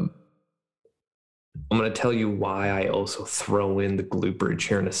I'm going to tell you why I also throw in the glute bridge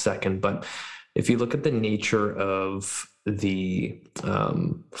here in a second. But if you look at the nature of the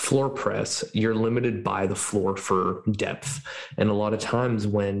floor press, you're limited by the floor for depth. And a lot of times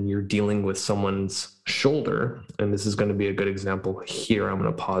when you're dealing with someone's shoulder, and this is going to be a good example here, I'm going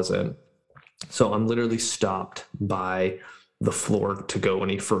to pause it. So I'm literally stopped by the floor to go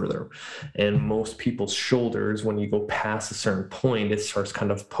any further. And most people's shoulders, when you go past a certain point, it starts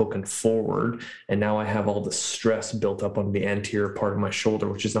kind of poking forward. And now I have all the stress built up on the anterior part of my shoulder,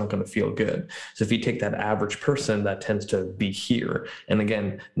 which is not going to feel good. So if you take that average person, that tends to be here. And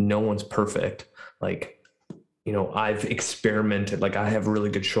again, no one's perfect. I've experimented, I have really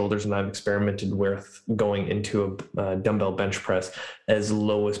good shoulders, and I've experimented with going into a dumbbell bench press as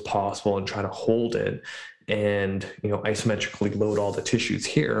low as possible and try to hold it and, isometrically load all the tissues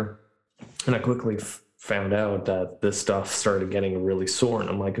here. And I quickly found out that this stuff started getting really sore. And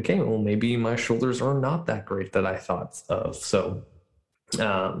I'm like, okay, well, maybe my shoulders are not that great that I thought of. So you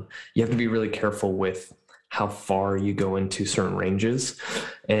have to be really careful with how far you go into certain ranges.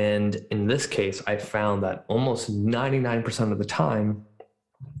 And in this case, I found that almost 99% of the time,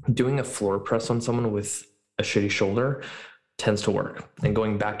 doing a floor press on someone with a shitty shoulder tends to work. And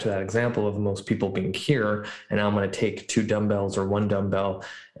going back to that example of most people being here, and now I'm going to take 2 dumbbells or 1 dumbbell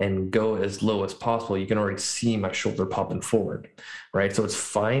and go as low as possible, you can already see my shoulder popping forward, right? So it's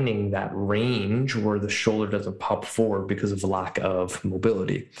finding that range where the shoulder doesn't pop forward because of lack of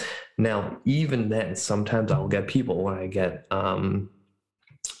mobility. Now, even then, sometimes I'll get people when I get the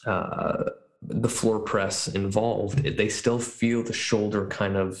floor press involved, they still feel the shoulder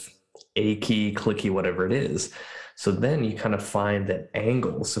kind of achy, clicky, whatever it is. So then you kind of find that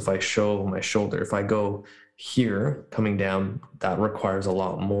angles, if I show my shoulder, if I go here coming down, that requires a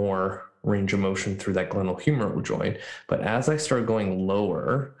lot more range of motion through that glenohumeral joint. But as I start going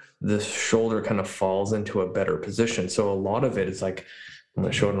lower, the shoulder kind of falls into a better position. So a lot of it is I'm going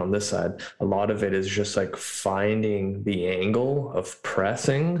to show it on this side. A lot of it is just finding the angle of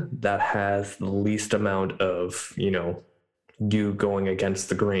pressing that has the least amount of, you going against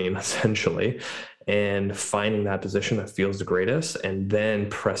the grain, essentially, and finding that position that feels the greatest and then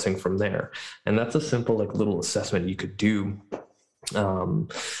pressing from there. And that's a simple little assessment you could do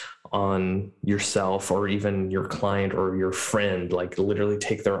on yourself or even your client or your friend. Literally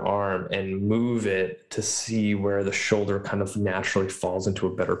take their arm and move it to see where the shoulder kind of naturally falls into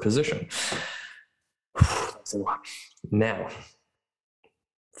a better position. That's a lot. Now,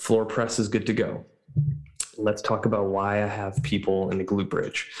 floor press is good to go. Let's talk about why I have people in the glute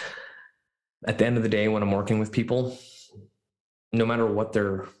bridge. at the end of the day, when I'm working with people, no matter what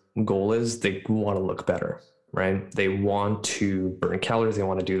their goal is, they want to look better, right? They want to burn calories. They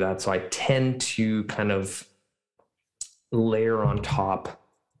want to do that. So I tend to kind of layer on top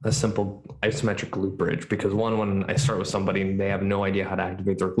a simple isometric glute bridge, because one, when I start with somebody and they have no idea how to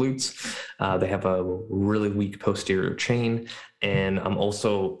activate their glutes, they have a really weak posterior chain. And I'm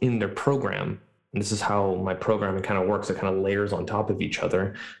also in their program. And this is how my programming kind of works. It kind of layers on top of each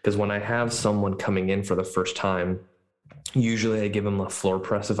other. Because when I have someone coming in for the first time, usually I give them a floor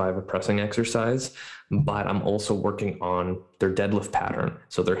press if I have a pressing exercise, but I'm also working on their deadlift pattern,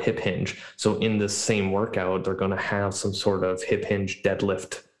 so their hip hinge. So in this same workout, they're going to have some sort of hip hinge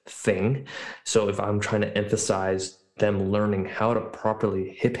deadlift thing. So if I'm trying to emphasize them learning how to properly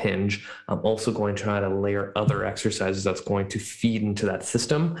hip hinge, I'm also going to try to layer other exercises that's going to feed into that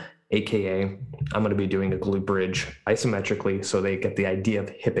system. AKA, I'm going to be doing a glute bridge isometrically, so they get the idea of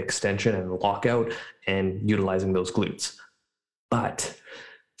hip extension and lockout and utilizing those glutes. But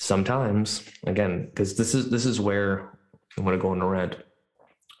sometimes, again, because this is where I'm going to go on a rant,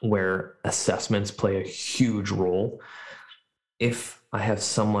 where assessments play a huge role. If I have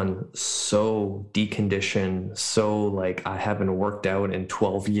someone so deconditioned, so like I haven't worked out in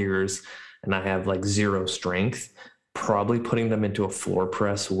 12 years and I have like zero strength, probably putting them into a floor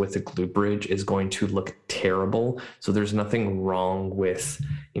press with a glute bridge is going to look terrible. So there's nothing wrong with,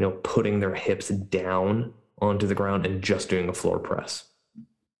 putting their hips down onto the ground and just doing a floor press.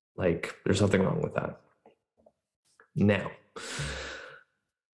 Like, there's nothing wrong with that. Now,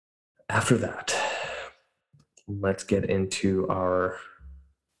 after that, let's get into our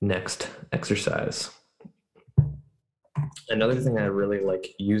next exercise. Another thing I really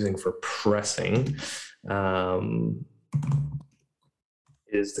like using for pressing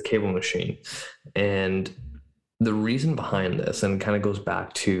is the cable machine. And the reason behind this, and kind of goes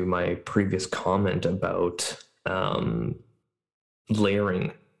back to my previous comment about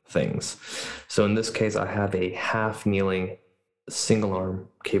layering things. So in this case, I have a half kneeling single arm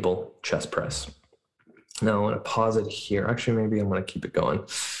cable chest press. Now I'm going to pause it here. Actually, maybe I'm going to keep it going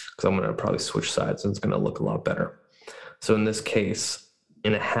because I'm going to probably switch sides and it's going to look a lot better. So in this case,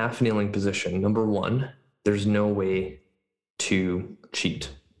 in a half kneeling position, number one, there's no way to cheat.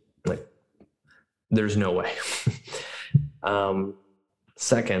 Like, there's no way.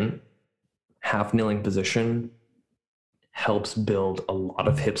 Second, half kneeling position helps build a lot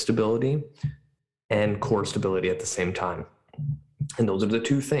of hip stability and core stability at the same time. And those are the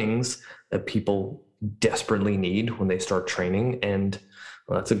two things that people desperately need when they start training. And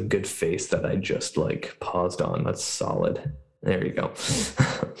well, that's a good face that I just like paused on. That's solid. There you go.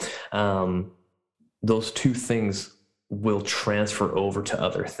 Those two things will transfer over to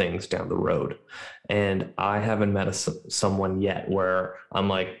other things down the road. And I haven't met someone yet where I'm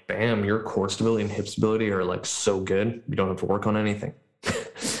like, bam, your core stability and hip stability are like so good, you don't have to work on anything.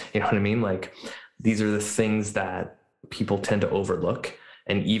 You know what I mean? Like, these are the things that people tend to overlook.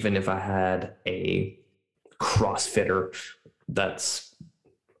 And even if I had a CrossFitter that's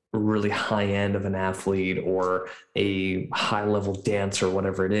really high end of an athlete or a high level dancer,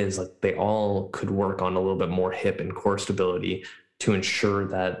 whatever it is, like, they all could work on a little bit more hip and core stability to ensure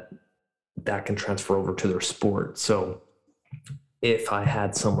that that can transfer over to their sport. So if I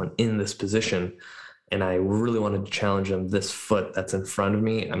had someone in this position and I really wanted to challenge them, this foot that's in front of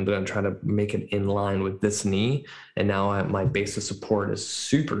me, I'm going to try to make it in line with this knee. And now my base of support is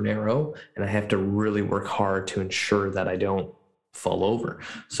super narrow and I have to really work hard to ensure that I don't fall over.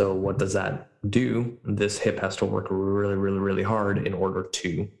 So what does that do? This hip has to work really, really, really hard in order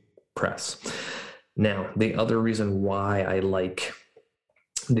to press. Now, the other reason why I like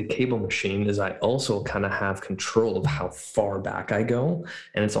the cable machine is I also kind of have control of how far back I go.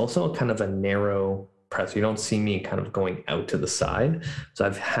 And it's also kind of a narrow press. You don't see me kind of going out to the side. So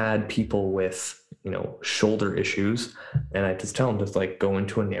I've had people with, shoulder issues, and I just tell them to like go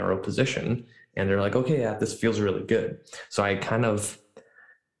into a narrow position. And they're like, okay, yeah, this feels really good. So I kind of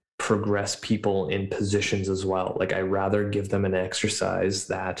progress people in positions as well. Like, I rather give them an exercise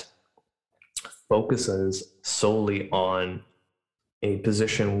that focuses solely on a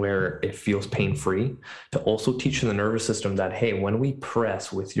position where it feels pain-free, to also teach the nervous system that, hey, when we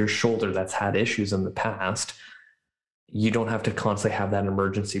press with your shoulder that's had issues in the past, you don't have to constantly have that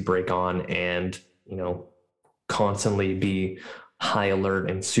emergency brake on and, constantly be high alert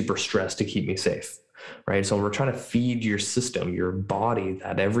and super stressed to keep me safe, right? So we're trying to feed your system, your body,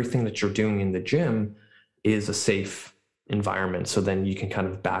 that everything that you're doing in the gym is a safe environment. So then you can kind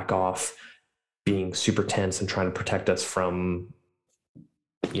of back off being super tense and trying to protect us from,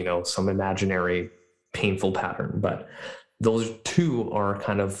 some imaginary painful pattern. But those two are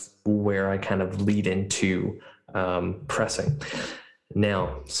kind of where I kind of lead into pressing.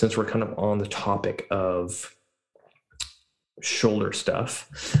 Now, since we're kind of on the topic of shoulder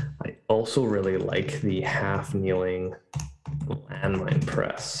stuff, I also really like the half kneeling landmine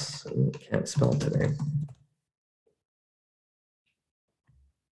press. Can't spell today.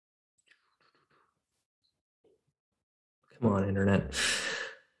 Come on, internet.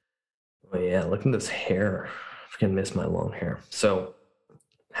 Oh yeah, look at this hair. I can miss my long hair. So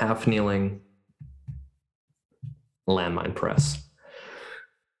half kneeling landmine press.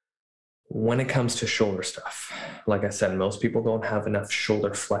 When it comes to shoulder stuff, like I said, most people don't have enough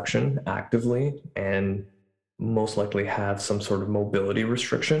shoulder flexion actively and most likely have some sort of mobility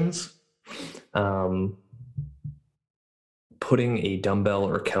restrictions. Putting a dumbbell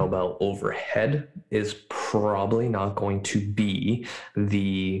or kettlebell overhead is probably not going to be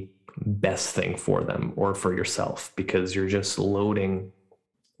the best thing for them or for yourself, because you're just load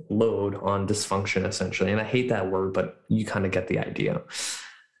on dysfunction essentially. And I hate that word, but you kind of get the idea.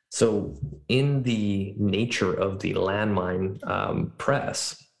 So in the nature of the landmine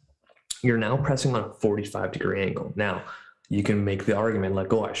press, you're now pressing on a 45-degree angle. Now, you can make the argument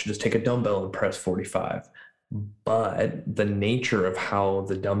like, oh, I should just take a dumbbell and press 45. But the nature of how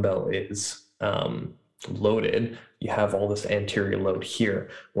the dumbbell is loaded, you have all this anterior load here.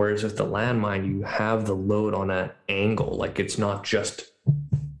 Whereas with the landmine, you have the load on an angle. Like it's not just,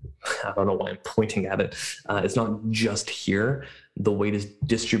 I don't know why I'm pointing at it. It's not just here. The weight is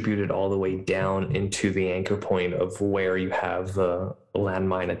distributed all the way down into the anchor point of where you have the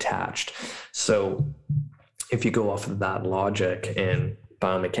landmine attached. So if you go off of that logic and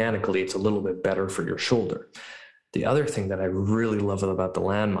biomechanically, it's a little bit better for your shoulder. The other thing that I really love about the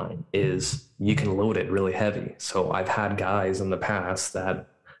landmine is you can load it really heavy. So I've had guys in the past that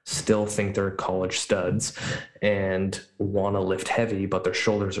still think they're college studs and want to lift heavy, but their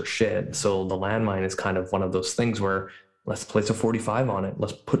shoulders are shit. So the landmine is kind of one of those things where let's place a 45 on it.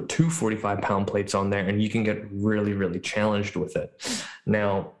 Let's put 2 45-pound plates on there and you can get really, really challenged with it.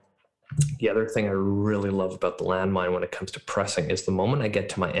 Now, the other thing I really love about the landmine when it comes to pressing is the moment I get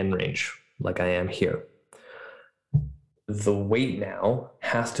to my end range, like I am here, the weight now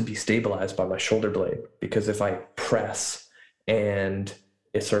has to be stabilized by my shoulder blade, because if I press and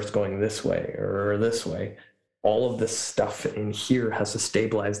it starts going this way or this way, all of this stuff in here has to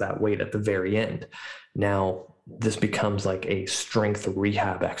stabilize that weight at the very end. Now, this becomes like a strength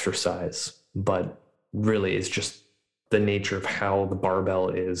rehab exercise, but really it's just the nature of how the barbell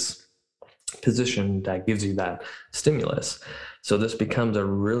is position that gives you that stimulus. So this becomes a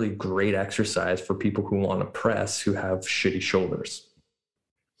really great exercise for people who want to press who have shitty shoulders.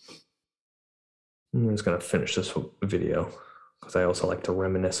 I'm just going to finish this video because I also like to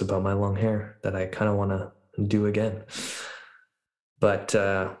reminisce about my long hair that I kind of want to do again. But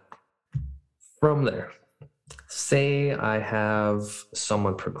from there, say I have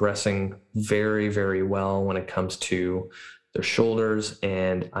someone progressing very, very well when it comes to their shoulders,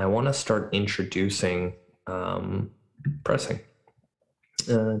 and I want to start introducing pressing.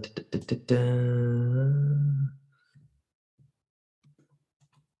 I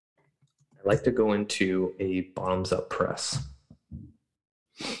like to go into a bottoms up press.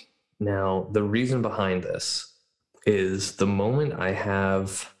 Now, the reason behind this is the moment I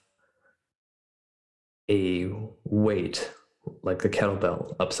have a weight like the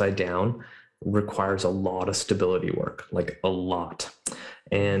kettlebell upside down requires a lot of stability work, like a lot.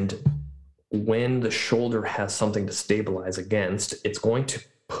 And when the shoulder has something to stabilize against, it's going to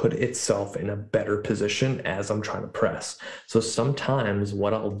put itself in a better position as I'm trying to press. So sometimes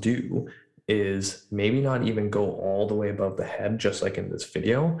what I'll do is maybe not even go all the way above the head, just like in this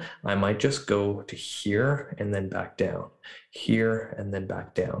video. I might just go to here and then back down, here and then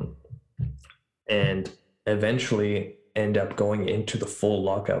back down, and eventually end up going into the full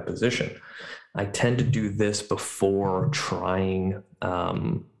lockout position. I tend to do this before trying,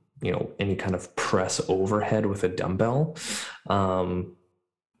 any kind of press overhead with a dumbbell.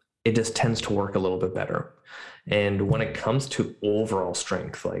 It just tends to work a little bit better. And when it comes to overall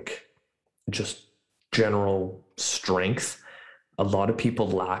strength, like just general strength, a lot of people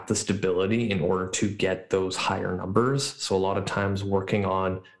lack the stability in order to get those higher numbers. So a lot of times working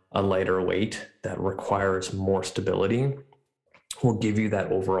on a lighter weight that requires more stability will give you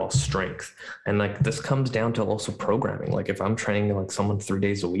that overall strength. And like this comes down to also programming. Like if I'm training like someone 3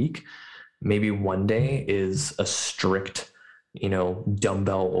 days a week, maybe one day is a strict,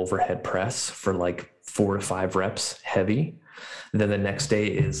 dumbbell overhead press for like 4 to 5 reps heavy. Then the next day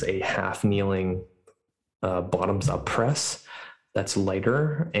is a half kneeling bottoms up press that's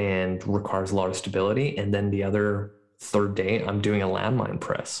lighter and requires a lot of stability. And then the other third day, I'm doing a landmine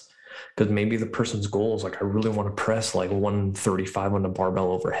press. Because maybe the person's goal is like, I really want to press like 135 on the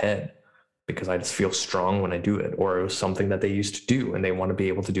barbell overhead because I just feel strong when I do it, or it was something that they used to do and they want to be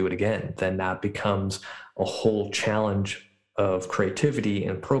able to do it again. Then that becomes a whole challenge of creativity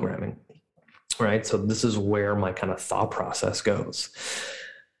and programming, right? So this is where my kind of thought process goes.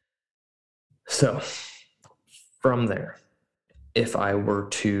 So from there, if I were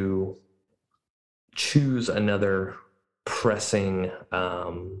to choose another pressing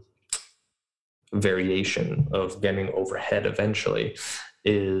variation of getting overhead eventually,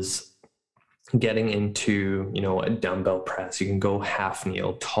 is getting into, a dumbbell press. You can go half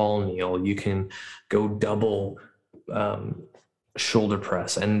kneel, tall kneel, you can go double shoulder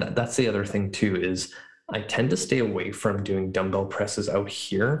press. And that's the other thing too, is I tend to stay away from doing dumbbell presses out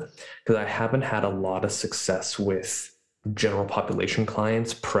here because I haven't had a lot of success with general population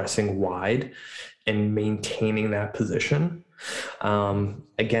clients pressing wide and maintaining that position.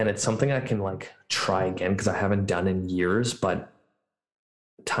 Again, it's something I can like try again because I haven't done in years, but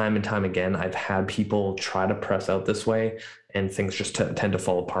time and time again, I've had people try to press out this way and things just tend to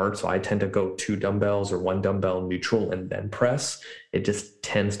fall apart. So I tend to go 2 dumbbells or 1 dumbbell neutral and then press. It just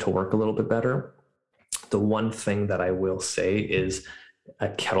tends to work a little bit better. The one thing that I will say is a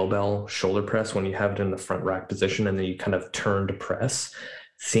kettlebell shoulder press, when you have it in the front rack position and then you kind of turn to press,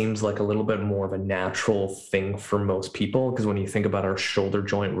 seems like a little bit more of a natural thing for most people, because when you think about, our shoulder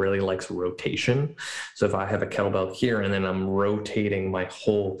joint really likes rotation. So if I have a kettlebell here and then I'm rotating my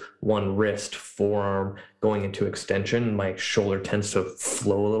whole one wrist, forearm going into extension, my shoulder tends to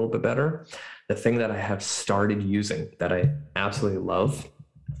flow a little bit better. The thing that I have started using that I absolutely love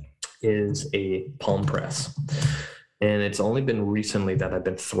is a palm press. And it's only been recently that I've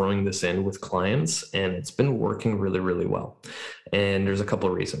been throwing this in with clients, and it's been working really, really well. And there's a couple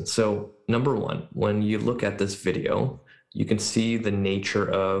of reasons. So number one, when you look at this video, you can see the nature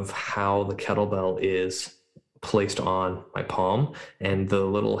of how the kettlebell is placed on my palm and the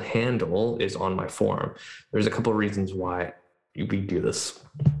little handle is on my forearm. There's a couple of reasons why we do this.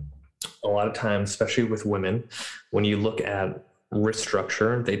 A lot of times, especially with women, when you look at wrist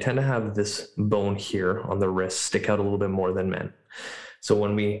structure, they tend to have this bone here on the wrist stick out a little bit more than men. So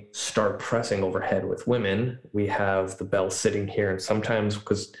when we start pressing overhead with women, we have the bell sitting here, and sometimes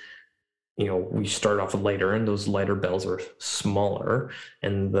because we start off lighter and those lighter bells are smaller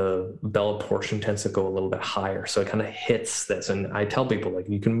and the bell portion tends to go a little bit higher. So it kind of hits this. And I tell people, like,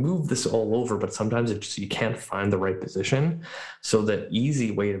 you can move this all over, but sometimes you can't find the right position. So the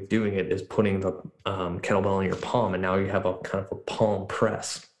easy way of doing it is putting the kettlebell in your palm, and now you have a kind of a palm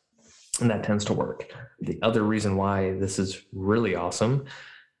press, and that tends to work. The other reason why this is really awesome,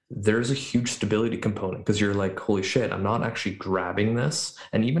 there's a huge stability component, because you're like, holy shit, I'm not actually grabbing this.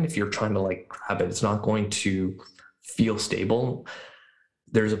 And even if you're trying to like grab it, it's not going to feel stable.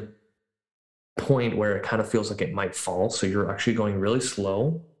 There's a point where it kind of feels like it might fall. So you're actually going really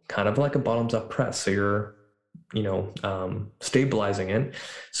slow, kind of like a bottoms up press. So you're, stabilizing it.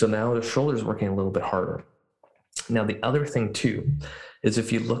 So now the shoulder's working a little bit harder. Now, the other thing too, is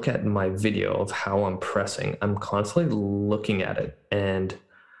if you look at my video of how I'm pressing, I'm constantly looking at it, and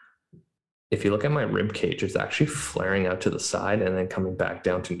if you look at my rib cage, it's actually flaring out to the side and then coming back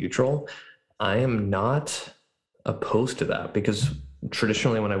down to neutral. I am not opposed to that, because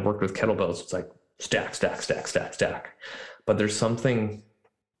traditionally when I worked with kettlebells, it's like stack, stack, stack, stack, stack. But there's something,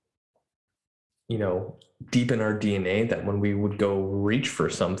 deep in our DNA that when we would go reach for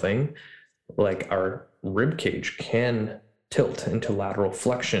something, like our rib cage can tilt into lateral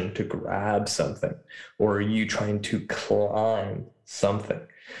flexion to grab something, or are you trying to climb something?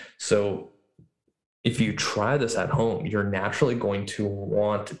 So if you try this at home, you're naturally going to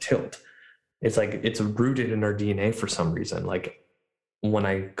want to tilt. It's like, it's rooted in our DNA for some reason. Like, when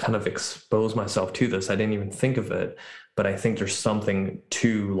I kind of expose myself to this, I didn't even think of it, but I think there's something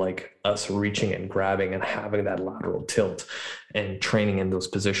to like us reaching and grabbing and having that lateral tilt and training in those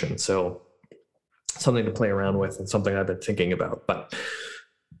positions. So something to play around with and something I've been thinking about. But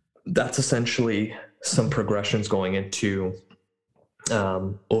that's essentially some progressions going into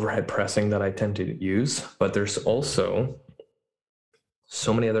overhead pressing that I tend to use. But there's also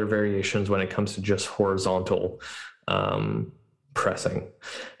so many other variations when it comes to just horizontal pressing.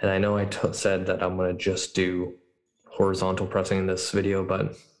 And I know I said that I'm going to just do horizontal pressing in this video,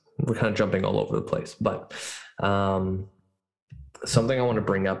 but we're kind of jumping all over the place. But something I want to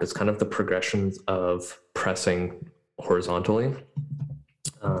bring up is kind of the progressions of pressing horizontally.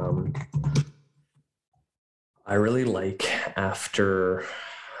 I really like after,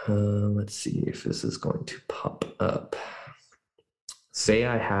 let's see if this is going to pop up. say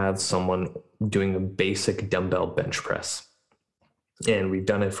I have someone doing a basic dumbbell bench press, and we've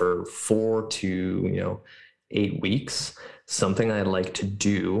done it for 4 to 8 weeks. Something I like to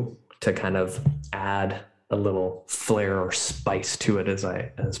do to kind of add a little flair or spice to it,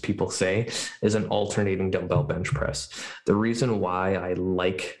 as people say, is an alternating dumbbell bench press. The reason why I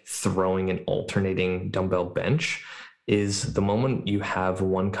like throwing an alternating dumbbell bench is the moment you have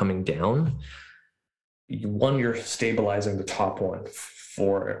one coming down, you're stabilizing the top one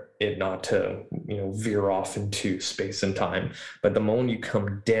for it not to veer off into space and time. But the moment you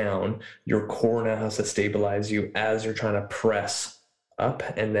come down, your core now has to stabilize you as you're trying to press up,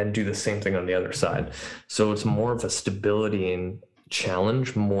 and then do the same thing on the other side. So it's more of a stability and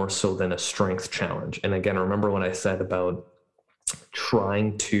challenge more so than a strength challenge. And again, remember what I said about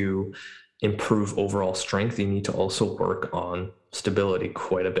trying to improve overall strength, you need to also work on stability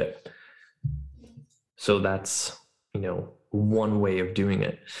quite a bit. So that's one way of doing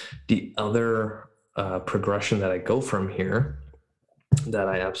it. The other progression that I go from here that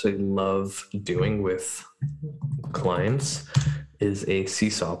I absolutely love doing with clients is a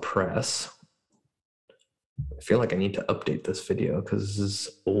seesaw press. I feel like I need to update this video because this is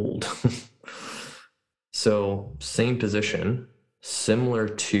old. So same position, similar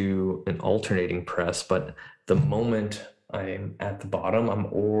to an alternating press, but the moment I'm at the bottom, I'm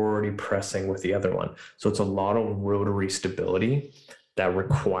already pressing with the other one. So it's a lot of rotary stability that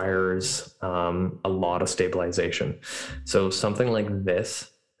requires a lot of stabilization. So something like this,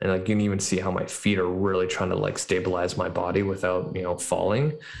 and like you can even see how my feet are really trying to like stabilize my body without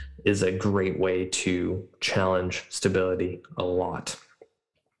falling, is a great way to challenge stability a lot.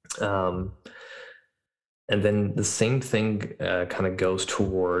 And then the same thing kind of goes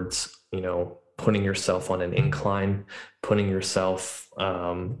towards putting yourself on an incline, putting yourself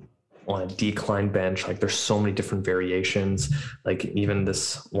on a decline bench. Like there's so many different variations. Like even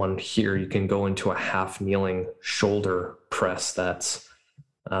this one here, you can go into a half kneeling shoulder press that's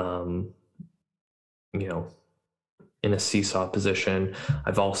in a seesaw position.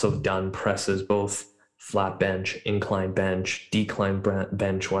 I've also done presses, both flat bench, incline bench, decline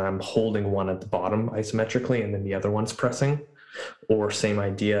bench, where I'm holding one at the bottom isometrically and then the other one's pressing. Or same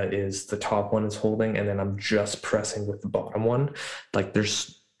idea is the top one is holding and then I'm just pressing with the bottom one. Like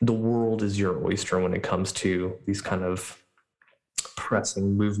the world is your oyster when it comes to these kind of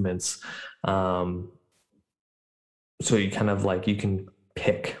pressing movements. So you kind of like, you can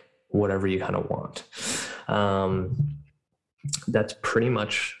pick whatever you kind of want. That's pretty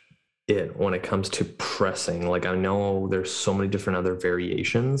much it when it comes to pressing. Like I know there's so many different other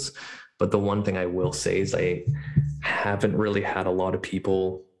variations, but the one thing I will say is I haven't really had a lot of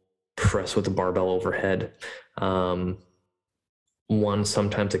people press with a barbell overhead. One,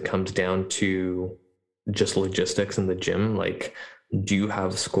 sometimes it comes down to just logistics in the gym. Like, do you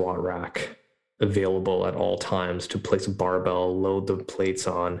have a squat rack available at all times to place a barbell, load the plates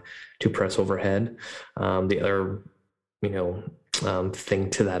on to press overhead? The other, thing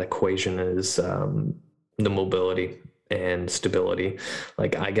to that equation is the mobility and stability.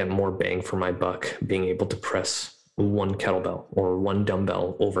 Like I get more bang for my buck being able to press one kettlebell or one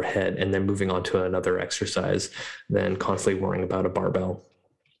dumbbell overhead and then moving on to another exercise than constantly worrying about a barbell.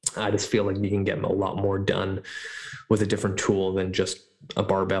 I just feel like you can get a lot more done with a different tool than just a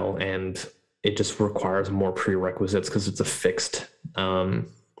barbell, and it just requires more prerequisites because it's a fixed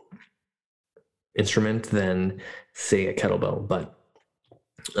instrument than say a kettlebell. But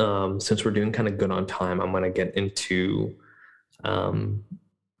since we're doing kind of good on time, I'm going to get into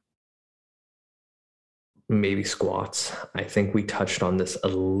maybe squats. I think we touched on this a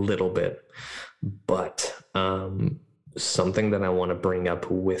little bit, but something that I want to bring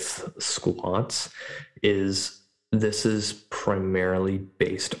up with squats is this is primarily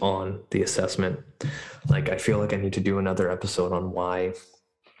based on the assessment. Like I feel like I need to do another episode on why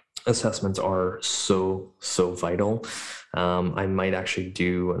assessments are so vital. I might actually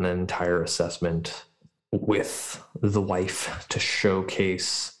do an entire assessment with the wife to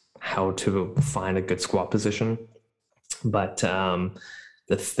showcase how to find a good squat position. But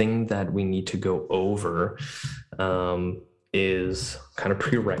the thing that we need to go over is kind of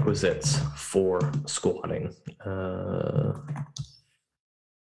prerequisites for squatting.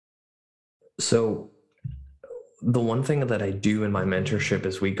 So the one thing that I do in my mentorship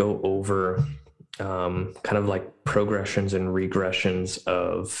is we go over kind of like progressions and regressions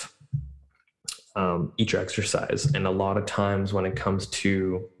of each exercise. And a lot of times when it comes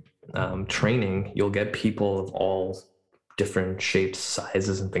to training, you'll get people of all different shapes,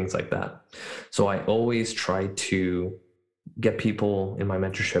 sizes, and things like that. So I always try to get people in my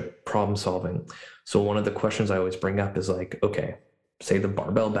mentorship problem solving. So one of the questions I always bring up is like, okay, say the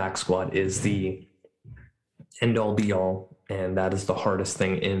barbell back squat is the end all be all, and that is the hardest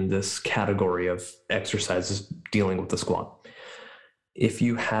thing in this category of exercises dealing with the squat. If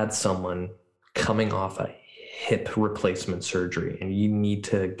you had someone coming off a hip replacement surgery and you need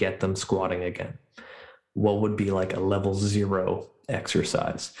to get them squatting again, what would be like a level 0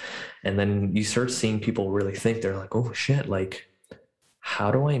 exercise? And then you start seeing people really think, they're like, oh shit, like,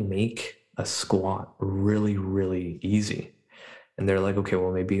 how do I make a squat really, really easy? And they're like, okay,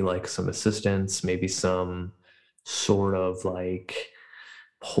 well, maybe like some assistance, maybe some sort of like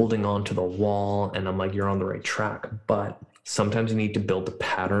holding on to the wall. And I'm like, you're on the right track. But sometimes you need to build a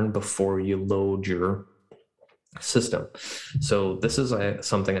pattern before you load your system. So this is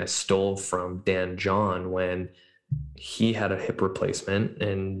something I stole from Dan John when he had a hip replacement,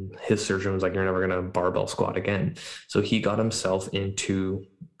 and his surgeon was like, you're never going to barbell squat again. So he got himself into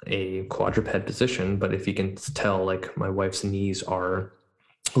a quadruped position. But if you can tell, like, my wife's knees are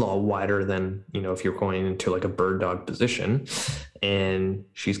a lot wider than, if you're going into like a bird dog position, and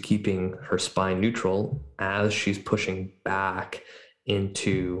she's keeping her spine neutral as she's pushing back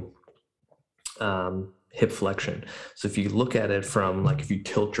into hip flexion. So if you look at it from, like, if you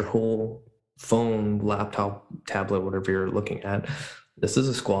tilt your whole phone, laptop, tablet, whatever you're looking at, this is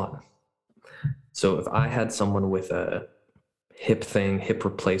a squat. So if I had someone with a hip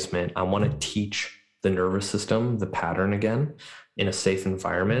replacement, I want to teach the nervous system the pattern again in a safe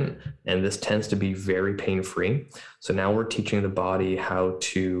environment. And this tends to be very pain-free. So now we're teaching the body how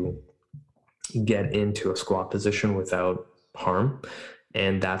to get into a squat position without harm.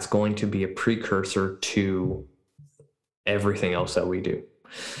 And that's going to be a precursor to everything else that we do.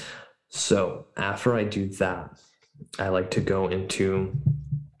 So after I do that, I like to go into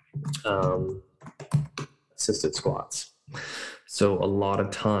assisted squats. So a lot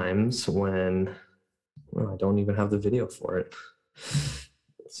of times when, I don't even have the video for it.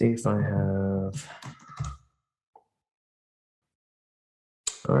 Let's see if I have.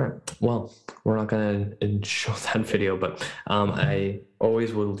 All right. Well, we're not going to show that video, but I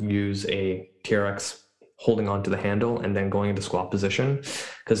always will use a TRX holding onto the handle and then going into squat position,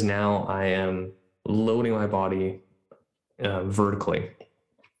 because now I am loading my body vertically,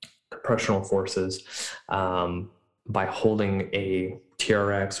 compressional forces, by holding a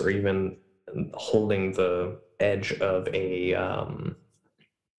TRX or even holding the edge of a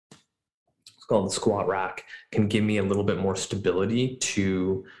it's called the squat rack, can give me a little bit more stability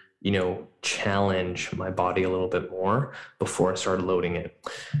to challenge my body a little bit more before I start loading it.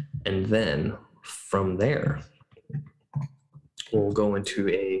 And then from there we'll go into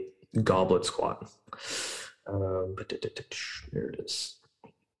a goblet squat. There it is.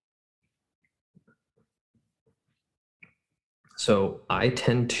 So I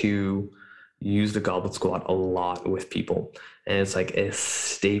tend to use the goblet squat a lot with people, and it's like a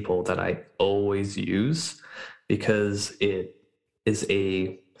staple that I always use because it is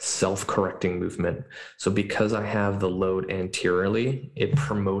a self-correcting movement. So because I have the load anteriorly, it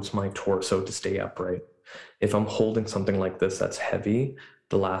promotes my torso to stay upright. If I'm holding something like this that's heavy,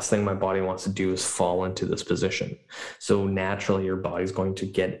 the last thing my body wants to do is fall into this position. So naturally your body's going to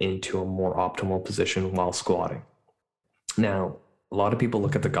get into a more optimal position while squatting. Now, a lot of people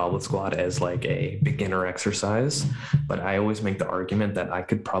look at the goblet squat as like a beginner exercise, but I always make the argument that I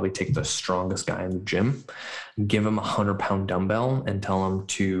could probably take the strongest guy in the gym, give him a 100-pound dumbbell and tell him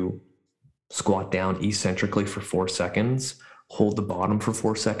to squat down eccentrically for 4 seconds, hold the bottom for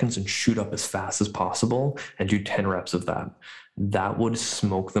 4 seconds, and shoot up as fast as possible and do 10 reps of that. That would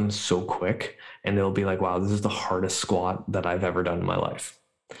smoke them so quick, and they'll be like, wow, this is the hardest squat that I've ever done in my life.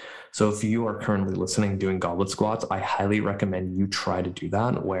 So if you are currently listening, doing goblet squats, I highly recommend you try to do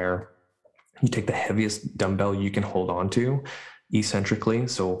that, where you take the heaviest dumbbell you can hold on to eccentrically.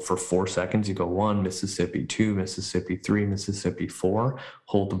 So for 4 seconds, you go 1, Mississippi, 2, Mississippi, 3, Mississippi, 4,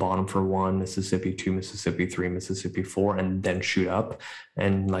 hold the bottom for 1, Mississippi, 2, Mississippi, 3, Mississippi, 4, and then shoot up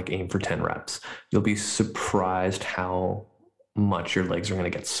and like aim for 10 reps. You'll be surprised how much your legs are going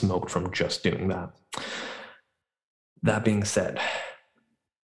to get smoked from just doing that. That being said,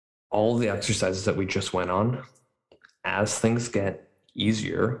 all the exercises that we just went on, as things get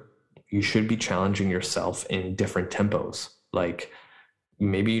easier, you should be challenging yourself in different tempos. Like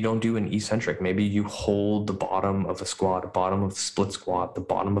maybe you don't do an eccentric. Maybe you hold the bottom of a squat, bottom of a split squat, the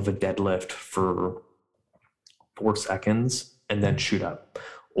bottom of a deadlift for 4 seconds and then shoot up.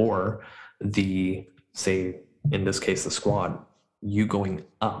 Or say in this case, the squat, you going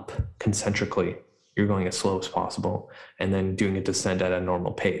up concentrically, you're going as slow as possible and then doing a descent at a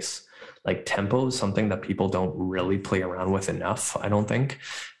normal pace. Like tempo is something that people don't really play around with enough, I don't think.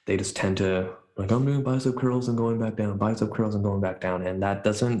 They just tend to Like, I'm doing bicep curls and going back down, bicep curls and going back down. And that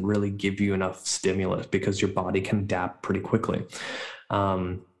doesn't really give you enough stimulus because your body can adapt pretty quickly.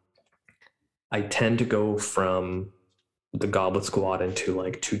 I tend to go from the goblet squat into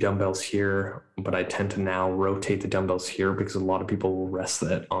like 2 dumbbells here, but I tend to now rotate the dumbbells here because a lot of people will rest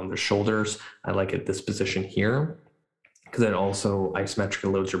that on their shoulders. I like it this position here because it also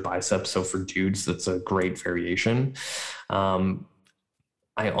isometrically loads your biceps. So for dudes, that's a great variation.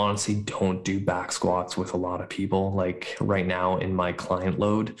 I honestly don't do back squats with a lot of people. Like right now in my client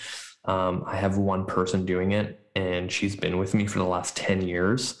load, I have one person doing it, and she's been with me for the last 10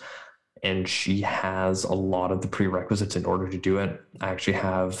 years. And she has a lot of the prerequisites in order to do it. I actually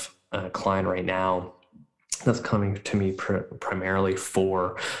have a client right now that's coming to me primarily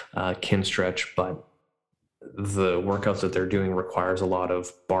for Kinstretch, but the workouts that they're doing requires a lot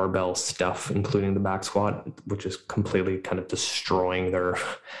of barbell stuff, including the back squat, which is completely kind of destroying their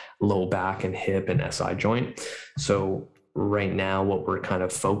low back and hip and SI joint. So right now, what we're kind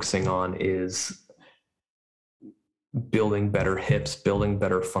of focusing on is building better hips, building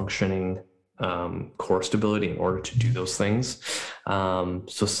better functioning core stability in order to do those things.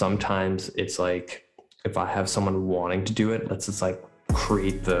 So sometimes it's like, if I have someone wanting to do it, let's just like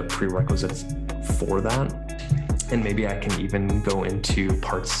create the prerequisites for that. And maybe I can even go into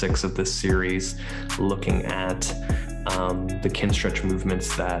part 6 of this series looking at the Kinstretch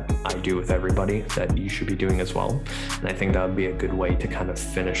movements that I do with everybody that you should be doing as well. And I think that would be a good way to kind of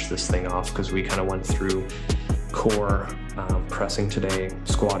finish this thing off, because we kind of went through core, pressing today,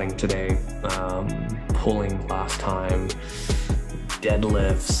 squatting today, pulling last time,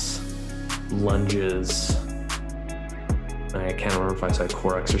 deadlifts, lunges. I can't remember if I said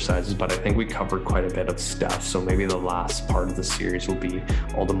core exercises, but I think we covered quite a bit of stuff. So maybe the last part of the series will be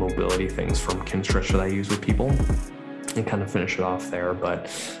all the mobility things from Kinstretch that I use with people, and kind of finish it off there. But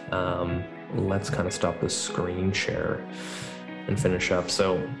let's kind of stop this screen share and finish up.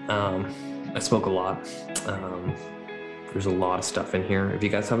 So I spoke a lot. There's a lot of stuff in here. If you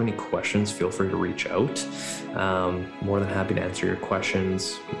guys have any questions, feel free to reach out. More than happy to answer your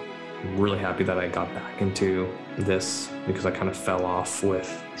questions. I'm really happy that I got back into this because I kind of fell off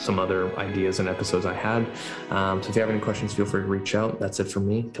with some other ideas and episodes I had. So if you have any questions, feel free to reach out. That's it for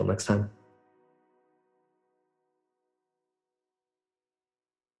me. Till next time.